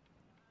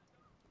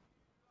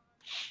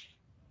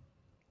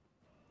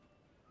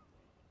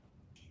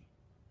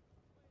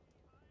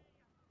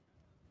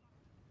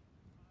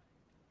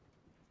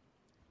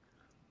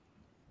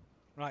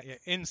 Right, you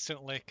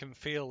instantly can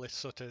feel this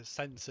sort of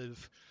sense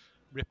of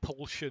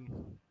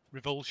revulsion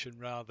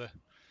rather.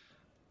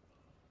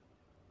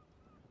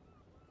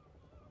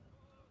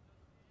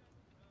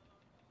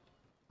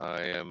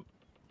 I am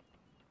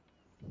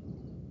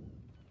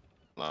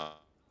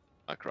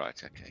like,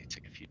 right, okay,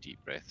 take a few deep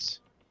breaths.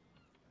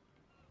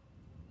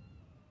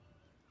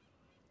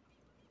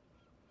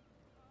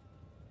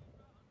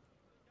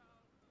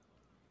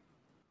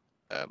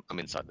 I'm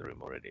inside the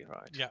room already,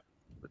 right? Yeah.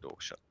 The door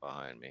shut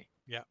behind me.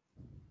 Yeah.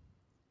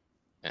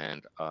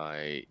 And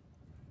I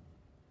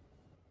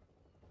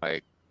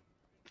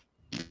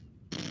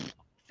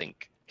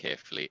think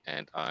carefully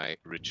and I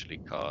ritually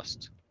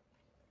cast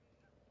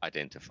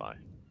Identify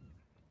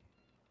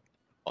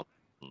on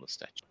the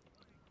statue.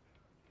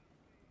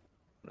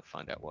 I'm going to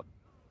find out what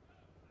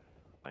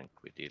rank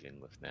we're dealing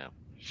with now.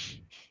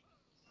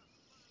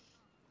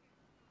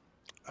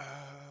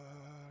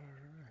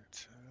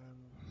 Right.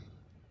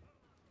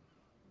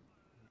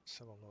 Let's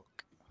have a look.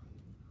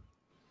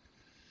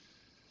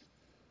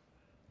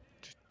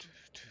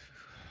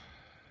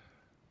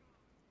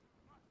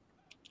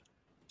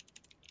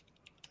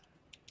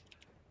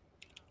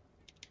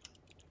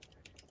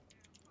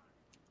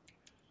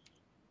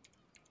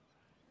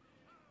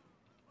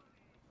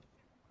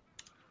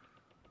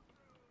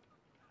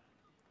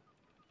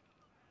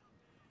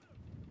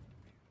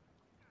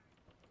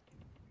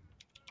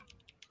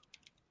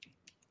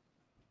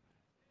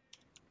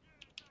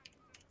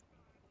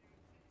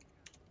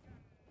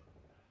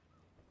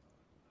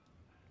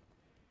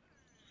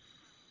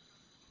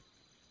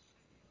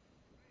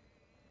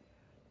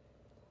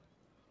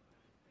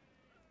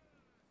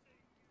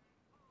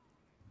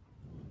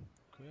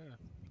 Okay.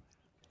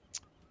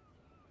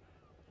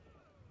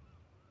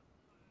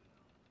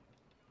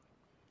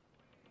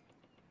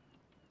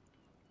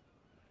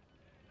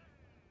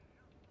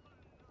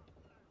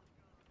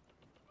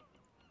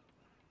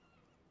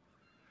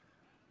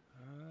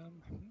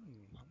 I'm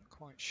not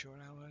quite sure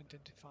how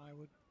Identify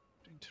would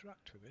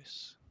interact with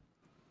this.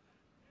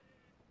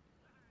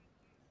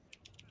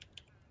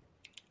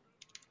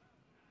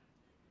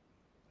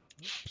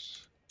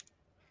 Oops.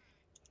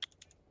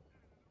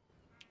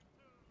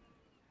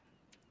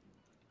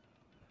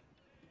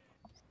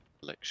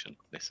 Selection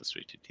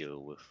necessary to deal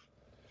with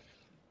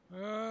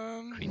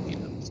Um, creepy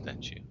little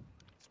statue.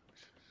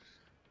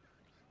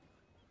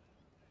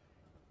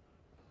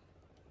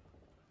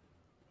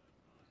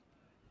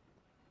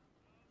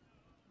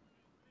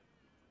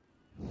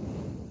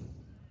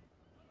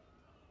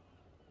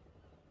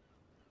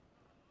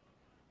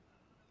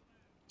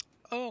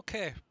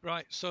 Okay,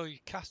 right. So you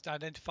cast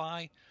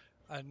Identify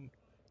and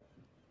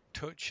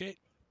touch it,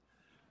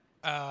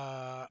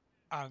 and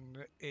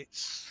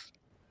it's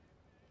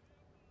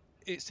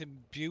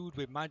imbued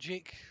with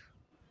magic,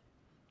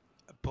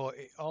 but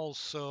it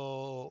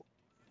also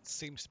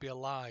seems to be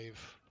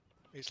alive.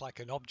 It's like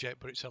an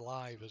object, but it's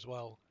alive as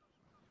well.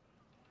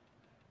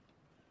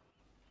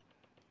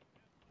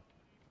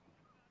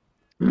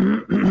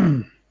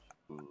 Oh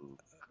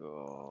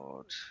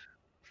God.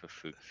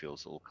 Food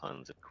feels all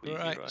kinds of queasy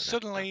Right. right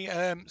Suddenly,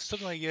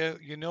 suddenly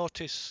you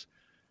notice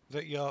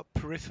that your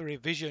periphery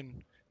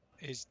vision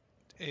is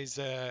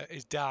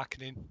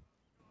darkening,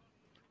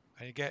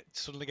 and you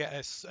suddenly get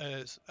a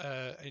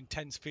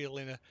intense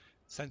feeling, a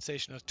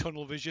sensation of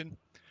tunnel vision,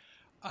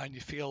 and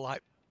you feel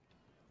like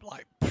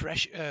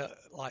pressure,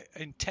 like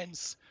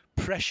intense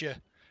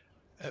pressure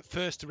at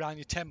first around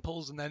your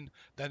temples, and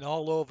then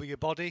all over your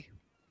body.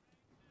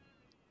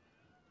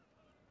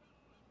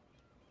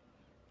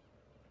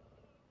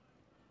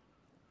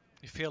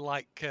 You feel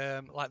like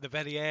the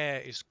very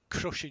air is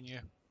crushing you.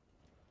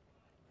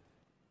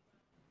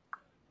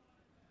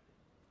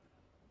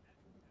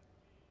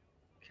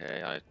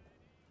 Okay,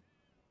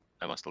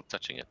 am I still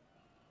touching it?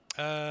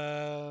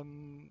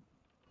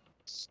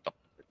 Stop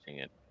touching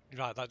it.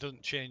 Right, that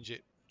doesn't change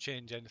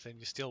anything.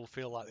 You still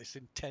feel like this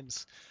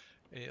intense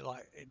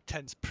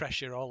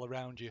pressure all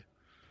around you.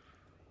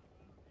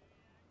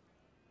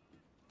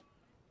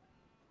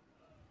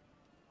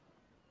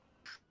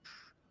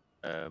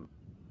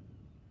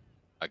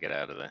 I get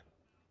out of there.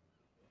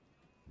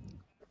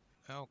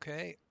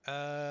 Okay.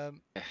 Right,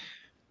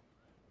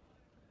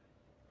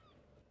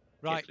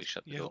 Carefully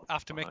shut the you door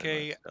have to make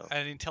behind myself.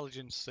 an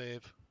intelligence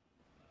save.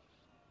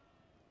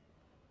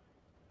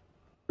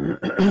 We're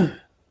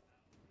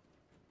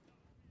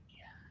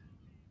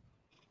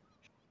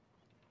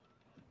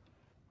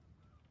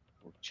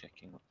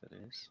checking what that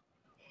is.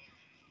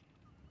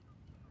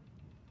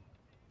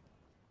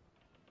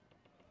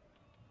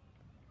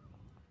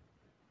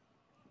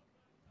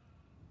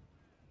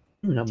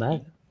 Not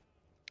bad.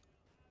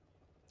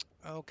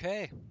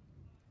 Okay.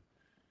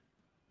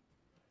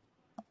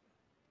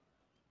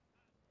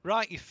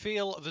 Right, you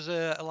feel there's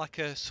a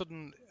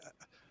sudden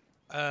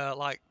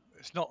like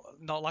it's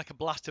not like a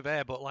blast of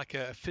air, but like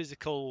a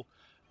physical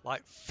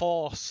like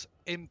force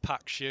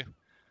impacts you.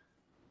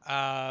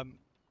 Was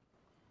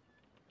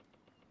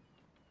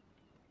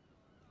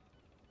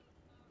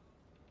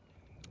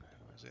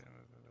it?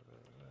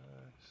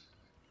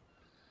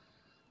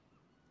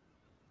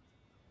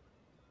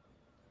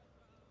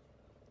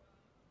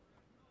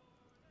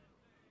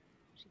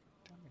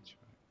 Damage,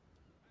 right?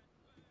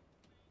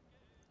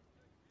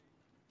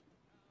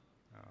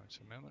 Oh, it's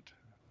a moment.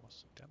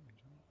 What's the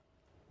damage?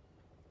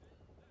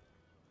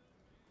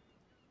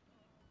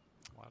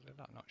 Why did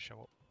that not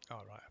show up? Oh,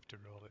 right, I have to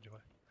roll it, do I?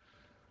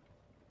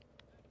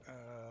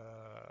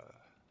 Oh,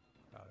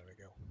 there we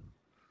go.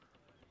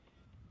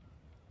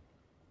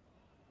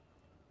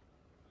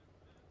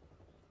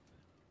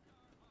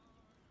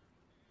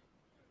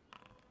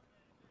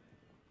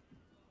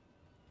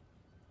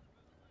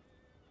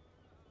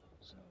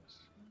 So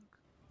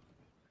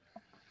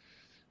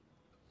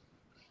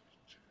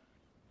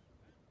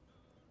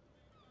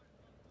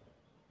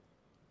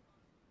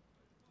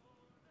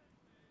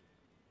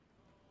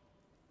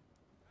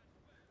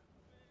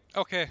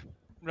okay,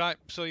 right.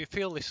 So you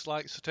feel this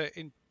like sort of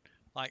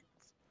like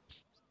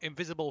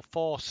invisible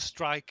force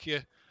strike you,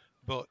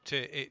 but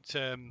you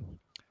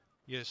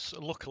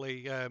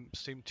luckily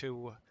seem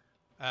to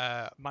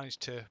manage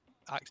to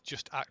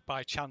act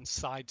by chance,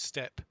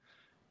 sidestep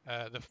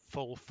the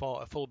full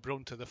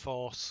brunt of the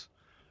force,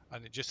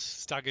 and it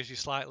just staggers you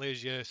slightly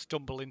as you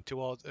stumble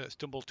towards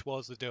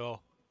the door.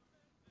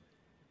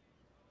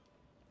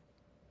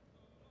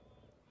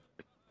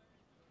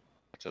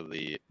 To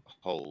the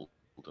hold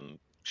and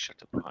shut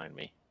it behind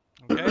me.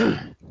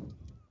 Okay.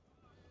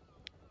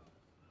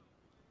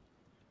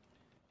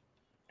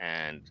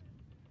 And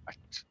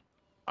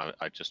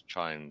I just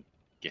try and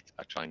get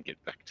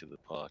back to the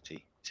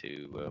party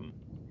to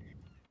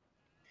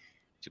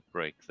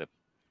break the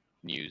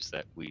news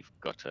that we've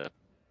got a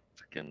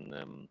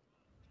freaking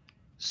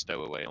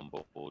stowaway on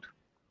board,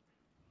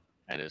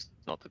 and it's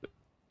not the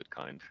good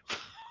kind.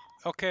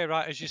 Okay,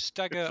 right. As you It's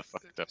stagger, the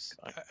fucked up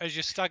kind.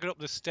 up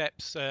the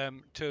steps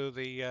to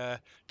the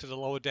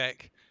lower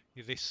deck,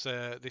 this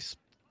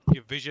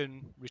your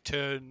vision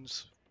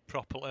returns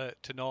proper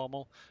to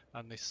normal,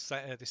 and this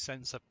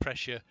sense of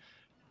pressure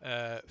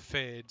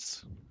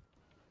fades.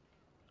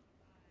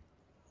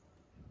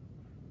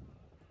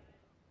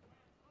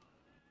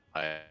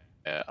 I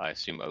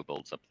assume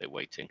Obold's up there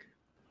waiting.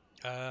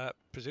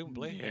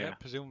 Presumably, yeah. Yeah.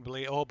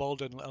 Presumably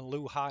Obold and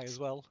Lou High as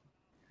well.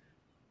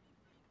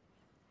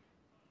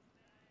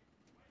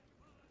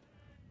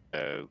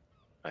 So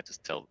I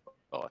tell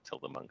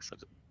the monks, I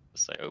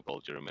just say, "Oh,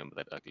 Bold, you remember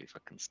that ugly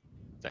fucking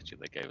statue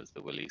they gave us,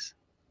 the willies?"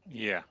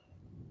 Yeah.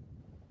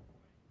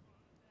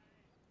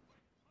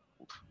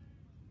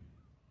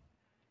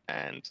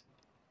 And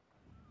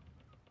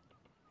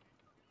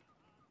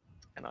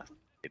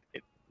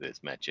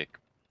there's magic,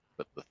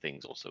 but the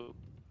thing's also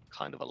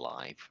kind of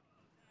alive.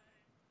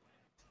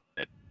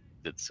 It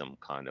did some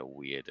kind of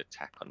weird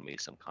attack on me,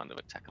 some kind of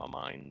attack on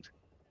my mind,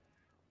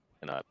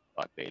 and I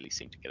barely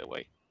seem to get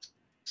away.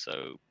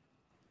 So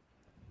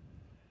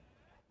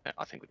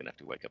I think we're gonna have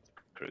to wake up the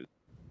crew,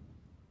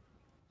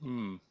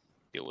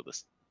 deal with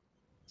this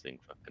thing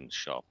fucking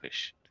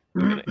sharpish.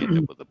 We're gonna end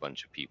up with a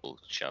bunch of people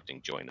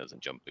shouting, "Join us!"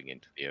 and jumping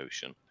into the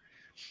ocean.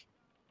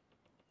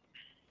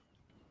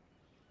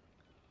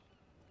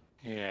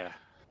 Yeah.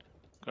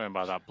 Going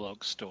by that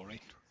bloke's story.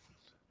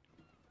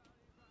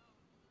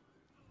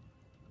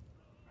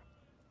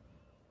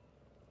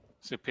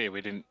 It's appear we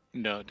didn't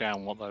note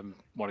down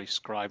what he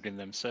scribed in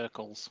them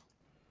circles.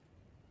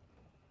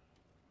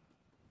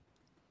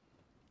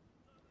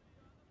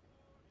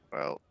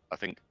 Well, I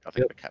think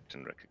Yep. the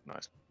captain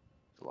recognised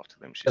a lot of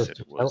them. She Goes said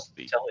to it was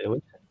the tell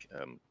you,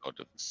 god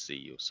of the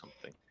sea or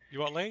something. You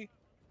want Lee?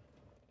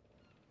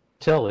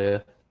 tell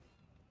you.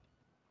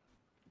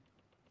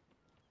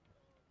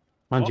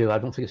 Mind What? you, I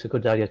don't think it's a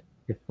good idea to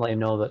let him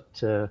know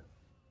that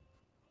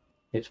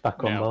it's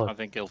back on No, board. I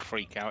think he'll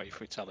freak out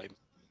if we tell him.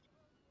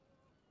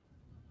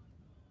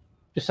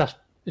 Just ask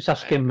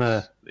him.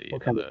 The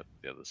what kind other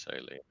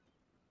sailor.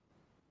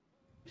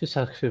 Just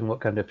ask him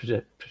what kind of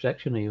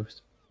protection he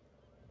used.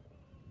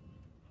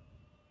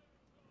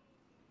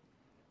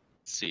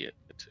 See it.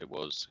 It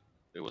was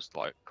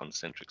like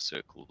concentric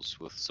circles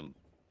with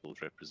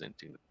symbols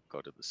representing the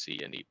god of the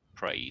sea, and he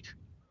prayed.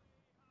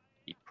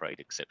 He prayed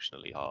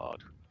exceptionally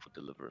hard for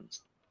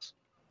deliverance.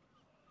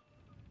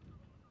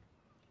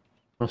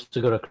 Must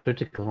have got a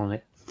critical on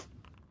it.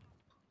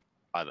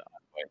 Either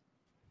way,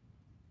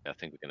 I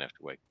think we're gonna have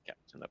to wake the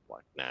captain up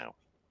like now.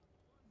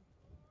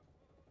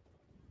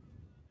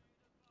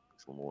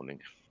 Till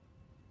morning.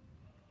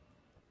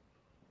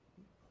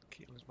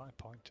 Keelan's my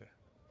pointer.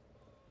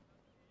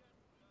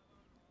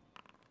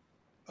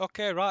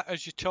 Okay, right.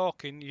 As you're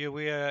talking, you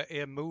hear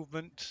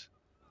movement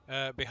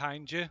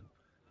behind you,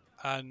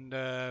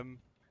 and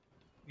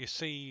you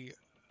see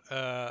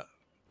about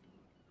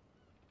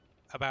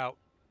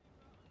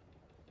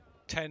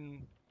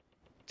 10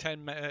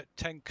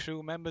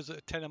 crew members,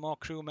 10 or more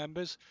crew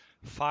members,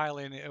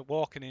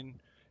 walking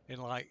in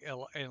like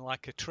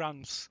a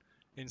trance,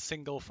 in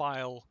single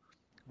file,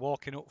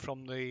 walking up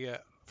from the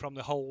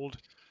hold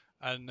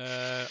and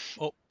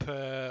up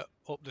the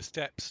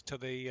steps to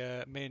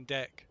the main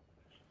deck.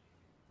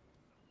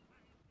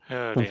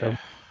 Oh Okay. dear.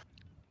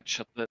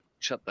 Shut the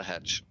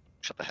hatch.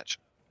 Shut the hatch.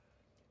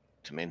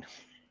 Come in.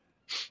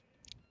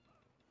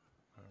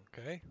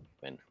 Okay.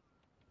 In.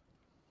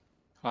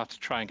 I'll have to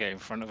try and get in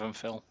front of him,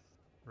 Phil.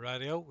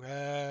 Radio.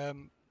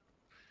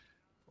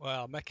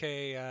 Well, make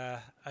a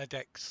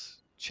dex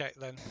check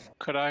then.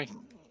 Could I,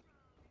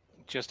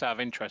 just out of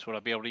interest, would I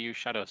be able to use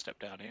Shadow Step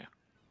down here?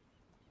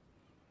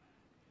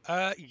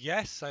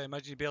 Yes, I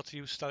imagine you'd be able to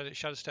use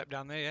shadow step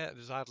down there. Yeah,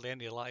 there's hardly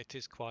any light. It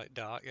is quite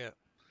dark. Yeah.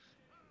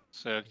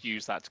 So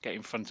use that to get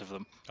in front of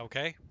them.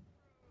 Okay.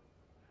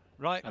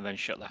 Right. And then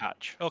shut the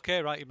hatch.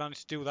 Okay. Right. You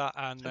managed to do that,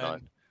 and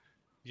Tonight.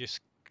 then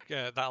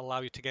that'll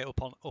allow you to get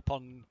up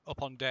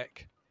on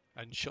deck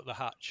and shut the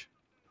hatch.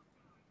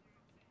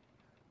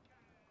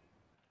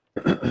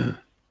 So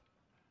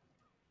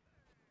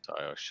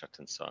I was shut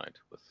inside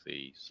with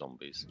the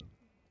zombies.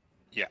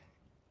 Yeah.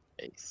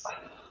 Ace.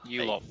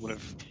 You lot would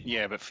have,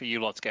 yeah, but for you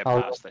lot to get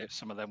Oh. past it,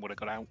 some of them would have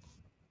got out.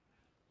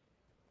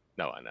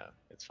 No, I know.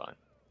 It's fine.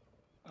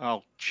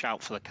 I'll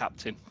shout for the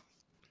captain.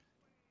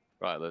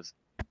 Right, Liz.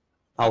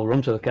 I'll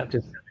run to the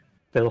captain.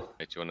 Phil.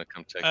 Hey, do you want to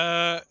come take?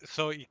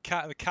 So the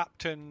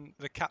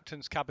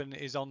captain's cabin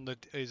is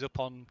up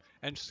on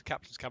entrance. The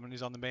captain's cabin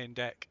is on the main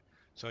deck.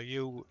 So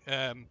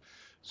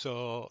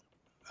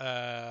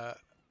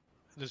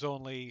there's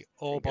only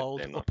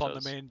Obold them, up not on the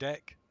us. main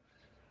deck,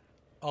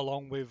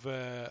 along with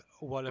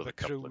whatever With a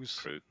couple of crews.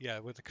 crew. Yeah,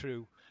 with the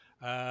crew.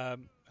 Let's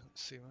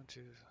see,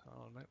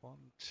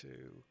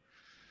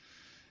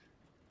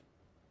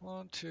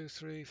 1, 2,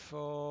 3,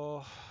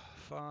 4,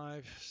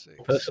 5,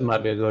 6. Person might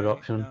be a good 7, 8,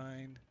 option.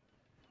 9,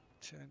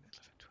 10, 11,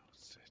 12,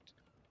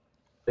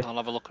 13. I'll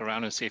have a look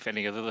around and see if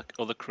any other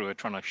crew are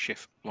trying to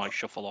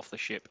shuffle off the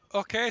ship.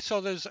 Okay,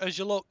 so there's as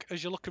you look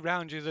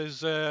around you,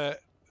 there's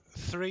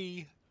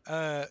three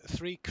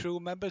crew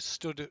members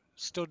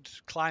stood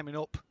climbing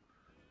up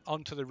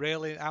onto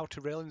the outer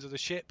railings of the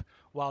ship,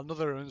 while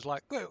another one's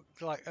got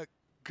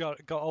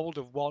hold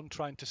of one,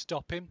 trying to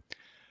stop him.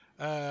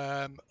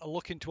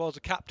 Looking towards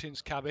the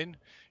captain's cabin,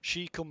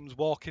 she comes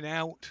walking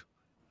out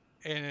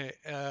in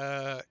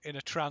a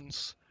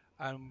trance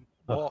and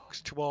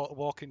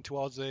walking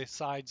towards the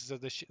sides of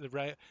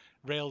the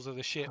rails of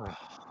the ship.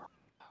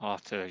 I'll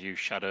have to use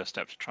shadow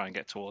step to try and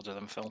get towards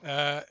them, Phil.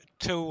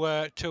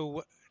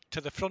 To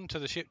the front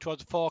of the ship,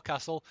 towards the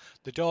forecastle.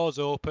 The doors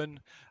open,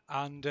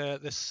 and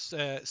this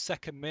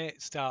second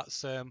mate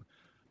starts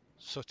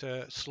sort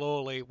of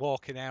slowly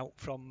walking out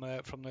from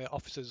the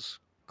officers'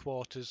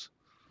 quarters.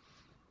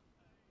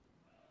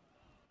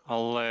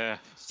 I'll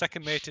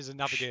Second mate is a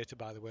navigator,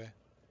 by the way.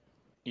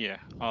 yeah,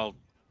 I'll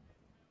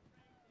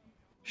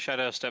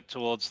shadow step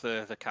towards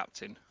the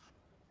captain.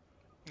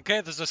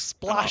 Okay, there's a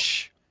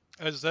splash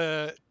as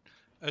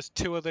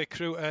two of the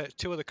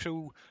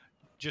crew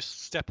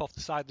just step off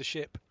the side of the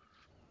ship.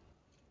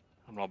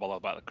 I'm not bothered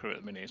about the crew at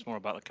the minute. It's more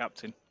about the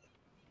captain.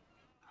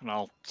 And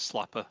I'll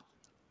slap her.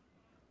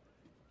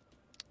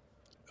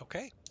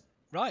 Okay,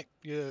 right.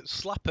 You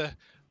slap her,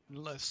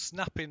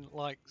 snapping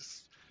like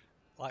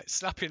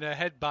snapping her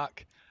head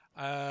back,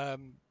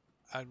 and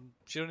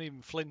she don't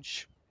even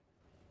flinch.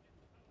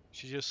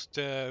 She just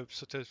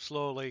sort of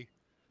slowly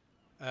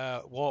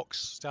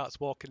starts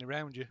walking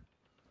around you.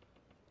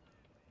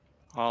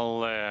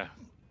 I'll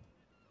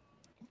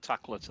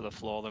tackle her to the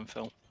floor then,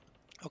 Phil.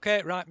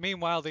 Okay, right.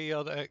 Meanwhile, the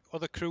other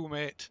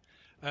crewmate,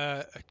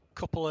 a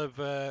couple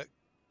of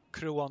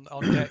crew on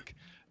deck,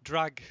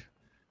 drag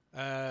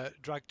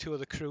two of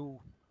the crew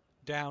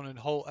down and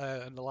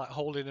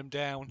holding them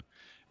down.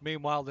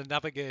 Meanwhile, the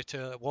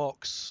navigator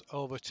walks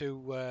over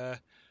to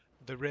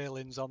the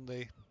railings on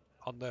the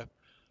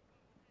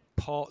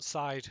port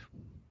side.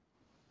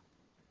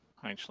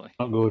 Actually,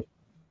 Not good.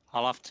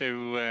 I'll have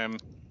to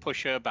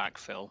push her back,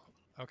 Phil,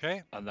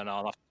 Okay. and then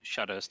I'll have to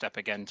shadow step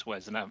again to where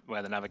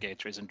the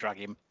navigator is and drag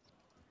him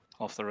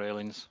off the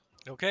railings.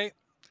 Okay.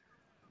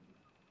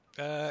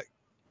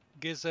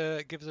 Gives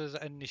us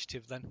an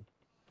initiative then,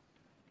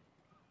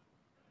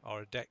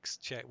 or a dex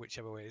check,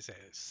 whichever way. It's the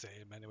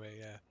same anyway.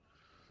 Yeah.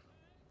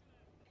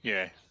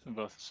 Yeah, they're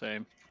both the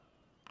same.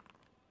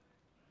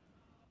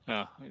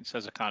 Oh, it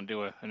says I can't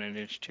do an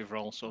initiative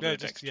roll, so Yeah, do a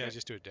dex check.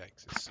 just do a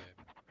dex. It's the same.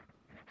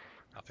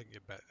 I think you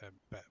bet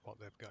what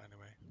they've got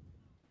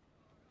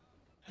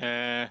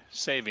anyway.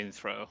 Saving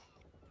throw,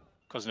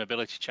 because an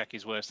ability check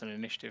is worse than an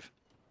initiative.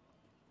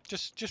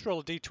 Just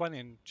roll a d20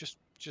 and just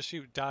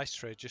shoot dice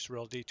trade. Just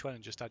roll d20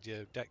 and just add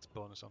your dex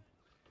bonus on.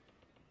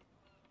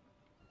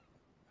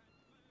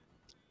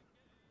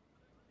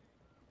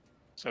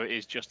 So it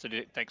is just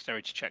a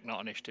dexterity check, not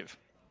initiative.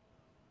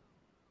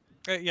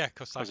 Yeah,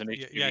 because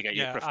initiative you get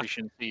your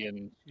proficiency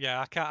and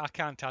yeah, I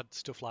can't add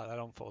stuff like that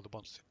on for other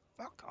monsters.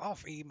 Fuck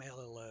off, email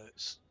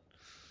alerts.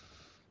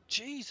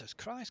 Jesus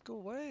Christ, go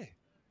away.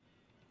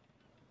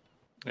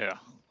 yeah,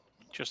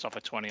 just off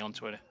a 20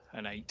 onto an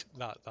 8.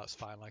 That's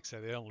fine. Like I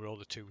said, they only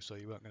rolled a 2, so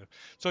you weren't gonna.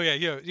 So yeah,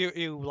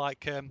 you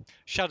like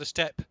shadow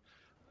step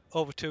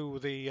over to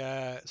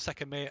the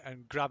second mate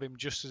and grab him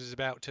just as he's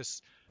about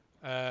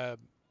to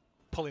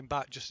pull him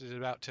back, just as he's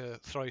about to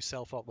throw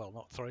himself up. Well,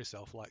 not throw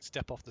himself, like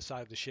step off the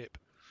side of the ship.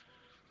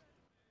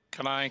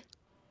 Can I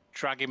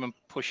drag him and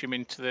push him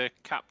into the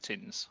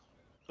captain's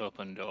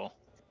open door?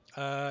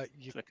 To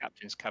the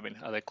captain's cabin.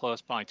 Are they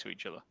close by to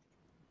each other?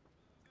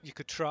 You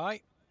could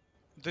try.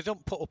 They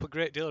don't put up a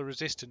great deal of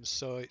resistance,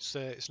 so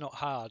it's not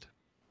hard.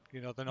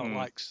 You know, they're not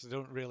like, they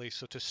don't really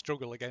sort of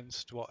struggle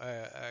against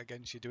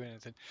against you doing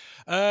anything.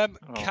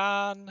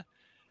 Can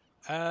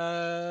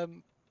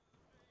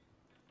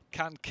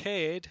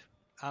Cade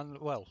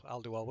and well,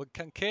 I'll do Olwain.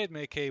 Can Cade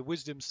make a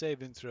wisdom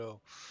saving throw?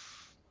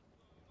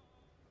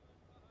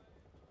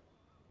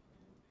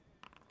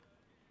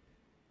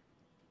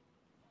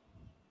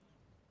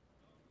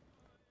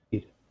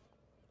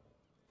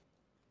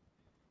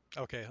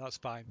 Okay, that's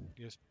fine.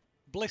 You're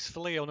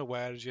blissfully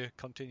unaware as you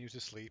continue to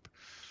sleep.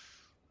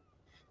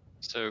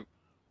 So,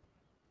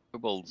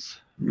 Kobolds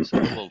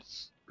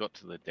got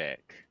to the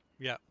deck.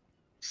 Yeah.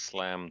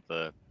 Slammed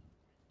the.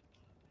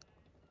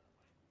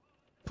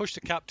 Push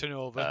the captain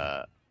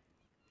over.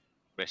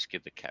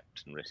 Rescued the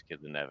captain.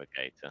 Rescued the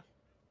navigator.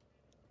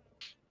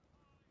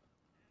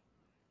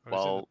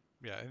 Well,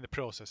 in the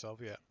process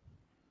of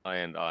I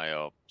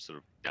are sort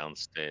of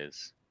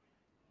downstairs.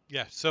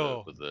 Yeah,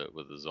 so with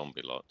the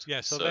zombie lot. Yeah,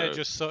 so they're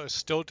just sort of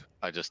stood.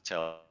 I just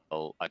tell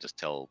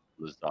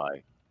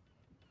Lazai,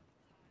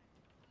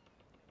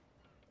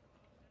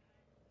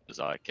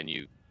 can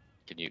you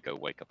go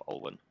wake up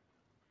Olwain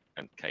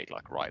and Cade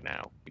like right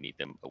now? We need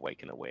them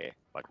awake and aware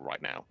like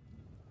right now.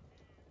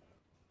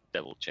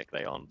 Double check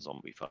they aren't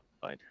zombified.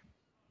 I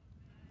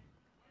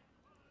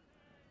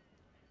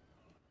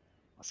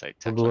say,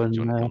 Takklin,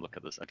 do you want to come look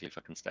at this ugly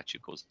fucking statue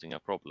causing our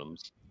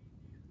problems?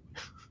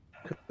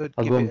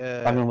 I'll go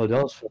bang on the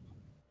doors.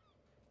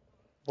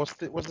 Was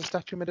the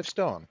statue made of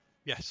stone?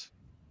 Yes.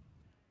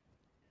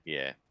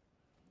 Yeah.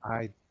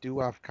 I do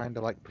have kind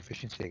of like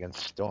proficiency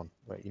against stone,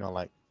 but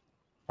like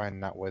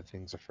finding out where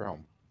things are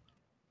from.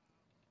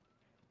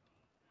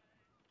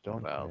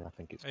 Stone, well, I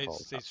think it's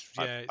called.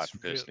 I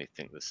personally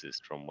think this is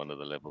from one of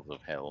the levels of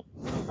hell.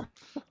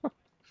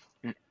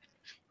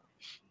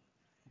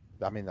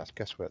 I mean, that's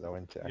guesswork though,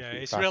 isn't it? Yeah,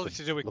 it's really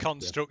to do with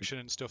construction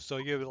and stuff. So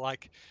you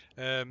like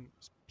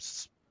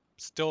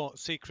stone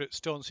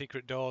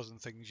secret doors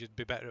and things, you'd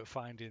be better at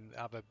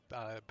have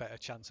a better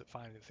chance at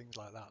finding things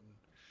like that.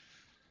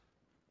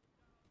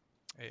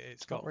 And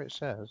it's got Not where it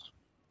says.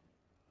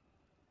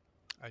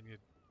 and you.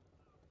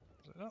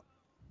 Oh,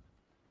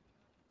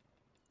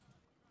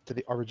 To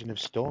the origin of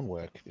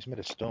stonework. If it's made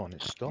of stone,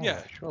 it's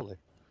stonework, Yeah. surely.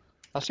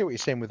 I see what you're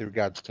saying with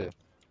regards to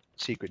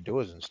secret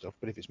doors and stuff,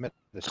 but if it's made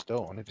of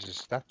stone, if it's a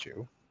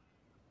statue.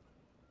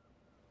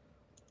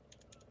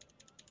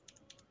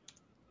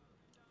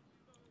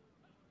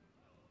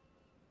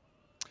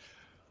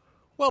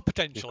 well,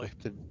 potentially.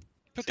 So yeah,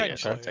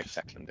 Potentially. I'll take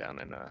Takklin down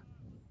and I'll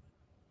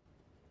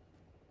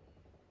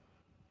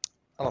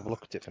have a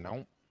look at it for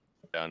now.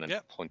 down and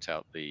Yep. point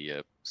out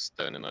the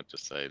stone, and I'd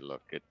just say,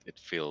 look, it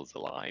feels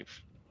alive,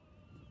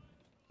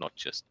 not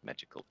just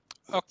magical.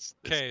 There's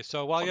Okay,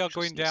 so while you're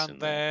going consciousness down in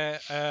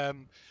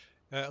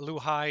there,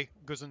 Luhai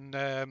goes and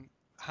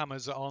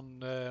hammers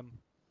on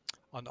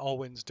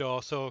Olwain's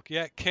door. So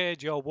yeah,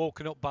 Cade, you're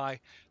woken up by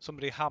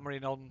somebody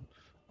hammering on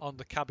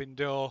the cabin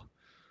door.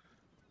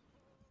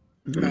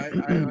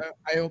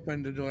 I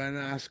open the door and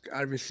ask,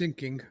 "Are we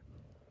sinking?"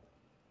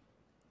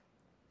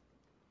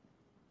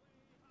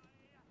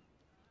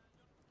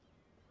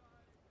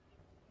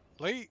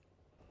 Lee,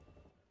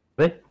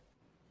 Wait,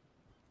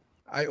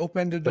 I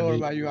open the door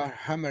you- while you are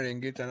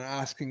hammering it and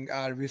asking,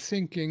 "Are we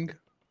sinking?"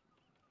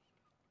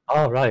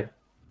 all right.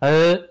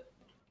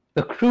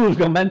 The crew's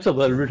gone mental.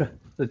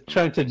 They're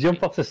trying to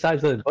jump off the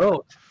sides of the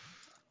boat.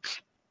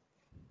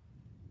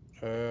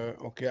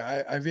 Okay,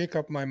 I wake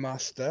up my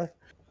master,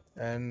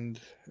 and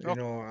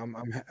Oh.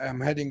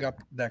 I'm heading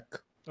up deck.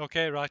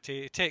 okay, right.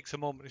 It takes a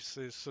moment.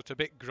 It's sort of a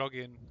bit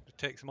groggy, and it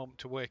takes a moment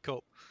to wake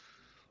up.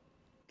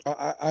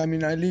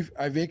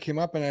 I wake him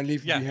up and I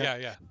leave Yeah.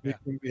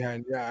 him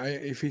behind. Yeah,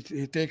 if he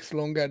takes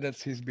longer,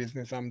 that's his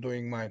business. I'm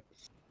doing mine.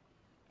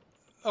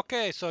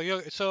 Okay, so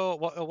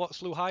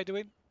what's Luhai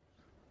doing?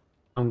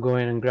 I'm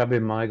going and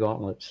grabbing my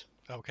gauntlets.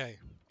 Okay.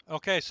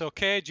 So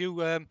Cade, you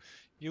head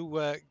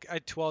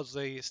towards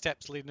the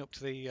steps leading up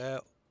to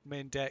the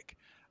main deck.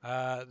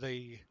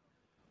 The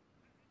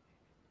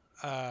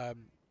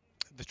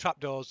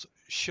trapdoors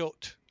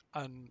shut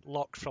and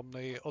locked from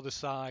the other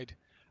side.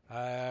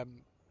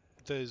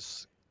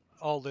 There's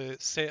all the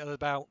sailors,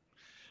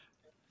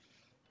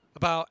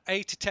 about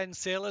 8 to 10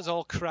 sailors,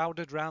 all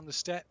crowded around the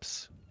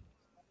steps.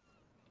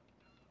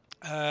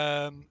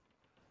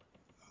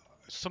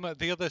 Some of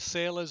the other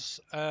sailors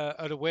are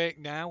awake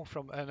now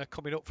and are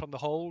coming up from the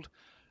hold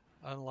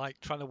and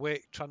trying to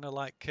wake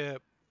the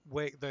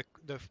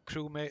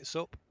crewmates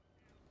up.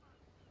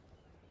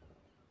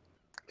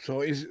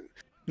 So is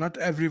not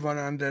everyone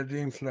under the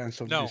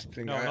influence of No, this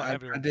thing? not Are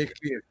everyone. they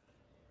clear?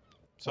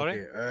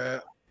 Sorry.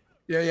 Okay.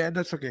 Yeah,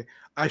 that's okay.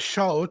 I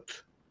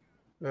shout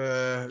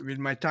with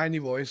my tiny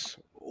voice,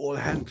 "All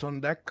hands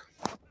on deck!"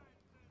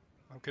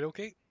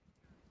 Okay.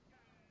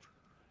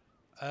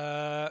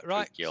 Right.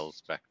 Luke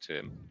yells back to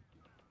him,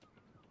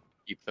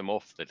 "Keep them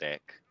off the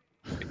deck,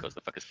 because the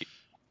fuckers keep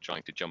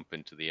trying to jump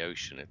into the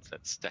ocean. It's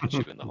that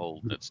statue in the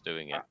hold that's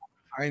doing it."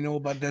 I know,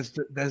 but that's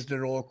the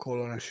roll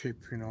call on a ship,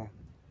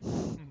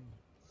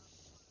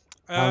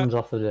 Hands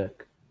off the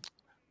deck.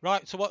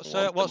 Right. So what's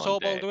Want them on Olwain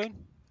deck.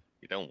 doing?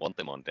 You don't want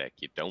them on deck.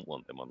 You don't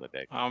want them on the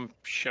deck. I'm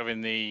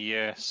shoving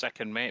the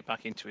second mate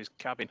back into his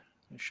cabin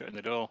and shutting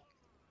the door.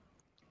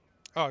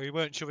 Oh, you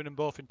weren't shoving them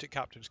both into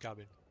captain's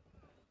cabin.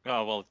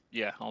 Oh, well,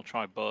 yeah, I'll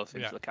try both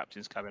into Yeah. the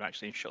captain's cabin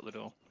actually and shut the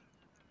door.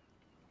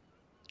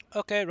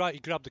 Okay, right.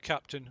 You grab the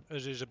captain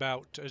as she's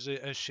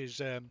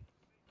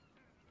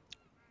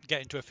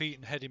getting to her feet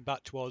and heading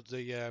back towards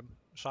the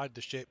side of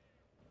the ship,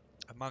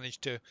 and manage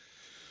to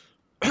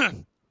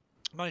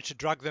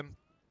drag them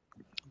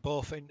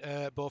both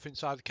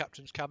inside the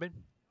captain's cabin.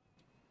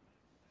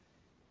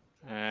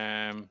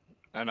 And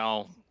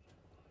I'll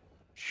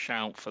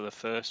shout for the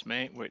first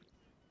mate with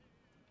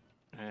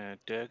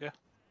Durga.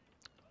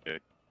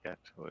 Yeah,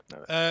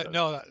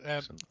 No,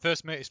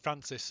 first mate is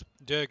Francis.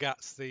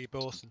 Durgat's the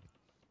bosun.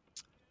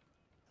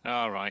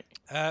 All right.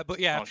 But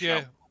yeah, I'll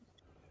shout.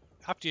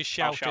 after you I'll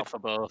shouted, shout for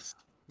both.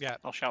 yeah.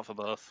 I'll shout for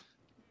both.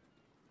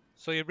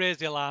 So you raise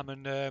the alarm,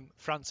 and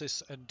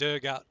Francis and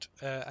Durgat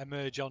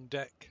emerge on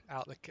deck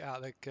out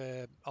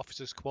the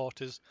officers'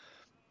 quarters,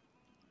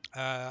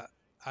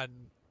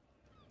 and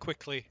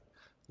quickly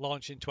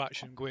launch into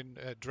action, going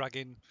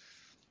dragging,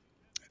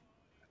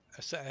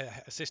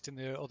 assisting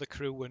the other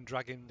crew and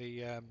dragging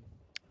the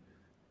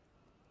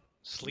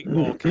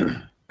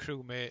sleepwalking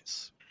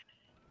crewmates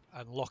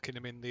and locking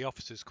them in the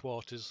officers'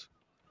 quarters.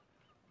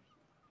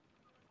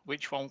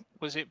 Which one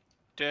was it,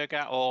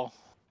 Durgat or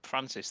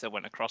Francis, that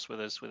went across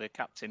with us with the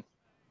captain?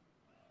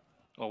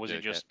 Or was it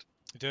Durgat. just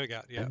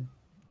Durgat, yeah.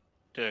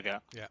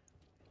 Durgat? Yeah.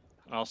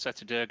 And I'll say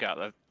to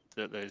Durgat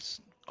that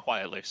there's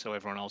quietly, so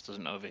everyone else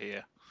doesn't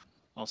overhear.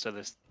 I'll say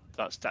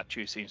that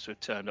statue seems to have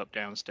turned up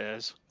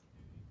downstairs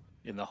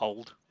in the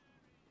hold.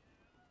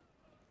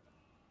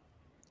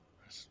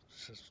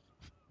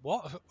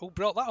 What? Who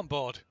brought that on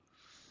board?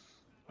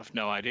 I've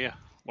no idea.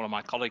 One of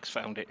my colleagues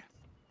found it.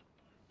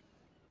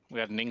 We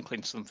had an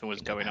inkling something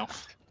was going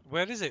off.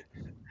 Where is it?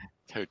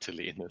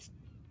 Totally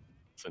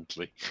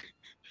innocently.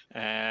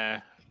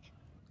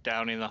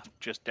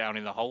 Just down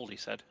in the hold, he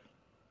said.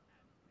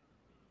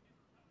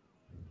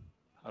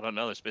 I don't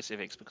know the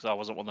specifics because I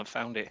wasn't one that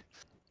found it.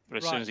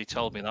 But as soon as he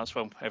told me, that's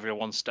when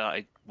everyone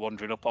started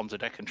wandering up onto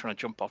deck and trying to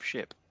jump off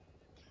ship.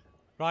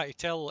 Right,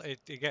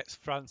 he gets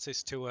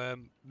Francis to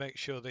make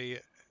sure they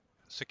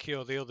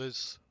secure the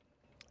others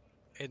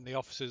in the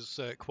officers'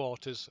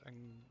 quarters and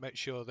make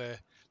sure they're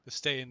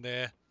staying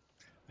there.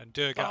 And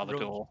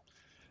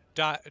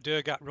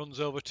Durgat runs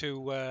over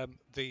to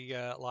the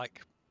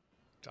like,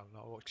 I don't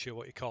know what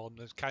you call them.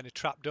 There's kind of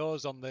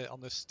trapdoors on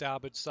the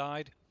starboard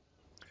side.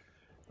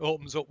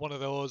 Opens up one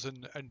of those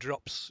and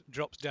drops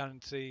down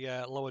into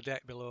the lower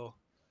deck below.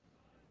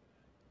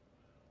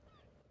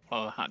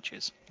 One of the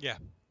hatches. Yeah.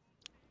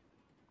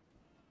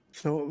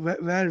 So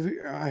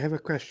I have a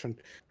question.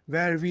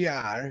 Where we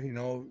are,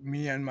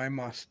 me and my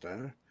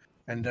master,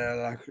 and there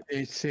are like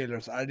 8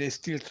 sailors. Are they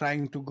still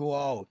trying to go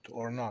out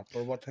or not,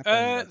 or what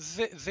happened?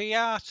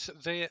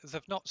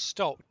 They've not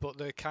stopped, but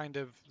they're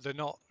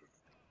not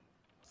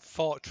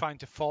trying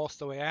to force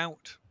their way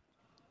out.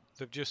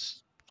 They've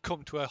just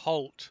come to a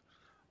halt.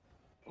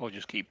 Or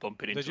just keep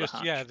bumping into the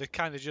hatch. Yeah, they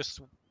kind of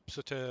just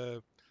sort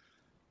of.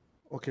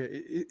 Okay,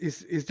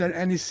 is there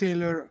any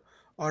sailor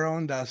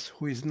around us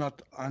who is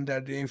not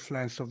under the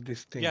influence of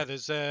this thing? Yeah,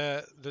 there's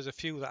a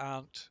few that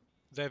aren't.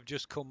 They've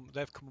come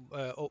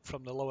up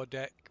from the lower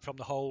deck, from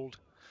the hold,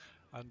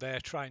 and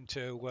they're trying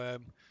to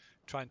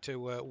bring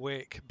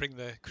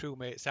the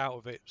crewmates out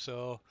of it.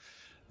 So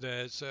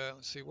there's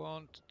let's see,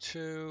 1,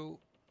 2,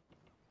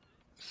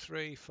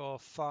 3, 4,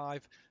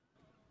 5,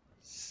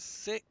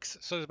 6.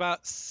 So there's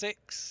about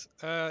 6.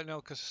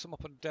 No, because some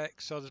up on deck.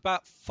 So there's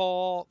about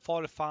 4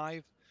 to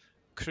 5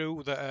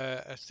 crew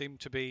that seem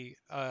to be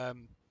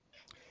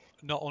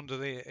not under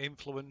the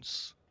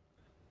influence,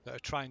 that are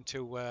trying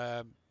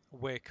to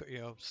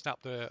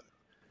snap the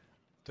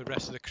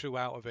rest of the crew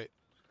out of it.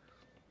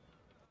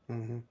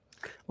 Mm-hmm.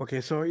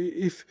 Okay, so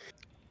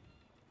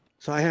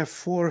I have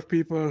 4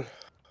 people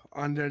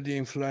under the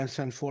influence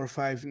and 4 or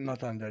 5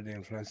 not under the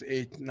influence,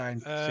 8,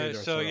 9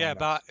 sailors. So yeah,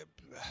 but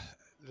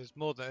there's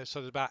more there.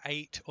 So there's about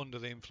 8 under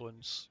the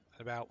influence,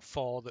 and about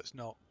 4 that's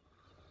not.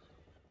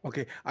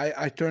 Okay,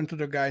 I turn to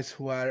the guys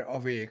who are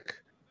awake.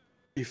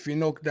 If we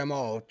knock them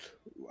out,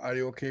 are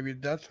you okay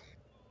with that?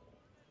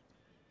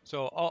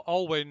 So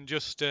Olwain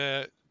just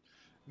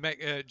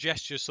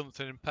gesture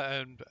something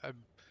and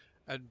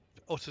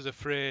utters a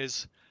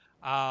phrase,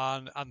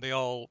 and they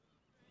all,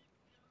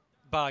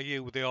 bar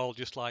you, they all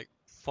just like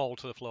fall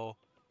to the floor.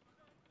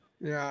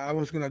 Yeah, I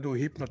was gonna do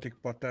hypnotic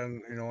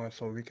pattern,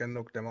 so we can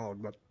knock them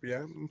out. But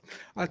yeah,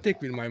 I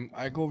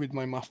go with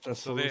my master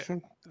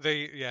solution.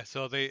 The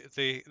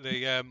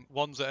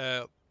ones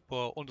that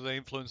are under the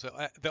influence,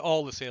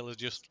 all the sailors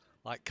just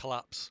like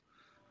collapse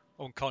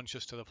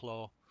unconscious to the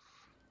floor.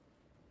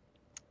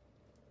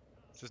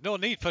 So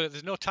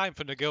there's no time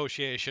for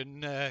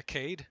negotiation,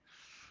 Cade.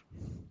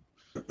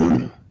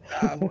 I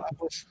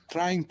was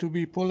trying to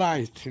be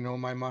polite,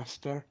 my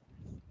master.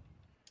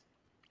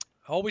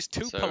 Always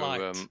too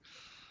polite.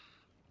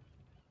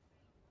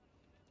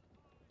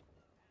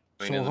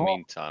 In the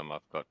meantime,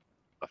 I've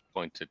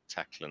pointed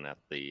Takklin at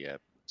the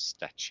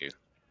statue.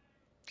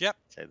 Yep.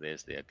 So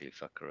there's the ugly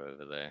fucker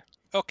over there.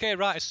 Okay,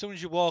 right. As soon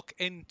as you walk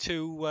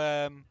into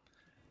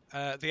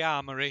the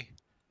armory,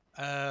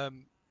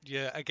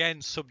 you're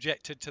again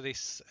subjected to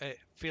this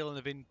feeling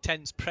of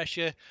intense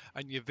pressure,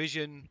 and your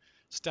vision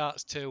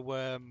starts to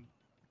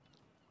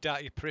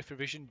your peripheral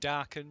vision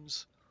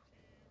darkens.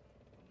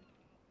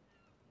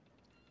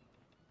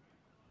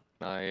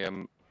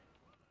 Can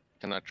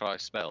I try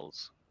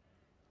spells?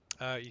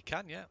 You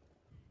can, yeah.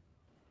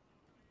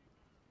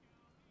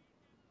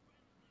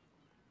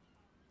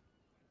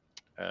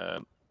 I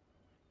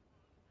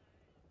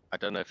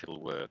don't know if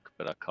it'll work,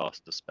 but I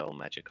cast a spell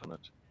magic on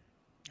it.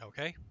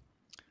 Okay.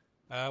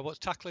 What's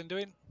Takklin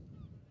doing?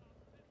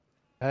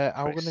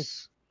 I'm going to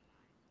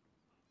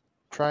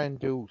try and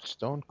do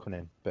stone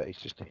cunning, but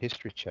it's just a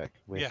history check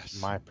with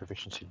my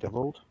proficiency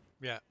doubled.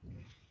 Yeah.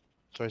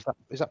 So is that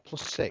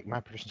 +6? My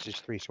proficiency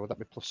is 3, so would that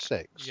be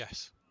 +6?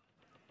 Yes.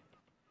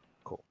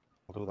 Cool.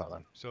 I'll do that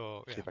then.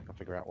 So see if I can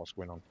figure out what's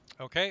going on.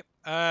 Okay.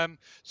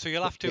 So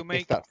you'll have to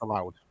make. If that's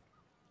allowed.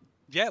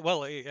 Yeah,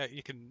 well,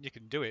 you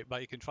can do it,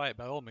 but you can try it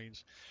by all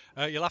means.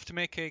 You'll have to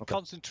make a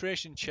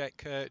concentration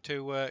check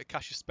to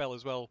cast your spell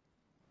as well.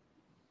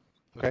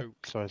 Okay.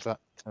 So is that?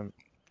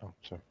 Oh,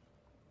 sorry.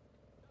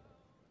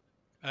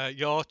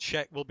 Your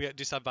check will be at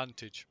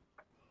disadvantage.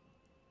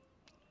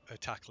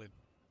 Tackling.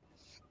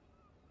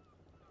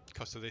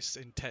 Because of this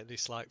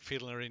this like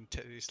feeling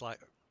this like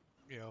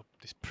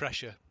this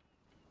pressure.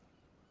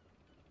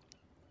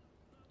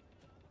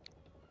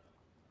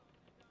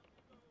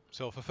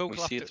 So for folk, we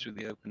see it through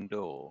the open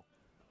door.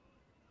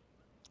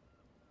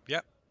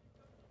 Yep.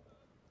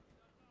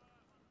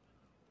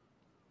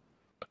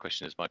 My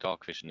question is, my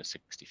dark vision is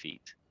 60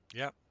 feet.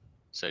 Yep.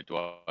 So do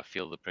I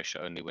feel the pressure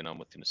only when I'm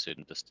within a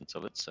certain distance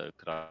of it? So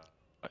could I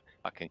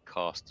can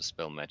cast a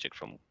spell magic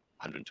from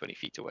 120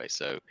 feet away.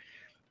 So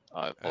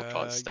I'll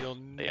try to stay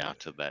You'll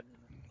out of that.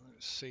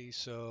 Let's see.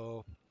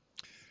 So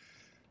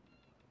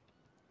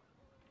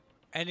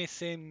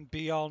anything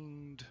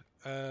beyond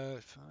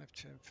 5,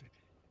 10, 15,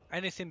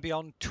 anything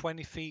beyond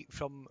 20 feet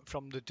from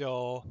the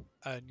door,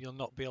 and you'll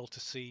not be able to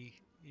see.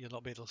 You'll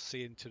not be able to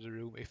see into the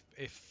room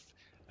if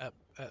at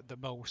the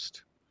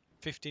most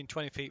 15,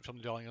 20 feet from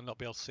the door, you'll not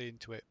be able to see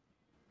into it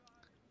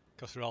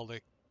because of all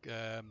the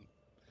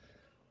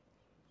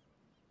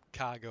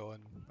cargo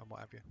and what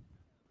have you.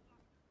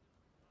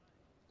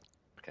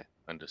 Okay,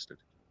 understood.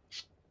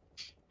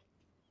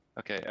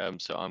 Okay,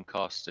 so I'm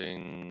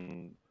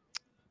casting,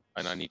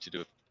 and I need to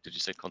do a. Did you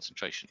say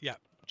concentration? Yeah.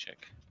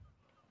 Check.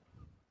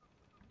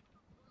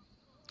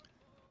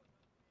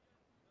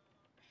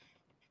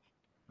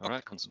 All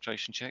right,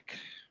 concentration check.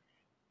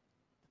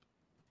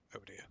 Oh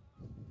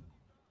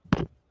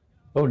dear.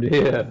 Oh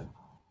dear.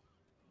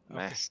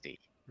 Nasty.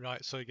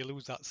 Right, so you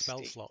lose that spell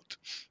Nasty. slot.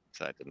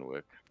 So that didn't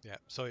work. Yeah,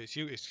 so it's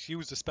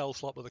used the spell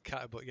slot, but the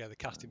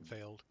casting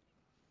failed.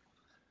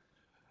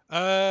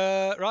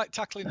 Right,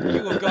 Takklin,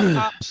 you have got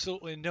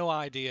absolutely no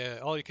idea.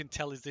 All you can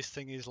tell is this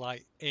thing is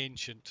like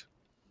ancient.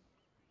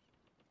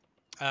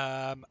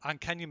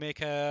 And can you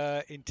make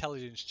a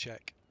intelligence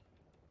check?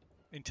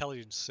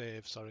 Intelligence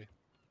save, sorry.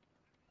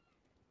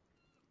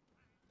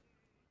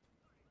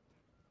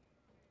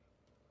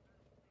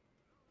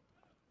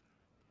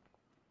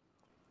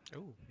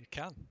 Oh, you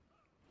can.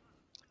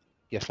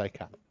 Yes, I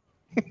can.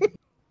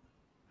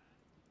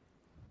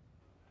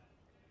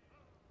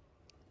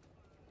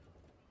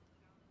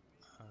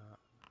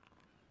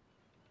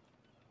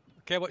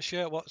 Okay, what's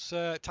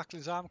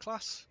Tacklin's arm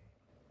class?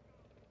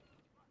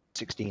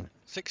 16.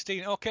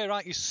 16. Okay,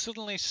 right. You're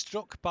suddenly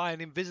struck by an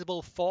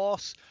invisible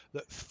force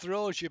that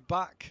throws you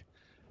back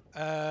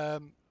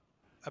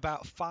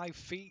about 5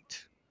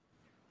 feet,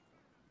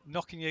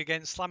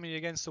 slamming you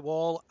against the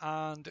wall,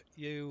 and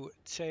you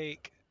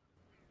take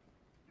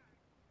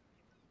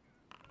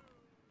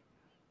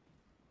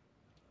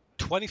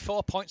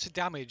 24 points of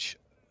damage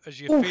as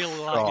you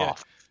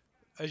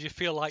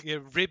feel like your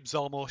ribs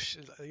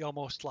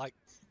almost like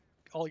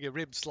all your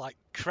ribs like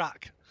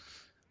crack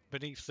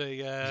beneath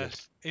the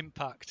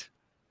impact.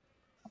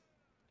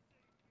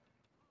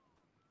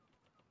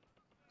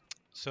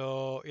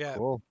 So yeah,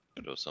 Cool.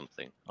 Or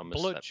something. I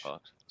missed that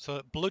part.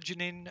 So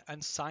bludgeoning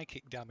and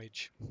psychic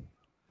damage.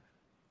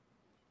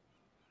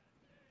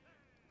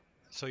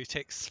 So you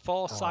take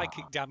 4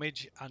 psychic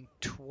damage and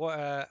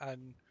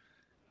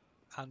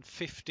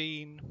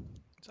 15.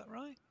 Is that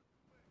right?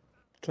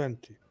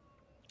 20.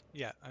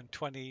 Yeah, and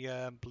 20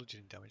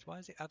 bludgeoning damage. Why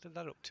has it added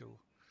that up to?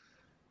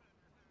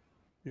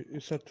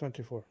 You said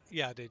 24.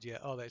 Yeah, I did. Yeah.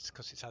 Oh, that's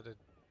because it's added.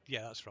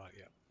 Yeah, that's right.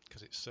 Yeah,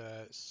 because it's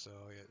it's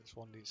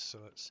 1d. So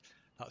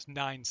that's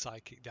 9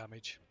 psychic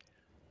damage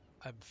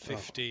and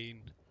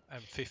 15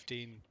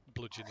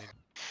 bludgeoning.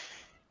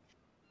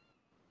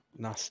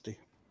 Nasty.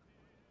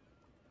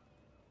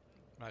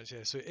 Right.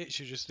 Yeah. So it's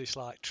just this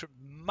like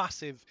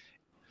massive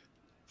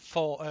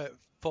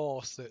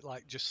force that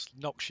like just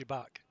knocks you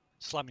back,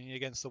 slamming you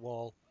against the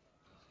wall.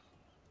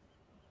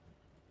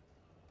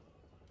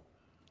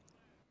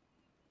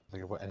 I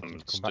think I've got anything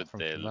to come Stood back from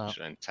there, that.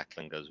 and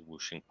Takklin goes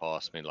whooshing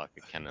past me like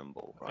a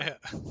cannonball, right?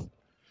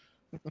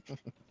 Yeah.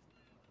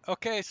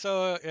 Okay,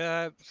 so,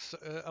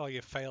 oh,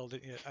 you failed,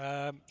 didn't you?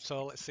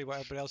 So let's see what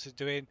everybody else is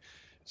doing.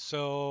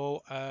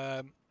 So,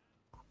 yeah,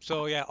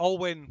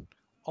 Olwain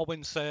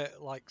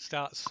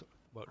starts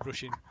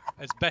rushing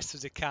as best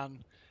as he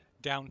can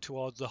down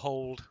towards the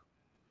hold.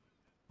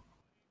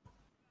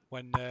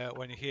 When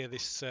you hear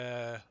this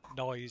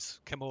noise,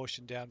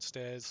 commotion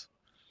downstairs.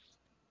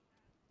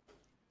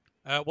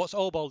 What's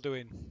Olbol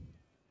doing?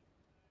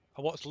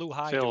 And what's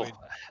Luhai doing?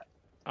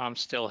 I'm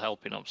still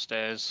helping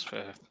upstairs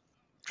for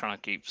trying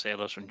to keep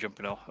sailors from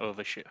jumping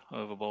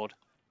overboard.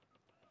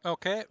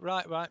 Okay,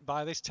 right.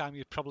 By this time,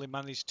 you've probably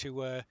managed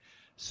to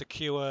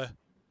secure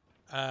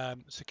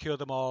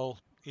them all,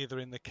 either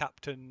in the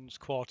captain's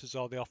quarters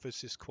or the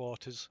officers'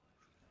 quarters.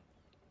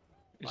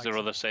 Is there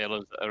other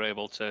sailors that are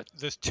able to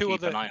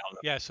keep an eye on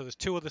them? Yeah, so there's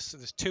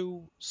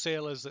 2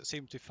 sailors that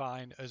seem to be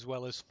fine, as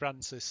well as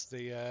Francis,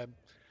 the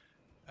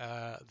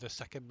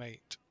second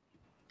mate.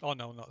 Oh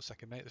no, not the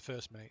second mate, the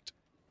first mate.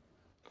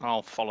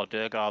 I'll follow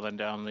Durgar then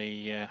down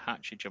the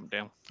hatch he jumped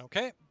down.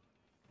 Okay.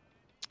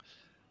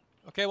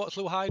 Okay, what's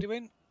Luhai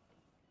doing?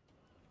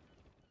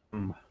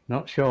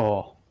 Not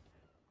sure.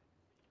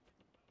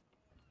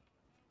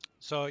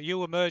 So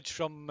you emerge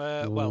from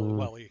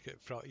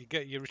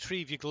you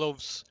retrieve your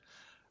gloves.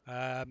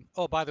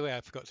 Oh, by the way,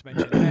 I forgot to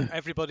mention,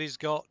 everybody's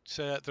got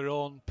their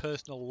own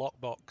personal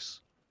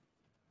lockbox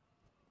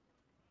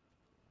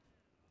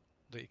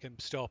that you can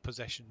store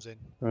possessions in.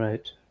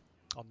 Right.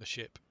 On the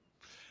ship.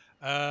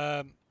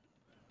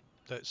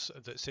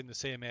 That's in the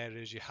same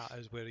area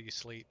as where you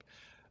sleep.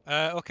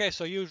 Okay,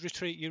 so you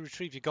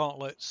retrieve your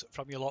gauntlets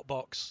from your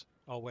lockbox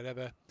or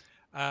whatever,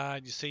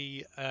 and you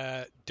see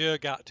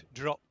Durgat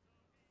drop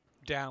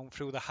down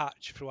through a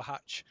hatch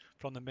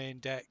from the main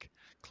deck,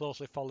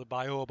 closely followed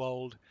by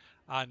Obold,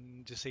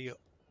 and you see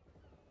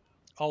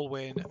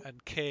Olwain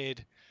and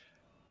Cade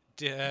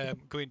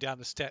going down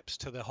the steps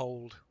to the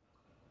hold.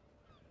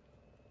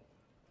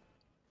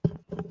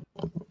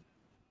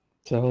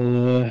 So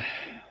I'll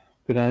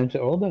go down to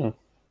order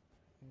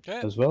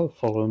Okay. as well.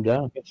 Follow him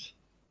down. Yes.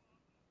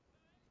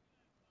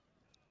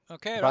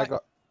 Okay. Have Right. I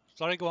got?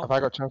 Sorry. Go on. Have I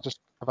got chance to?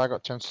 Have I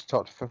got chance to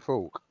talk to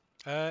Folk?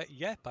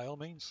 Yeah. By all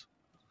means.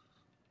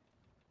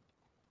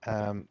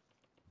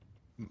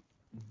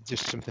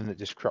 Just something that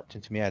just cropped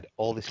into my head.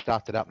 All this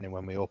started happening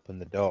when we opened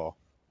the door.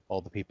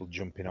 All the people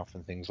jumping off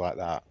and things like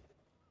that.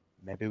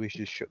 Maybe we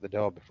should shut the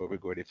door before we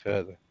go any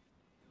further.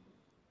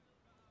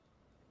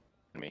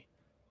 Me.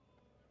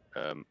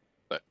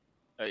 But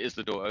is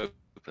the door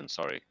open?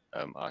 Sorry,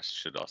 I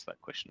should ask that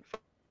question.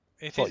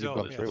 It Thought is you'd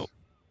open. gone through.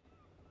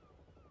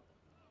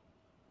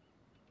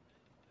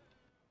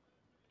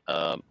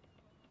 Yes.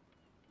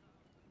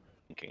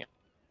 Thinking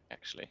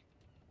actually.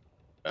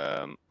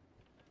 To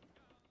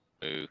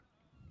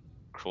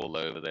crawl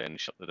over there and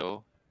shut the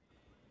door.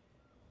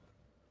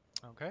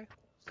 Okay.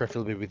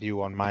 Preferably with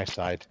you on my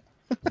side.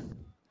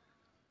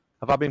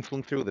 Have I been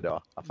flung through the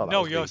door? I thought that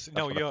No, was you're me. That's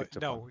what I picked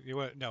up on. you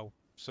weren't. No.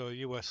 So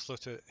you were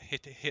sort of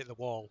hit the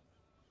wall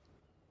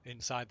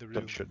inside the room.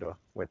 Don't shut the door.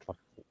 Wait till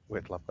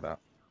I've got out.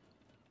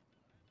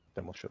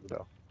 Then we'll shut the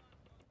door.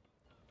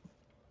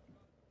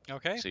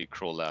 Okay. So you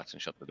crawl out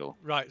and shut the door.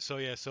 Right. So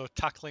yeah. So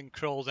Takklin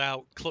crawls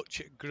out,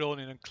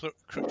 groaning and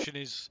clutching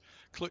his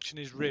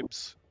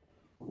ribs.